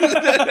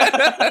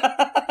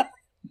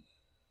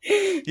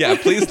 Yeah,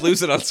 please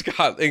lose it on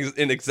Scott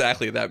in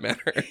exactly that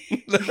manner.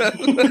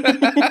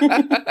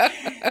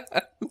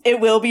 It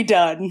will be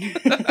done.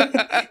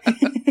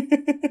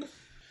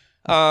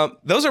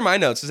 Those are my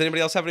notes. Does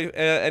anybody else have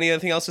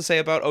anything else to say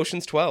about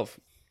Ocean's 12?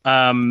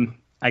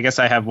 I guess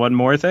I have one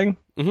more thing.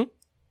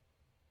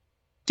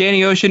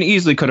 Danny Ocean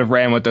easily could have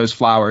ran with those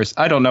flowers.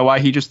 I don't know why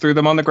he just threw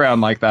them on the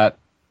ground like that.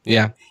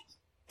 Yeah.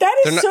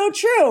 That is so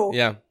true.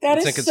 Yeah. That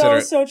is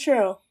so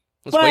true.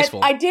 That's but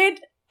wasteful.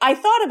 I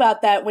thought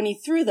about that when he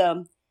threw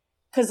them.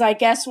 Because I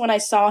guess when I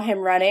saw him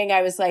running,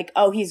 I was like,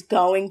 oh, he's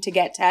going to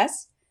get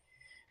Tess.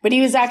 But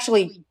he was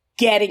actually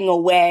getting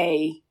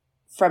away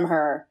from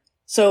her.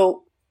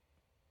 So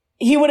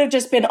he would have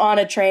just been on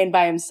a train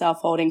by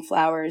himself holding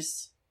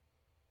flowers,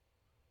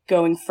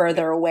 going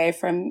further away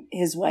from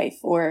his wife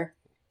or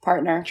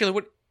partner. Sheila,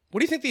 what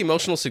do you think the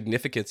emotional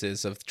significance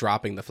is of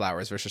dropping the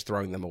flowers versus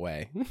throwing them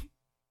away?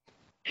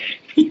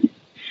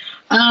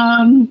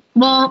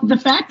 Well, the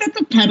fact that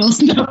the petals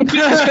don't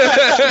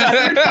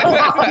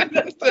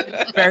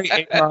Very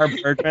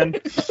Ingmar Bergman.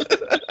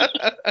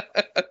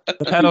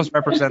 The petals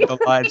represent the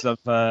lives of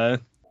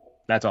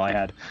That's all I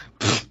had.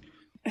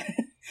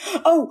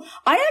 Oh,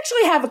 I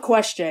actually have a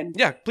question.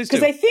 Yeah, please do.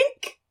 Because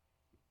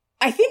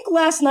I think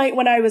last night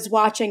when I was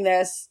watching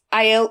this,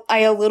 I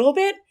a little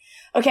bit.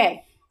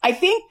 Okay, I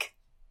think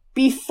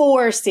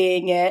before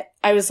seeing it,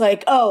 I was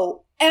like,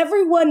 oh,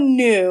 everyone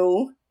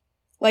knew.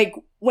 Like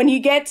when you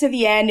get to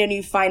the end and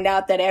you find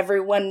out that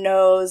everyone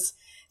knows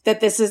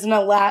that this is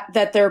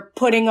that they're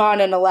putting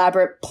on an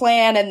elaborate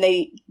plan and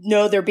they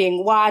know they're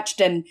being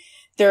watched and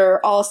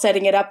they're all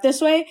setting it up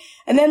this way.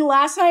 And then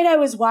last night I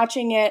was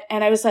watching it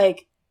and I was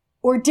like,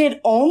 or did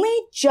only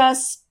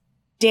just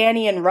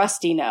Danny and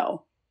Rusty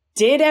know?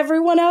 Did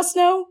everyone else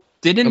know?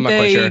 Didn't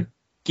they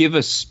give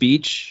a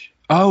speech?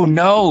 Oh,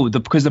 no,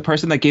 because the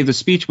person that gave the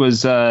speech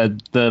was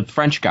the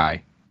French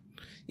guy.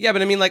 Yeah,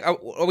 but I mean, like,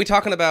 are we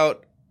talking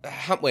about...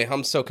 wait,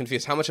 I'm so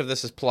confused. How much of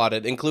this is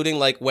plotted, including,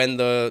 like, when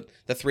the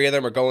three of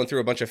them are going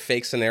through a bunch of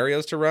fake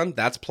scenarios to run?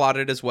 That's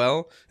plotted as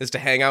well, is to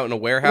hang out in a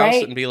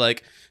warehouse and be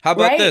like, how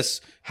about this?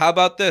 How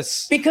about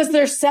this? Because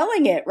they're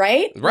selling it,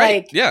 right?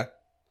 Right, like, yeah.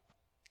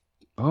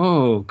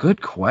 Oh,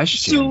 good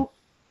question.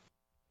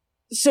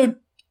 So,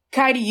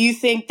 Kai, do you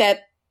think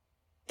that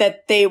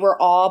they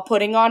were all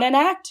putting on an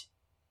act?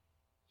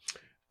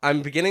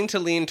 I'm beginning to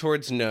lean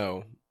towards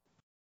no.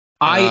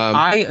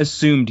 I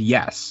assumed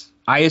yes.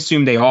 I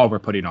assumed they all were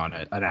putting on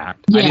an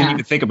act. Yeah. I didn't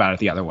even think about it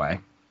the other way.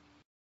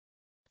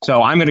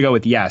 So I'm going to go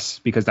with yes,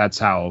 because that's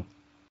how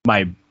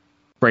my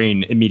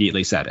brain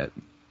immediately said it.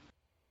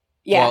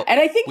 Yeah, well, and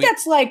I think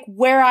that's like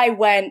where I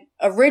went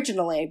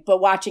originally,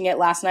 but watching it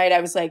last night, I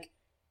was like,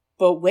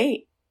 but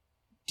wait,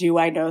 do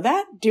I know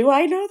that? Do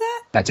I know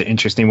that? That's an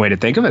interesting way to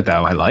think of it,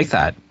 though. I like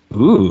that.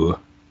 Ooh.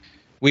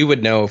 We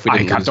would know if we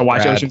didn't I have to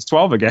watch Brad. Ocean's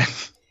 12 again.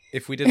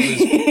 If we didn't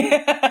lose...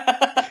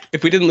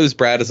 If we didn't lose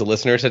Brad as a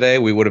listener today,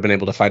 we would have been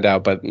able to find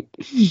out. But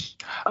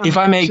if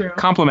I may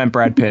compliment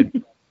Brad Pitt,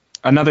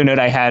 another note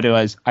I had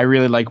was I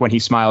really like when he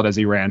smiled as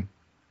he ran.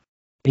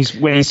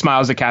 When he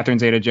smiles at Catherine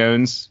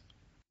Zeta-Jones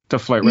to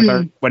flirt with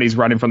her when he's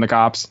running from the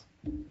cops.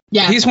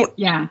 Yeah,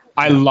 yeah.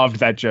 I loved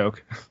that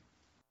joke.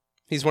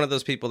 He's one of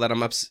those people that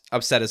I'm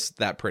upset is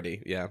that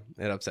pretty. Yeah,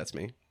 it upsets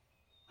me.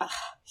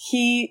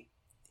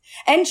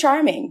 And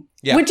charming.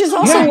 Yeah. Which is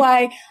also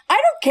why I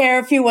don't care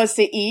if he was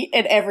to eat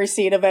in every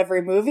scene of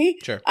every movie.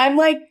 Sure. I'm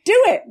like, do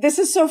it. This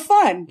is so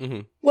fun. Mm-hmm.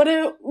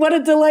 What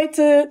a delight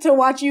to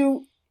watch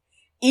you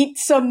eat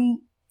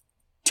some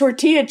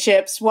tortilla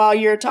chips while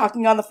you're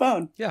talking on the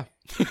phone. Yeah.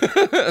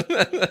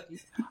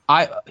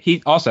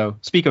 He also,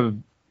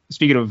 speaking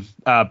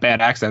of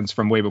bad accents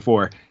from way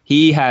before,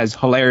 he has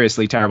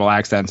hilariously terrible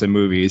accents in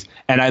movies.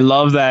 And I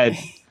love that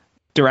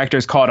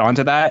directors caught on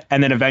to that,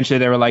 and then eventually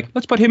they were like,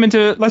 let's put him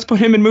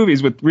in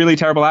movies with really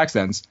terrible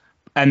accents,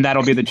 and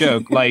that'll be the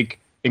joke. Like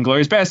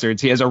Inglourious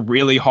Bastards, he has a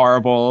really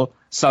horrible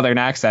Southern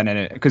accent in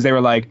it because they were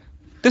like,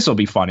 this will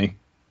be funny.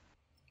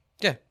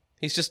 Yeah,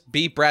 he's just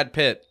Brad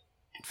Pitt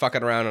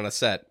fucking around on a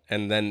set,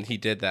 and then he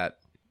did that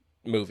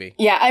movie.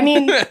 Yeah, I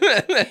mean,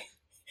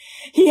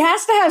 he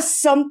has to have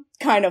some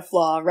kind of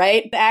flaw,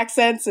 right? The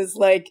accents is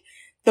like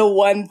the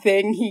one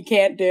thing he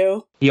can't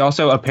do. He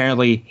also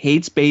apparently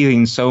hates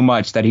bathing so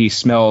much that he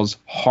smells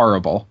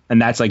horrible.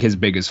 And that's like his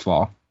biggest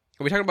flaw.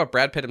 Are we talking about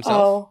Brad Pitt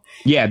himself? Oh.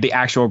 Yeah, the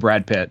actual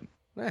Brad Pitt.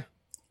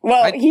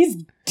 Well,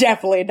 he's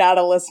definitely not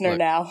a listener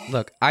now.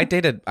 Look, I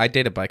dated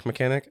a bike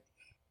mechanic.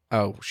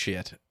 Oh,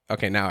 shit.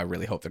 Okay, now I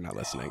really hope they're not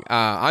listening.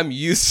 I'm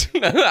used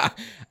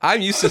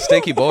to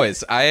stinky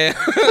boys. I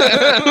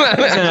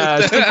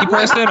a stinky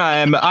person.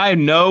 I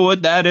know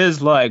what that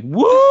is like.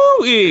 Woo!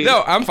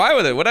 No, I'm fine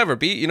with it. Whatever.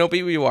 Be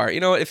who you are. You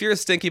know, if you're a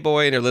stinky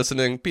boy and you're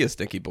listening, be a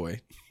stinky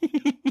boy.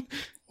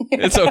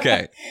 It's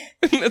okay.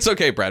 It's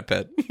okay, Brad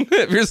Pitt.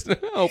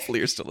 Hopefully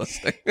you're still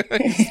listening.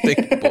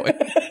 Stinky boy.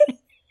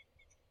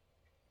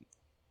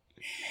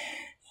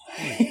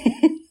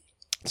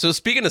 So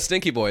speaking of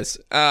stinky boys,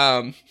 is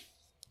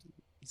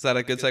that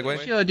a good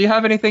segue? Sheila, do you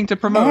have anything to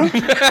promote?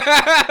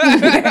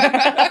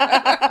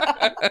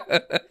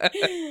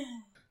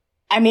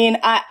 I mean,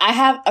 I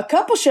have a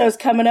couple shows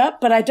coming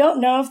up, but I don't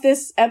know if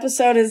this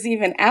episode is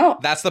even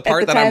out. That's the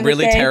part that I'm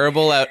really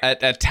terrible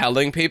at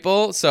telling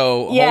people.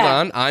 So hold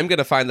on. I'm going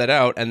to find that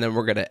out, and then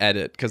we're going to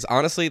edit, because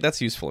honestly,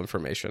 that's useful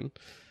information.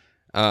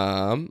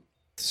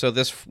 So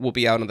this will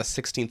be out on the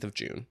 16th of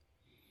June.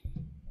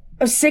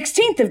 Oh,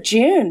 16th of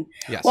June?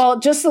 Yes. Well,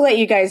 just to let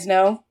you guys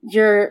know,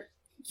 your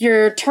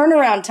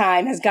turnaround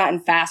time has gotten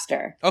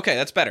faster. Okay,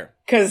 that's better.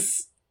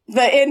 Because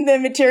in the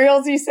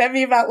materials you sent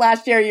me about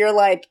last year, you're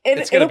like,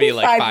 it's going to be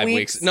like 5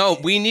 weeks. No,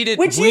 we needed...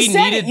 Which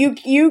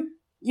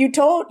you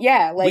told,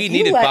 like, we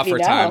needed buffer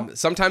time.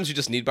 Sometimes you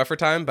just need buffer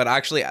time, but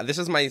actually, this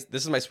is my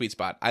sweet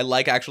spot. I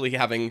like actually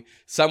having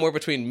somewhere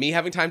between me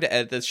having time to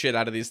edit this shit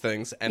out of these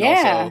things, and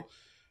also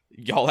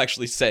y'all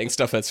actually saying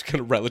stuff that's going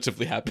to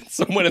relatively happen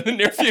somewhere in the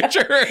near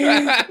future.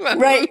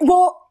 Right.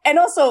 Well, and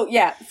also,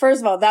 first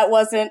of all, that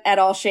wasn't at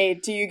all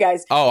shade to you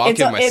guys. Oh, I'll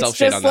give myself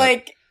shade on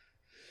that.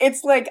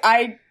 It's like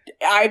I'm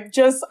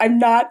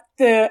not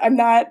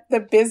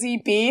the busy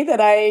bee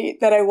that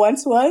I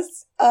once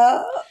was.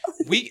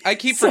 I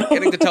keep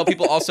forgetting to tell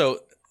people also,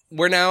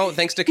 we're now,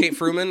 thanks to Kate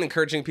Fruman,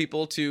 encouraging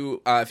people to,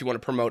 if you want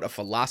to promote a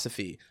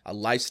philosophy, a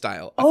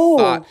lifestyle, a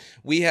thought.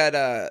 We had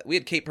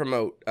Kate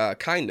promote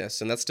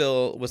kindness, and that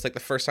still was like the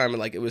first time,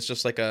 like it was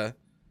just like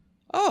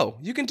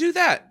you can do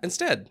that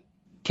instead.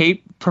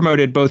 Kate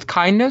promoted both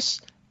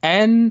kindness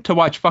and to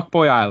watch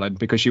Fuckboy Island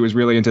because she was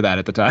really into that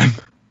at the time.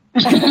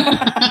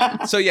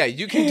 So yeah,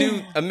 you can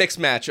do a mixed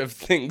match of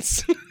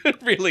things,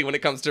 really, when it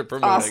comes to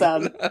promoting.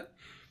 Awesome.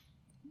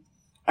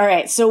 All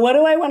right, so what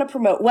do I want to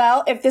promote?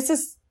 Well, if this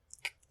is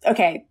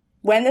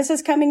when this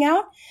is coming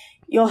out,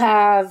 you'll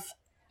have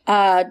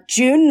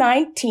June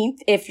 19th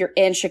if you're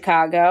in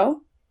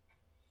Chicago.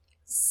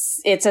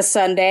 It's a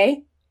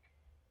Sunday.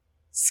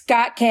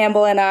 Scott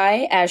Campbell and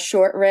I, as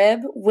Short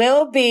Rib,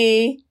 will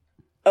be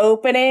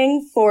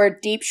opening for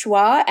Deep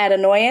Schwa at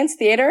Annoyance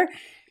Theater.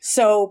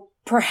 So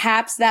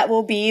perhaps that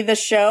will be the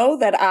show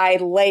that I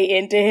lay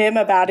into him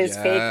about his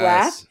fake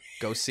laugh.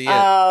 Go see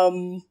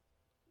it.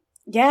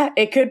 Yeah,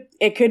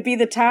 it could be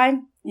the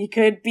time. You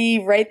could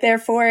be right there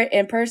for it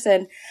in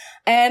person.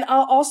 And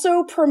I'll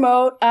also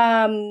promote,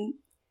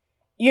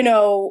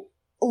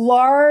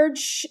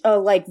 large,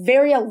 like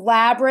very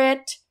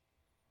elaborate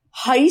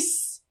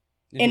heists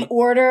in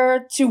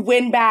order to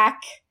win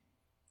back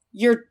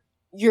your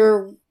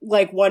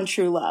like one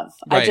true love.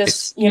 Right. I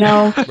just,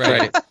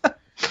 right.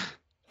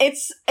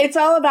 It's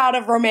all about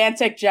a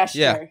romantic gesture.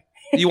 Yeah.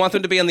 You want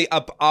them to be on the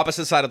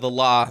opposite side of the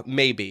law,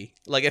 maybe.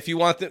 Like if you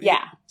want them,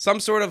 some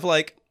sort of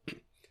like,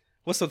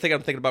 what's the thing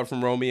I'm thinking about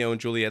from Romeo and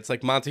Juliet? It's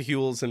like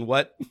Montagues and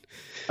what?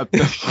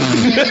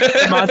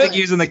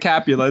 Montagues and the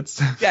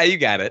Capulets. Yeah, you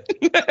got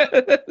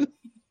it.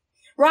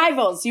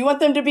 Rivals. You want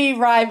them to be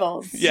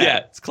rivals. Yeah,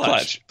 it's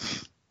clutch.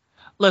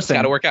 Listen,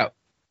 got to work out.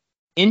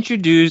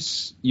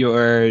 Introduce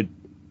your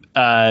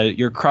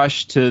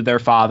crush to their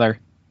father,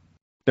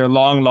 their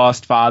long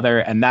lost father,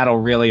 and that'll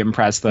really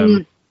impress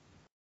them.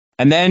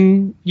 And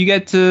then you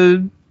get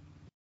to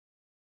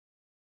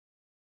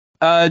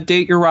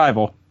date your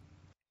rival.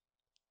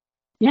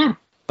 Yeah.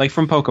 Like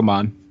from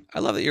Pokemon. I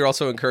love that you're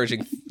also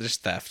encouraging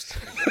just theft.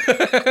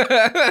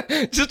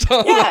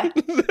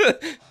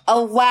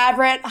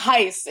 Elaborate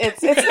heist.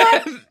 It's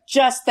not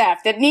just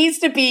theft. It needs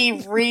to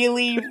be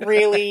really,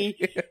 really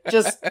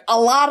just a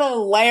lot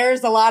of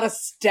layers, a lot of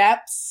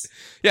steps.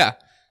 Yeah.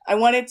 I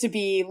want it to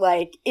be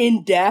like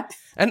in depth.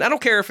 And I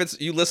don't care if it's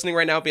you listening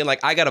right now being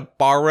like, I gotta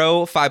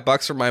borrow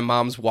 $5 from my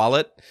mom's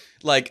wallet.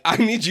 Like, I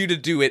need you to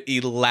do it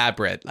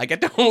elaborate. Like, I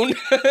don't.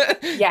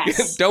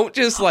 Yes. Don't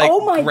just like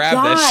grab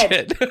that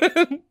shit.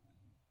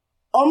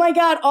 Oh my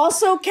God.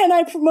 Also, can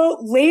I promote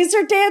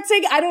laser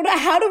dancing? I don't know.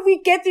 How did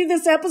we get through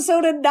this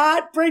episode and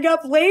not bring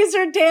up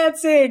laser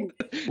dancing?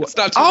 It's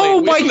not too oh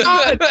late. My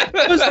God.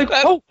 I was like,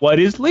 what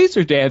is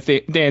laser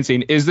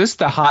dancing? Is this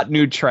the hot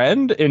new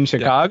trend in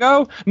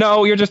Chicago? Yeah.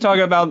 No, you're just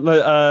talking about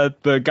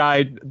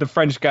the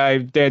French guy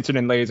dancing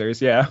in lasers.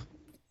 Yeah.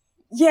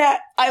 Yeah,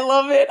 I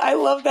love it. I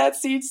love that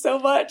scene so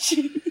much.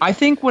 I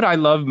think what I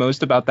love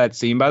most about that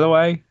scene, by the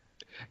way,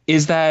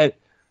 is that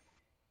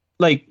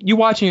like you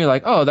watch and you're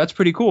like, oh, that's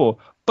pretty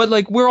cool. But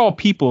like we're all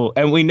people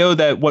and we know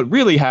that what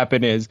really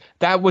happened is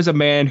that was a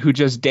man who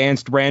just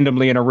danced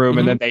randomly in a room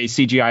and then they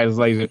CGI his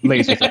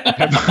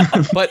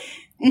lasers. But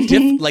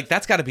like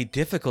that's got to be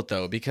difficult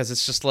though, because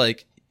it's just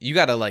like you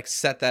got to like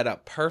set that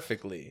up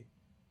perfectly.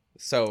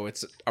 So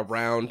it's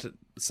around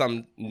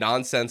some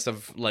nonsense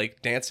of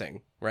like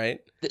dancing, right?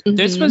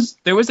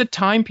 There was a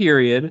time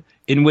period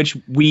in which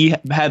we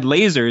had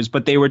lasers,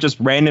 but they were just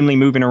randomly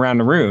moving around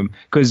the room.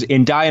 Because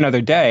in Die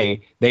Another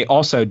Day, they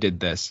also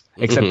did this,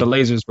 except the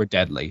lasers were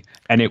deadly,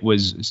 and it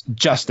was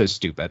just as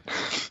stupid.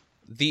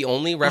 The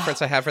only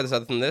reference I have for this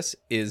other than this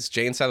is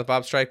Jay and Silent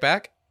Bob Strike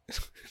Back.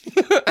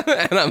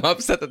 And I'm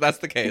upset that that's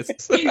the case.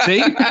 See?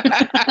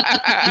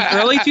 The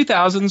early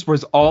 2000s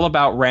was all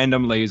about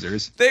random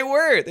lasers. They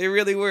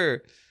really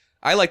were.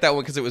 I like that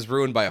one because it was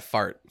ruined by a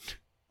fart.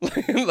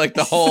 Like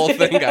the whole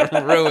thing got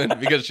ruined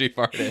because she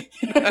farted.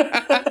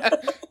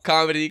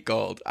 Comedy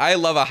gold. I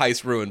love a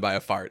heist ruined by a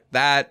fart.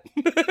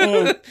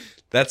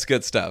 That's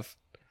good stuff.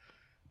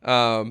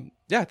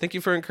 Yeah, thank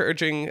you for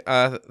encouraging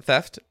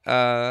theft.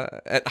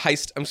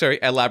 Heist. I'm sorry,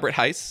 elaborate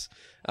heists.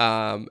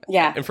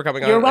 And for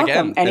coming on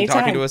again and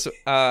talking to us.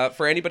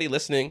 For anybody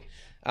listening,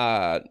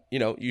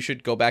 you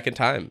should go back in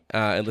time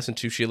and listen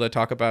to Sheila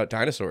talk about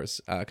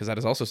dinosaurs, because that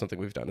is also something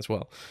we've done as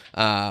well.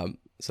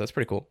 So that's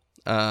pretty cool.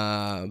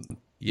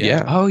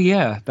 Yeah. Oh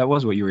yeah, that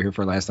was what you were here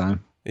for last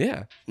time.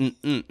 Yeah.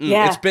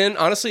 Yeah. It's been,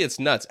 honestly, it's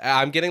nuts.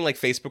 I'm getting like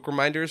Facebook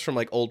reminders from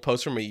like old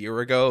posts from a year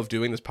ago of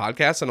doing this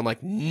podcast, and I'm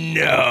like,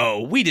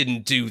 no, we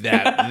didn't do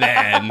that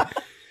then.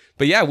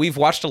 But yeah, we've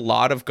watched a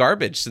lot of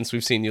garbage since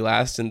we've seen you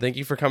last, and thank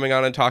you for coming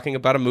on and talking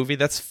about a movie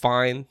that's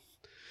fine.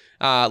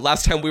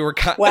 Last time we were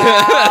time we were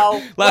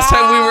I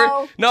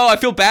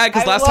feel bad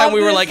because last time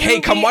we were like,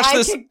 hey, come watch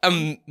this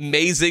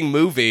amazing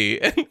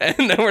movie,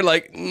 and then we're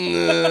like,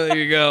 there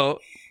you go.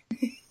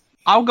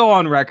 I'll go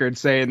on record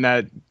saying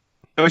that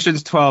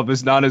Ocean's 12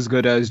 is not as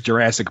good as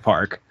Jurassic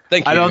Park.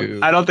 Thank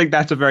you. I don't think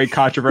that's a very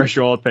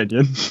controversial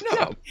opinion.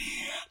 No.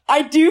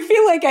 I do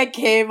feel like I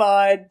came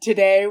on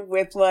today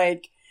with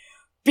like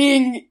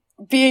being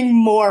being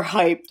more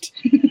hyped.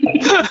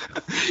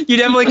 You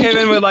definitely came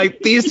in with like,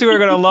 these two are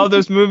gonna love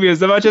this movie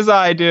as much as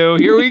I do.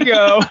 Here we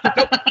go.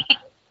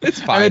 It's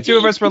fine. And the two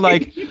of us were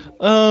like,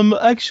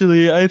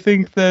 actually, I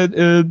think that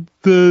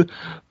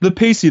the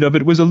pacing of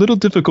it was a little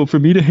difficult for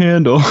me to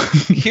handle.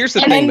 Here's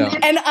the thing, though.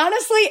 And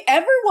honestly,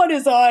 everyone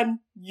is on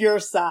your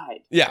side.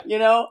 Yeah. You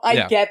know,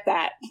 I get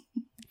that.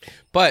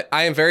 But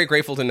I am very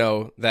grateful to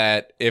know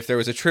that if there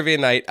was a trivia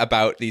night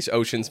about these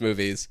Oceans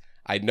movies,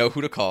 I'd know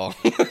who to call.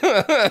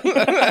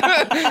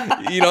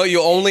 You know,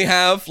 you only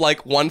have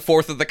like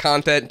 1/4 of the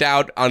content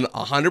down on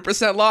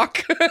 100%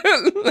 lock.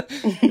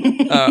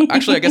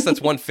 Actually, I guess that's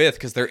 1/5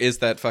 because there is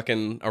that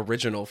fucking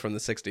original from the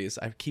 60s.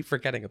 I keep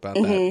forgetting about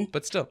that.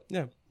 But still,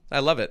 yeah, I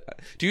love it.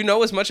 Do you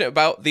know as much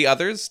about the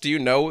others? Do you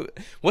know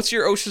what's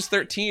your Ocean's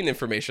 13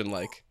 information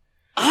like?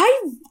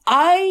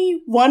 I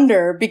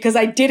wonder because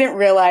I didn't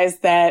realize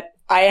that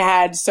I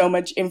had so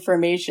much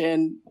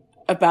information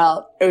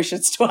about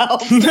Ocean's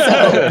 12.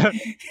 So.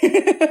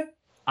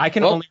 I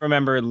can only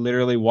remember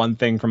literally one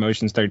thing from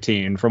Ocean's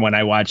 13 from when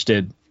I watched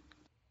it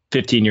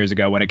 15 years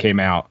ago when it came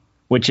out,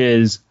 which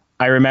is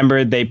I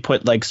remember they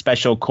put like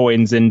special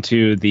coins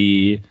into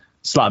the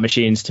slot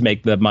machines to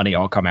make the money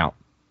all come out.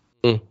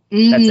 That's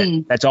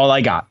it. That's all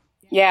I got.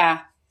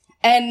 Yeah.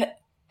 And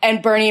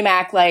Bernie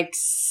Mac like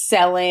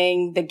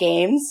selling the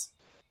games.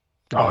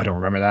 Oh, I don't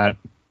remember that.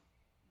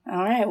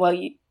 All right. Well,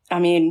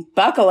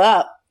 buckle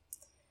up.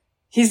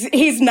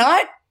 He's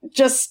not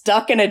just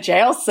stuck in a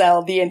jail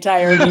cell the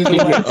entire movie.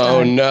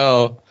 Oh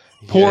no.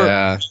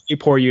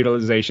 Poor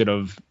utilization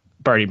of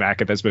Bernie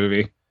Mac at this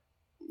movie.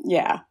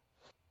 Yeah.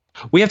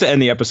 We have to end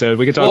the episode.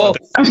 We can talk about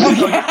this.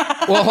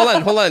 Well,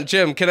 hold on,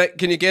 Jim.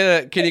 Can you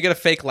get a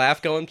fake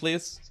laugh going,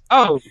 please?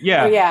 Oh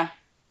yeah. Oh, yeah.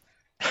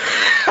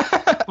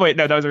 Wait,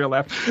 no, that was a real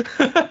laugh.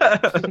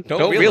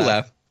 Don't real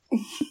laugh.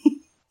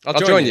 I'll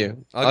join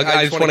you.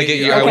 I just want to get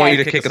you. I want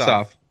you to kick us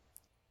off.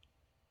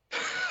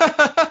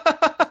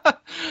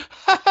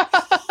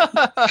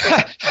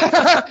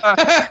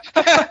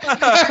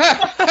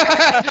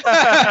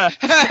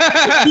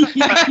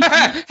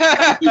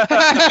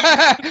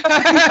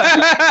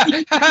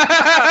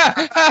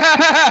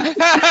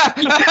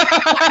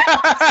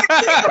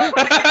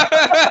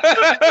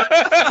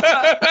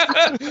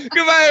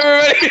 Goodbye,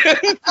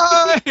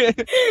 everybody.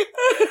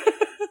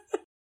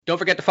 Don't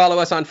forget to follow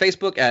us on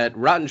Facebook at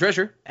Rotten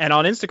Treasure. And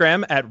on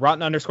Instagram at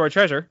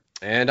Rotten_Treasure.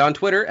 And on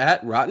Twitter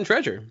at Rotten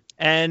Treasure.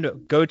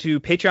 And go to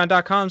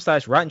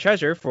patreon.com/Rotten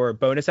Treasure for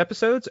bonus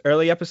episodes,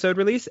 early episode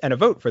release, and a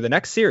vote for the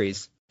next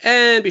series.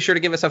 And be sure to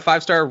give us a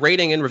 5-star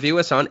rating and review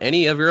us on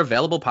any of your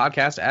available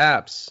podcast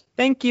apps.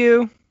 Thank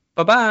you.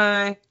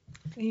 Bye-bye.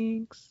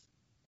 Thanks.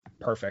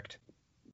 Perfect.